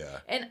 Oh, yeah.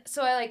 And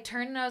so I like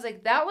turned and I was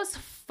like, that was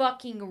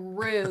fucking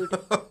rude.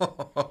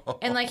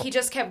 And like, he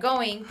just kept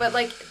going. But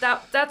like,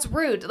 that's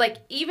rude. Like,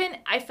 even,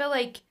 I feel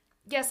like...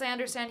 Yes, I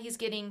understand he's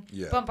getting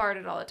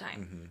bombarded all the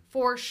time,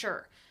 for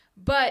sure.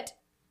 But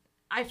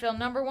I feel,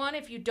 number one,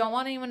 if you don't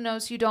want anyone to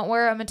notice you don't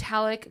wear a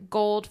metallic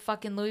gold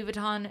fucking Louis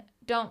Vuitton,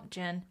 don't,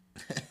 Jen,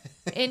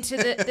 into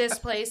this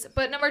place.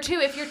 But number two,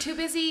 if you're too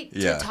busy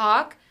to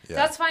talk,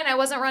 that's fine. I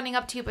wasn't running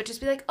up to you, but just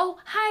be like, oh,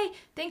 hi,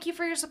 thank you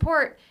for your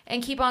support,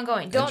 and keep on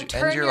going. Don't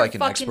turn your like an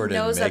fucking expert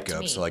nose in up to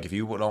makeup, me. so like if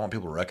you don't want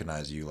people to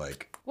recognize you,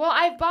 like... Well,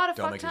 I've bought a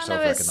Don't fuck make ton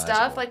yourself of his stuff,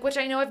 recognizable. like, which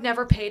I know I've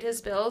never paid his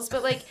bills,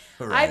 but like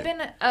Right. I've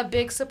been a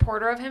big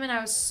supporter of him, and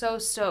I was so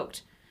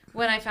stoked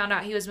when I found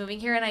out he was moving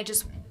here, and I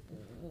just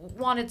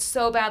wanted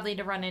so badly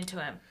to run into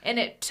him, and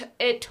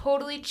it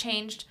totally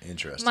changed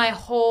my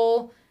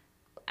whole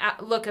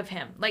look of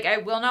him. Like, I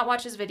will not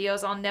watch his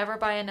videos. I'll never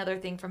buy another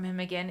thing from him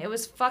again. It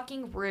was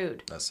fucking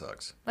rude. That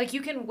sucks. Like,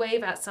 you can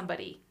wave at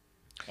somebody,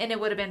 and it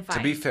would have been fine.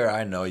 To be fair,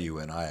 I know you,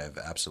 and I have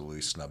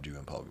absolutely snubbed you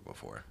in public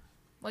before.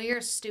 Well, you're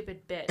a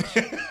stupid bitch.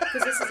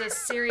 Because this is a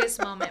serious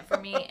moment for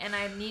me, and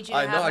I need you to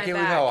have my back. I can't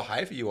believe how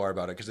hyphy you are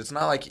about it. Because it's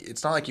not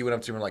like you went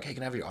up to him and like, hey,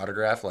 can I have your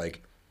autograph?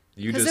 Like,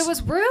 you just... Because it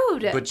was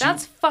rude. But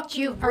That's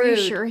fucking rude. Are you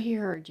sure he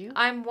heard you?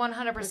 I'm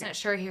 100%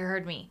 sure he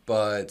heard me.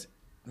 But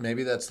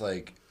maybe that's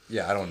like,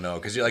 yeah, I don't know.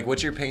 Because you're like,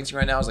 what you're painting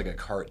right now is like a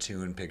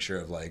cartoon picture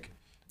of like...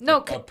 No,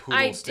 a poodle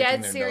I sticking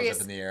dead their nose serious.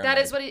 up in the air That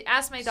and, is what he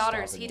asked my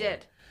daughters. He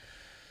stomping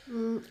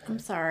did. I'm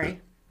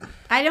sorry.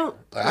 I don't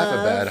I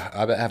have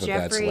a bad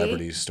Jeffree.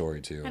 celebrity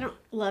story too. I don't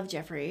love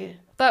Jeffree.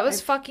 That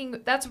was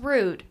fucking... That's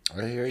rude.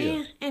 I hear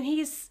you. And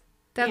he's...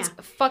 That's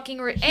yeah. fucking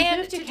rude. He And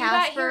moved to to do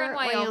that here in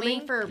Casper,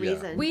 Wyoming, for a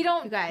reason. we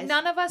don't... You guys.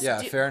 None of us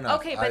Yeah, do... fair enough.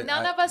 Okay, but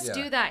none of us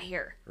do that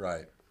here.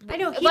 Right. I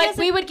know. Like,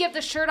 we would give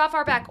the shirt off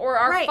our back or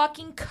our Right.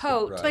 fucking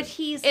coat. Right. But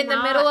he's in the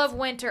not middle of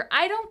winter.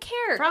 I don't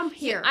care. from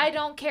here. I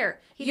don't care.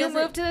 You doesn't-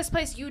 moved to this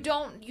place. You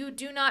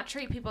do not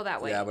treat people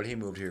that way. Yeah, but he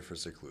moved here for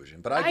seclusion.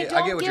 But I I get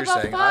don't what give you're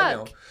a saying. I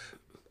know. fuck.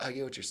 I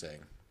get what you're saying.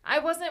 I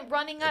wasn't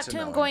running up It's to him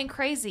annoying. going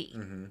crazy.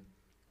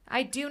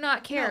 I do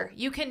not care. No.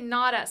 You can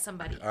nod at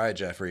somebody. All right,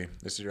 Jeffrey.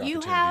 This is your You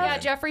opportunity. have- Yeah,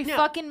 man. Jeffrey, No.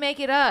 fucking make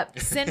it up.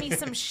 Send me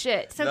some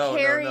shit. So No,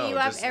 Carrie, no, you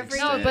have just every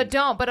No, extend. but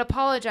don't. But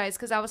apologize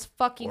because I was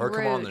fucking Or rude.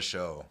 come on the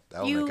show.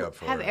 That'll you make up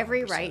for have it.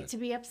 every 100%. right to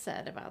be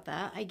upset about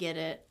that. I get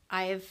it.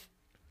 I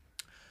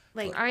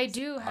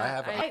do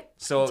have.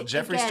 So D-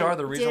 Jeffree again, Star,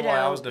 the reason why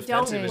I was ditto.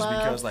 defensive Don't is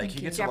love because like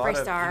he gets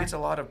Jeffree a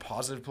lot of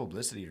positive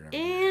publicity around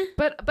here. Eh,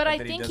 But Like I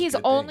that he think does he's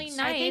good only things.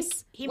 I think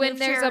nice he when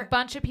moved there's here- a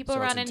bunch of people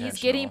So it's around and he's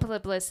getting intentional.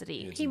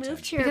 publicity. It's he moved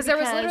intentional. here Because there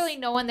was literally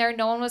no one there.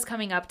 No one was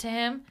coming up to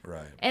him.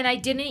 Right. And I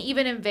didn't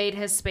even invade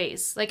his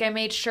space. Like, I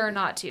made sure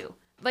not to.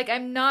 Like,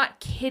 I'm not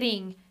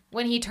kidding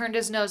when he turned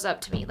his nose up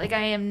to me. Like,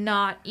 I am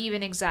not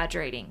even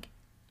exaggerating.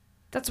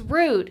 That's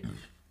rude.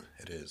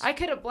 It is. I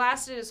could have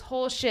blasted his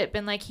whole shit.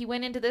 Been like, he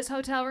went into this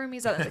hotel room.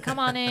 He's like, come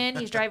on in.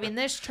 He's driving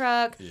this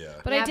truck. Yeah.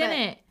 But Yeah, I but-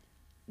 didn't.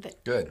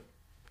 Good.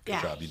 Good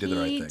yeah, job. You did the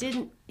right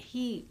thing.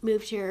 He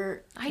moved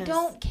here. I 'cause-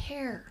 don't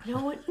care.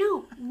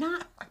 No,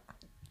 not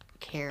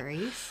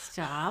Carrie.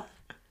 Stop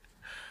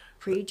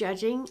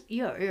prejudging.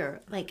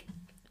 You're like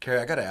Carrie,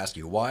 I gotta ask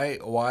you, why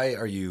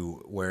are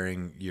you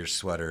wearing your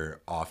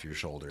sweater off your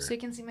shoulder? So you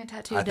can see my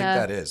tattoo. I think duh.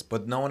 that is,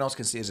 but no one else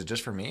can see. Is it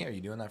just for me? Are you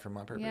doing that for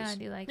my purpose? Yeah, I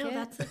do like no, it.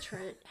 that's a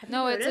trend. Have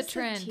No, you it's a noticed that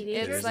trend.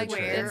 teenagers It's like-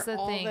 wear it's the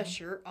all thing. the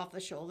shirt off the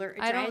shoulder.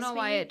 It I don't drives know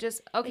why me- it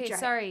just. Okay, dri-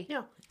 sorry.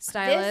 No,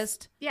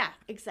 Stylist. yeah,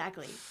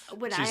 exactly.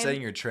 When She's I'm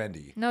saying you're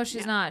trendy. No,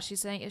 she's not. She's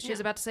saying she's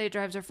No. about to say it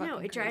drives her fucking no,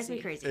 it drives me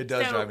crazy. It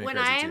does so drive me when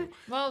crazy, I'm too.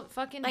 Well,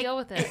 fucking like deal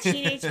with at it.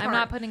 teenage I'm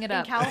not putting it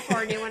up. in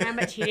California when I'm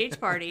at teenage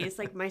parties,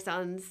 like my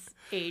son's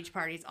age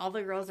parties. All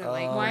the girls are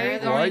like, Why are you why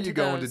going are to you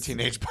going to those?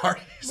 teenage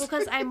parties? Well,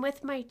 because I'm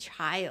with my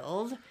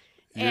child.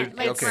 You're- And,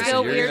 like, okay, still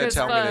so you're weird gonna as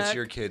tell me that's fuck.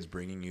 your kids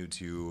bringing you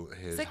to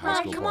his It's like, high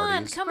Mom, school come on,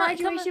 parties? come on, come on.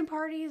 Graduation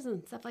parties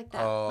and stuff like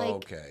that. Oh, like,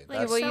 okay. Like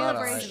That's Well, not a-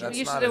 celebration. that's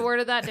you not should have a-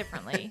 worded that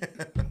differently.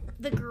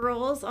 the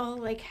girls all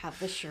like have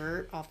the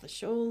shirt off the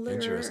shoulder.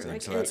 Interesting.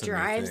 Like, So and that's it a new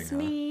drives thing,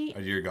 me. huh?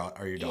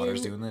 Are your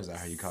daughters doing this? Is that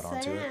how you caught on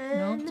to it?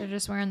 insane. Nope, they're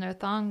just wearing their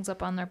thongs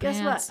up on their Guess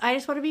pants. what? I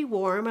just want to be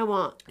warm. I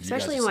want, You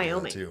especially guys in do that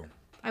Wyoming. too.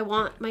 I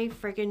want my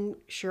freaking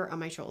shirt on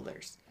my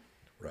shoulders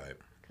Right.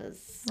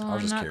 because Well, I was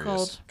I'm just not curious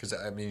cold. because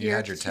I mean you You're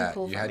had your too tat.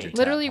 cool You for had me. your tat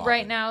Literally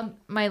right popping.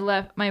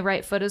 now, my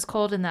right foot is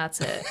cold, and that's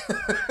it.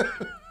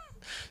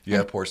 You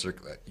have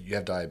you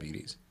have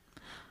diabetes.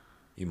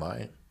 You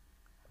might.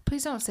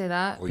 Please don't say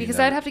that Well, you because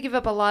never- I'd have to give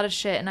up a lot of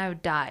shit, and I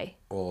would die.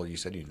 Well, you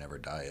said you never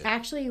diet.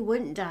 actually you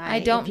wouldn't die. I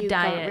don't if you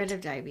diet. got rid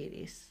of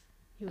diabetes.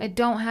 You I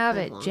don't have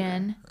live it, longer.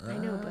 Jen. I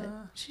know, but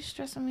She's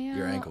stressing me out.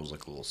 Your ankles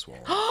look a little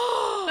swollen.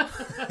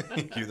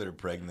 You're either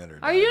pregnant or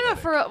Are you doing it diabetic.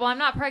 for? Well, I'm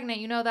not pregnant.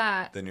 You know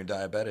that. Then you're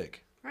diabetic.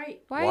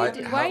 Right. Why Why- are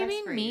you, how- why are you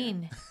That's for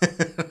being you.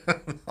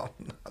 mean? I'm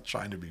not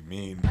trying to be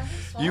mean.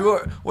 You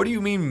are. What do you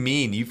mean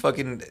mean? You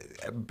fucking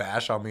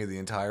bash on me the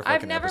entire fucking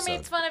I've never episode.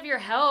 made fun of your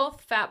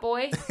health, fat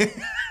boy.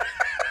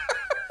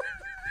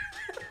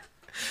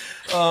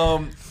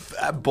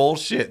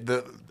 Bullshit.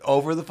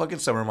 Over the fucking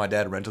summer, my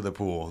dad rented the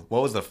pool.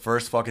 What was the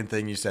first fucking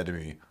thing you said to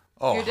me?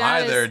 Oh, Your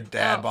hi dad there, is-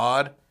 dad oh.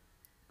 bod.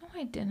 No,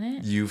 I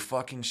didn't. You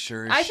fucking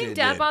sure as I shit think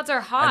dad did. bods are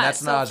hot. And that's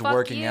so not how I was fuck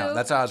working you. out.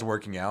 That's how I was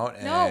working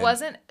out. No, it and-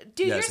 wasn't.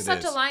 Dude, Yes, you're it such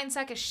is. a lying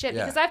sack of shit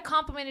Yeah. because I've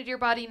complimented your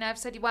body and I've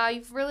said, wow,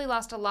 you've really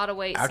lost a lot of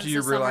weight After since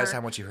you the realize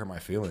summer. how much you hurt my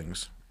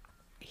feelings.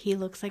 He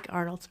looks like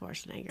Arnold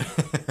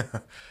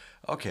Schwarzenegger.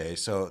 Okay,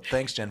 so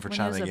thanks, Jen, for When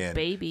he was chiming a in.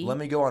 baby. Let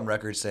me go on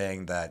record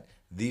saying that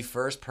the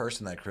first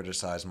person that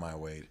criticized my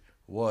weight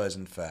was,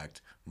 in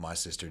fact, my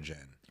sister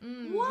Jen.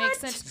 Makes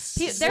sense.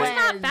 There's When?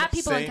 not fat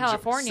people in Saint-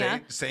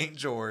 California. St.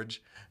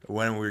 George.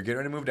 When we were getting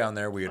ready to move down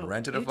there, we had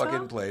rented a Utah?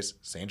 fucking place,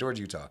 St. George,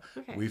 Utah.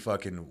 Okay. We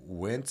fucking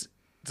went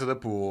to the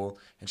pool,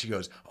 and she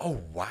goes,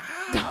 "Oh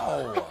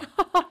wow,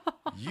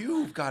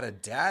 you've got a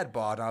dad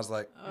bod." And I was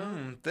like,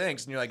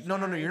 "Thanks." And you're like, "No,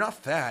 you're not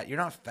fat. You're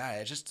not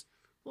fat. It's just."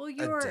 Well,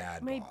 you're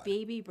dad my bod.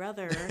 baby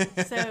brother,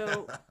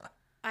 so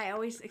I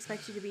always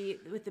expect you to be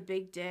with the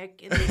big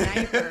dick and the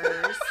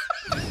diapers.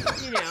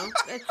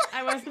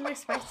 I wasn't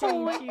expecting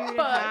you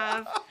to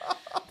have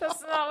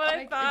That's not what I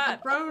Like, thought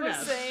it's grown you were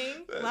up.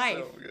 saying. life.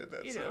 So good.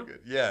 That's you so know. good.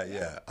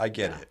 Yeah. I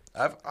get it.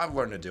 I've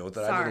learned to deal with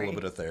it. I did a Sorry.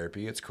 little bit of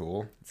therapy. It's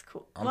cool. It's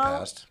cool. I'm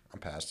well,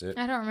 past it.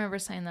 I don't remember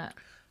saying that.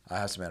 I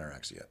have some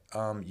anorexia.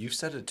 You've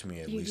said it to me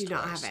at you least do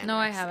not twice. have No,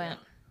 I anorexia. haven't.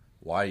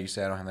 Why do you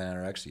say I don't have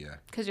anorexia?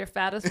 Because you're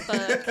fat as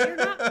fuck. You're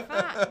not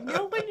fat.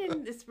 No one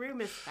in this room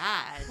is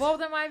fat. Well,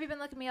 then why have you been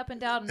looking me up and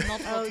down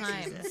multiple oh,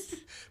 times? Jesus.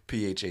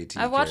 PHAT.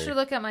 I've watched her Carrie.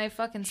 look at my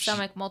fucking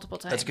stomach multiple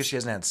times. That's because she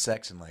hasn't had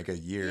sex in like a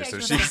year, Yeah, so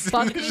 'cause she's.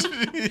 fuck me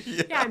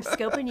Yeah, I'm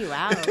scoping you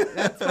out.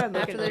 That's what I'm looking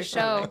After at the your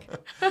show.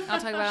 stomach. I'll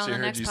talk about it on She the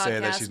heard next you podcast. say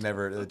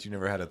that you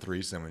never had a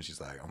threesome, and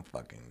she's like, "I'm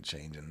fucking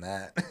changing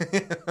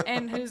that."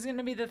 And who's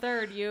gonna be the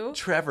third? You?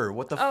 Trevor,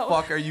 what the Oh.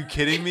 fuck? Are you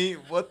kidding me?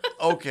 What?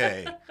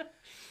 Okay.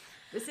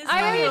 This is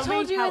I already my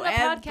told you in the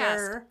moment, podcast.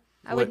 however.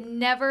 I would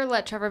never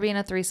let Trevor be in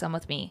a threesome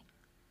with me.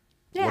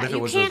 Yeah, What if it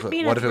you was can't be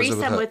in a what if it was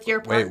threesome with your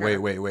partner.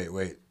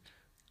 Wait.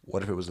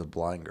 What if it was a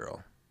blind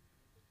girl?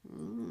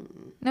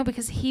 No,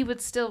 because he would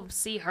still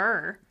see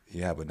her.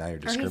 Yeah, but now you're Or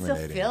he'd still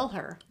discriminating. feel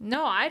her.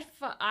 No, I'd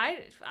fuck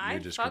with a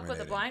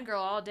discriminating. blind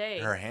girl all day.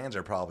 Her hands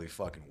are probably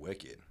fucking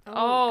wicked.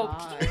 Oh.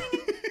 God.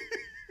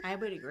 I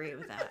would agree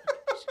with that.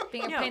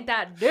 Fingerprint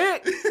that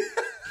dick.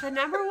 The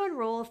number one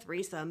rule of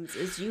threesomes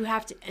is you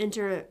have to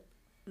enter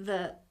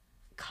the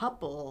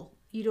couple.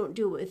 You don't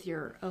do it with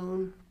your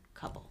own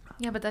couple.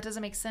 Yeah, but that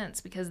doesn't make sense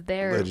because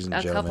they're Ladies and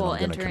a gentlemen, couple I'm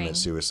gonna entering. commit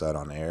suicide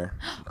on air.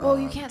 Oh,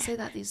 you can't say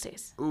that these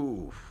days.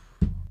 Ooh.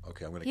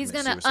 Okay, I'm gonna. He's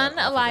commit gonna suicide off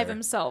of unalive air.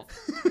 himself.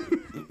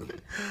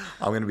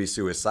 I'm gonna be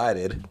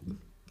suicided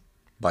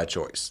by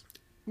choice.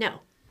 No.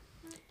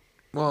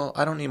 Well,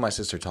 I don't need my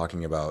sister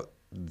talking about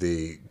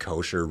the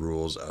kosher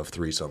rules of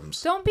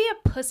threesomes. Don't be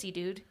a pussy,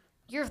 dude.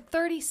 You're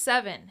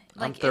 37.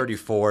 I'm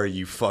 34,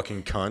 you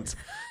fucking cunt.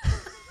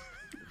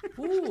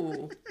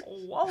 Ooh.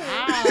 Whoa.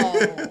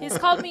 Wow. He's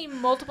called me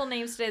multiple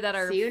names today that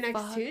are. See you next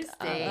fucked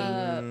Tuesday.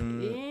 up.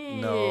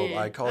 No,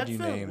 I called That's you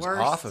the names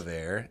worst. off of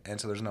air, and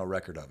so there's no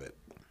record of it.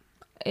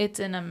 It's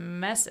in a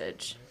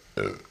message.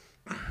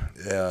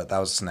 Yeah, that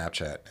was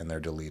Snapchat, and they're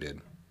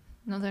deleted.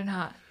 No, they're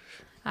not.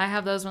 I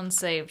have those ones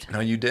saved. No,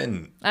 you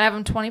didn't. I have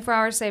them 24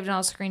 hours saved, and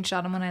I'll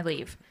screenshot them when I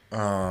leave.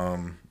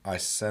 I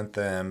sent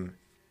them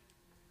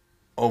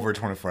over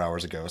 24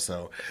 hours ago,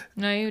 so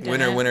No, you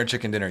didn't. winner,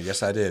 chicken dinner.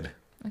 Yes, I did.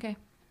 Okay.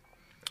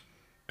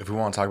 If we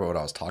want to talk about what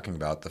I was talking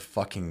about, the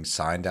fucking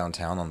sign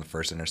downtown on the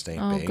First Interstate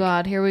Oh Bank.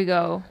 God, here we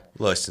go.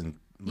 Listen,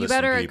 You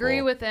better people.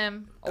 agree with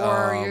him,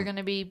 or you're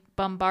gonna be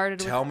bombarded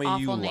Tell with me awful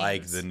you names.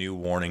 like the new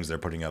warnings they're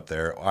putting up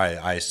there.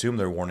 I assume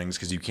they're warnings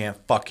because you can't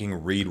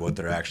fucking read what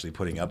they're actually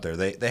putting up there.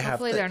 They have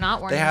Hopefully the, they're not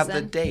They warnings have the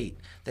then. date.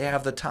 They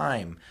have the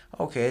time.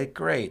 Okay,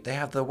 great. They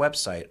have the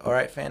website. All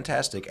right,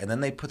 fantastic. And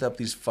then they put up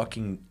these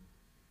fucking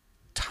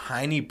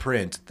tiny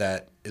print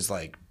that is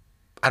like,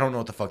 I don't know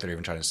what the fuck they're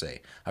even trying to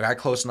say. I got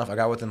close enough. I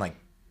got within like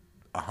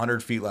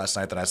 100 feet last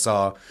night that I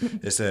saw.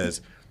 It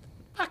says,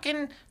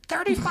 fucking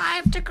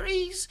 35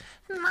 degrees,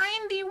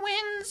 90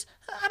 winds.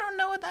 I don't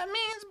know what that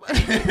means,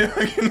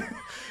 but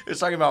it's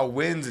talking about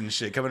winds and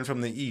shit coming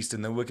from the east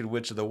and the Wicked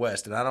Witch of the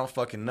west, and I don't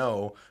fucking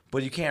know,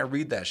 but you can't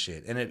read that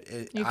shit. And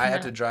I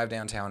have to drive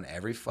downtown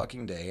every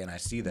fucking day, and I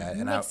see that,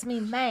 and Makes me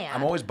mad.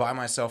 I'm always by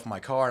myself in my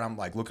car, and I'm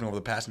like looking over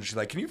the passenger. She's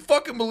like, "Can you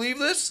fucking believe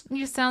this?"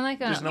 You sound like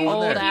There's an no one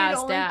old there. You'd ass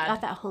only got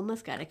dad. that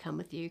homeless guy to come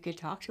with you. You could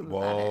talk to him about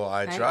it. Well,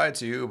 I right? tried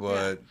to,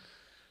 but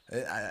You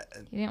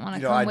didn't want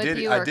to you know, come I with did-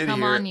 you I or did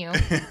come hear- on you.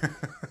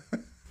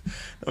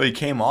 well, he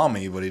came on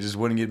me, but he just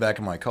wouldn't get back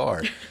in my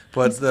car.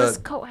 But This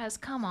the coat has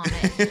come on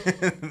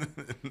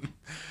it.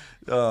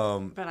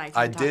 But I can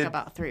I talk did-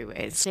 about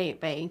three-way state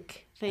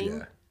bank thing.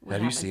 Yeah. What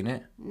Have you happened? seen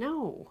it?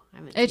 No, I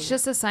haven't. It's seen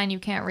just a sign you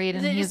can't read, it.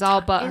 and Is it he's just all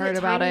is butthurt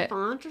about tiny it.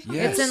 font or something?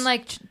 Yes. It's in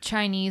like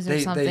Chinese or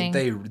They something.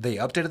 they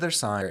updated their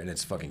sign and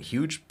it's fucking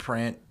huge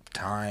print,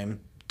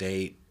 time,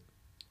 date,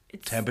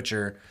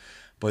 temperature.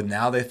 But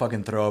now they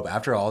fucking throw up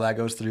after all that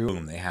goes through.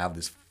 Boom, they have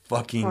this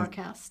fucking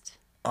Forecast.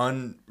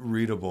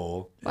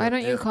 unreadable. Why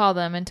don't you call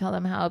them and tell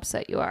them how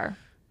upset you are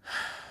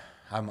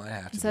I might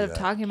have to instead do of that.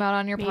 talking about it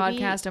on your Maybe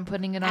podcast and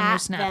putting it on your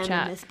At them in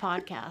Snapchat? this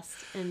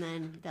podcast, and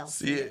then they'll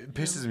See, it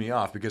pisses me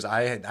off because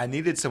I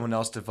needed someone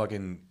else to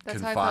fucking That's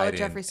how I felt with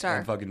confide Jeffree in Star.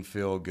 and fucking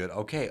feel good.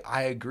 Okay,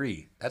 I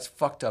agree. That's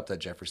fucked up that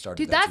Jeffree Star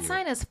did Dude, that that to you.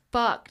 sign is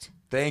fucked.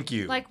 Thank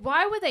you. Like,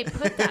 why would they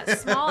put that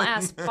small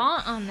ass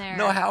font on there?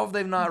 no, how have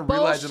they not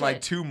realized in like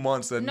Bullshit. 2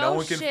 months that no No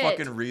one can shit.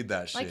 fucking read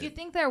that shit? Like, you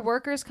think their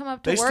workers come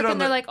up to They stood work on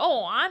and they're the- like,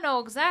 "Oh, I know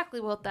exactly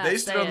what that they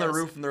says." stood on the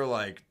roof and they're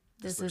like,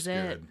 This looks is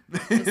it.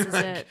 good." This is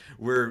Like, it.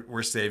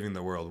 We're saving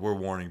the world. We're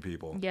warning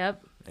people.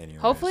 Yep.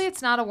 Anyways, Hopefully,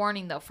 it's not a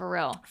warning though. For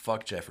real.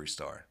 fuck Jeffree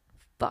Star.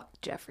 Fuck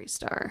Jeffree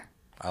Star.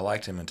 I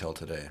liked him until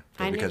today.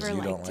 But I because never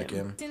you don't liked like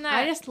him. him. Didn't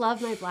I just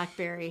love my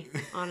BlackBerry.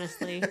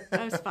 Honestly,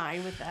 I was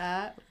fine with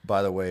that.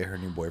 By the way, her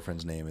new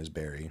boyfriend's name is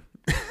Barry.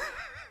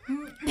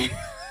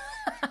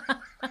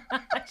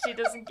 she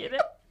doesn't get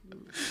it,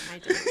 I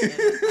just get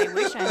it. I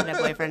wish I had a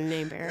boyfriend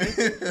named Barry.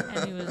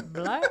 and he was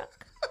black.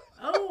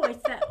 Oh,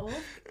 it's that old.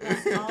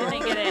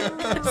 Didn't get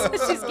it.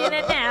 She's getting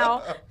it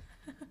now.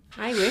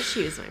 I wish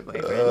he was my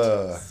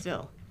boyfriend.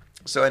 Still.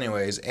 So,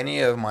 anyways, any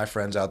of my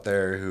friends out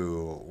there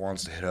who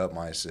wants to hit up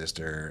my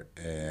sister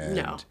and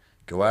No.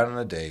 go out on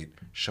a date,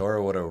 show her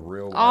what a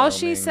real All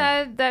she Wyoming-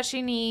 said that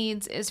she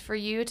needs is for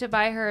you to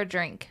buy her a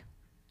drink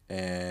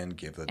and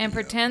give the and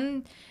deal.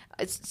 pretend.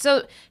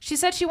 So she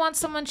said she wants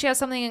someone she has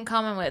something in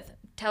common with.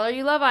 Tell her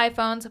you love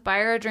iPhones. Buy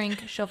her a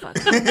drink. She'll fuck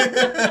you.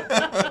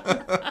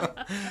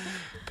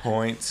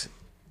 Point.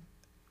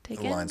 Take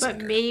it. Line But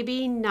singer.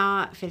 maybe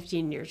not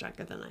 15 years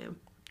younger than I am.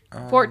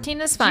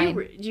 14 is fine.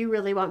 Do you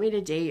really want me to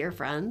date your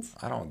friends?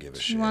 I don't give a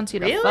She shit. wants you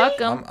to Really? fuck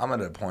them. I'm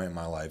at a point in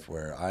my life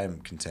where I'm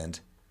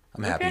content.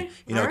 I'm happy. Okay,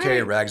 You know, all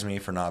Carrie right. rags me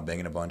for not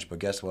banging a bunch, but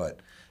guess what?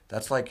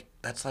 That's like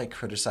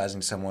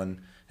criticizing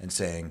someone and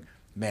saying,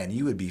 "Man,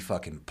 you would be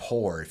fucking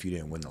poor if you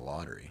didn't win the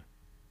lottery."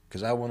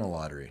 Because I won the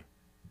lottery.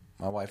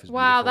 My wife is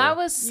Wow, beautiful. that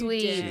was You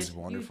did. sweet. She's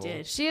wonderful. You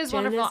did. She is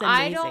Jen wonderful. is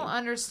I amazing. don't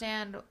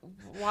understand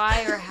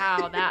why or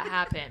how that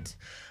happened.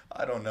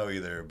 I don't know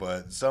either,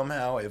 but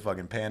somehow it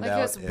fucking panned Like, out.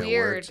 it was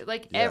weird. worked.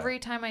 Like, Yeah. every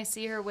time I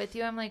see her with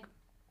you, I'm like,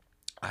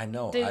 I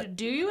know.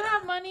 do you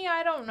have money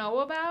I don't know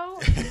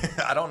about?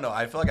 I don't know.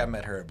 I feel like I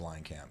met her at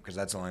blind camp because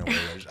that's the only way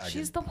I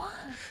She's can. the one.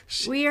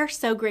 We are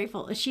so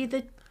grateful. Is she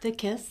the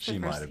kiss? The She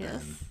might first have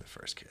kiss? been the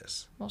first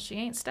kiss. Well, she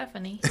ain't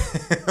Stephanie.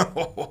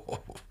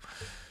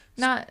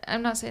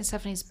 I'm not saying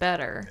Stephanie's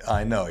better.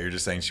 I know. You're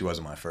just saying she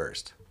wasn't my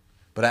first,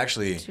 but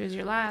actually, She was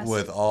your last.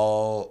 with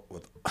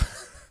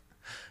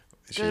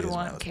she Good is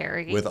one, my-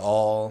 Carrie. With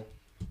all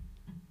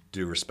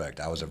due respect,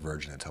 I was a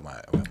virgin until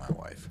I met my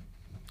wife.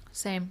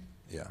 Same.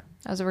 Yeah.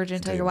 I was a virgin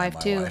until Until your you wife,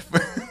 met too.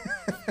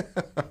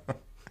 my wife.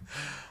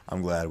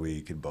 I'm glad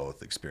we could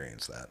both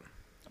experience that.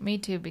 Me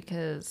too,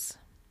 because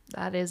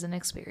that is an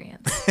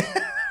experience.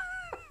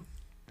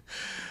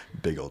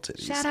 Big old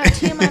titties. Shout out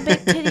to my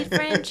big titty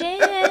friend,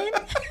 Jen.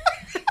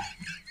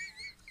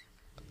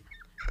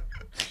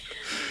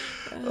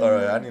 All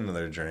right, I need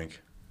another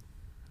drink.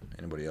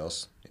 Anybody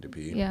else need to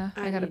pee? Yeah,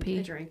 I gotta need pee.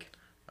 a drink.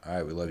 All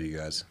right, we love you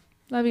guys.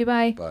 Love you,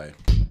 bye. Bye.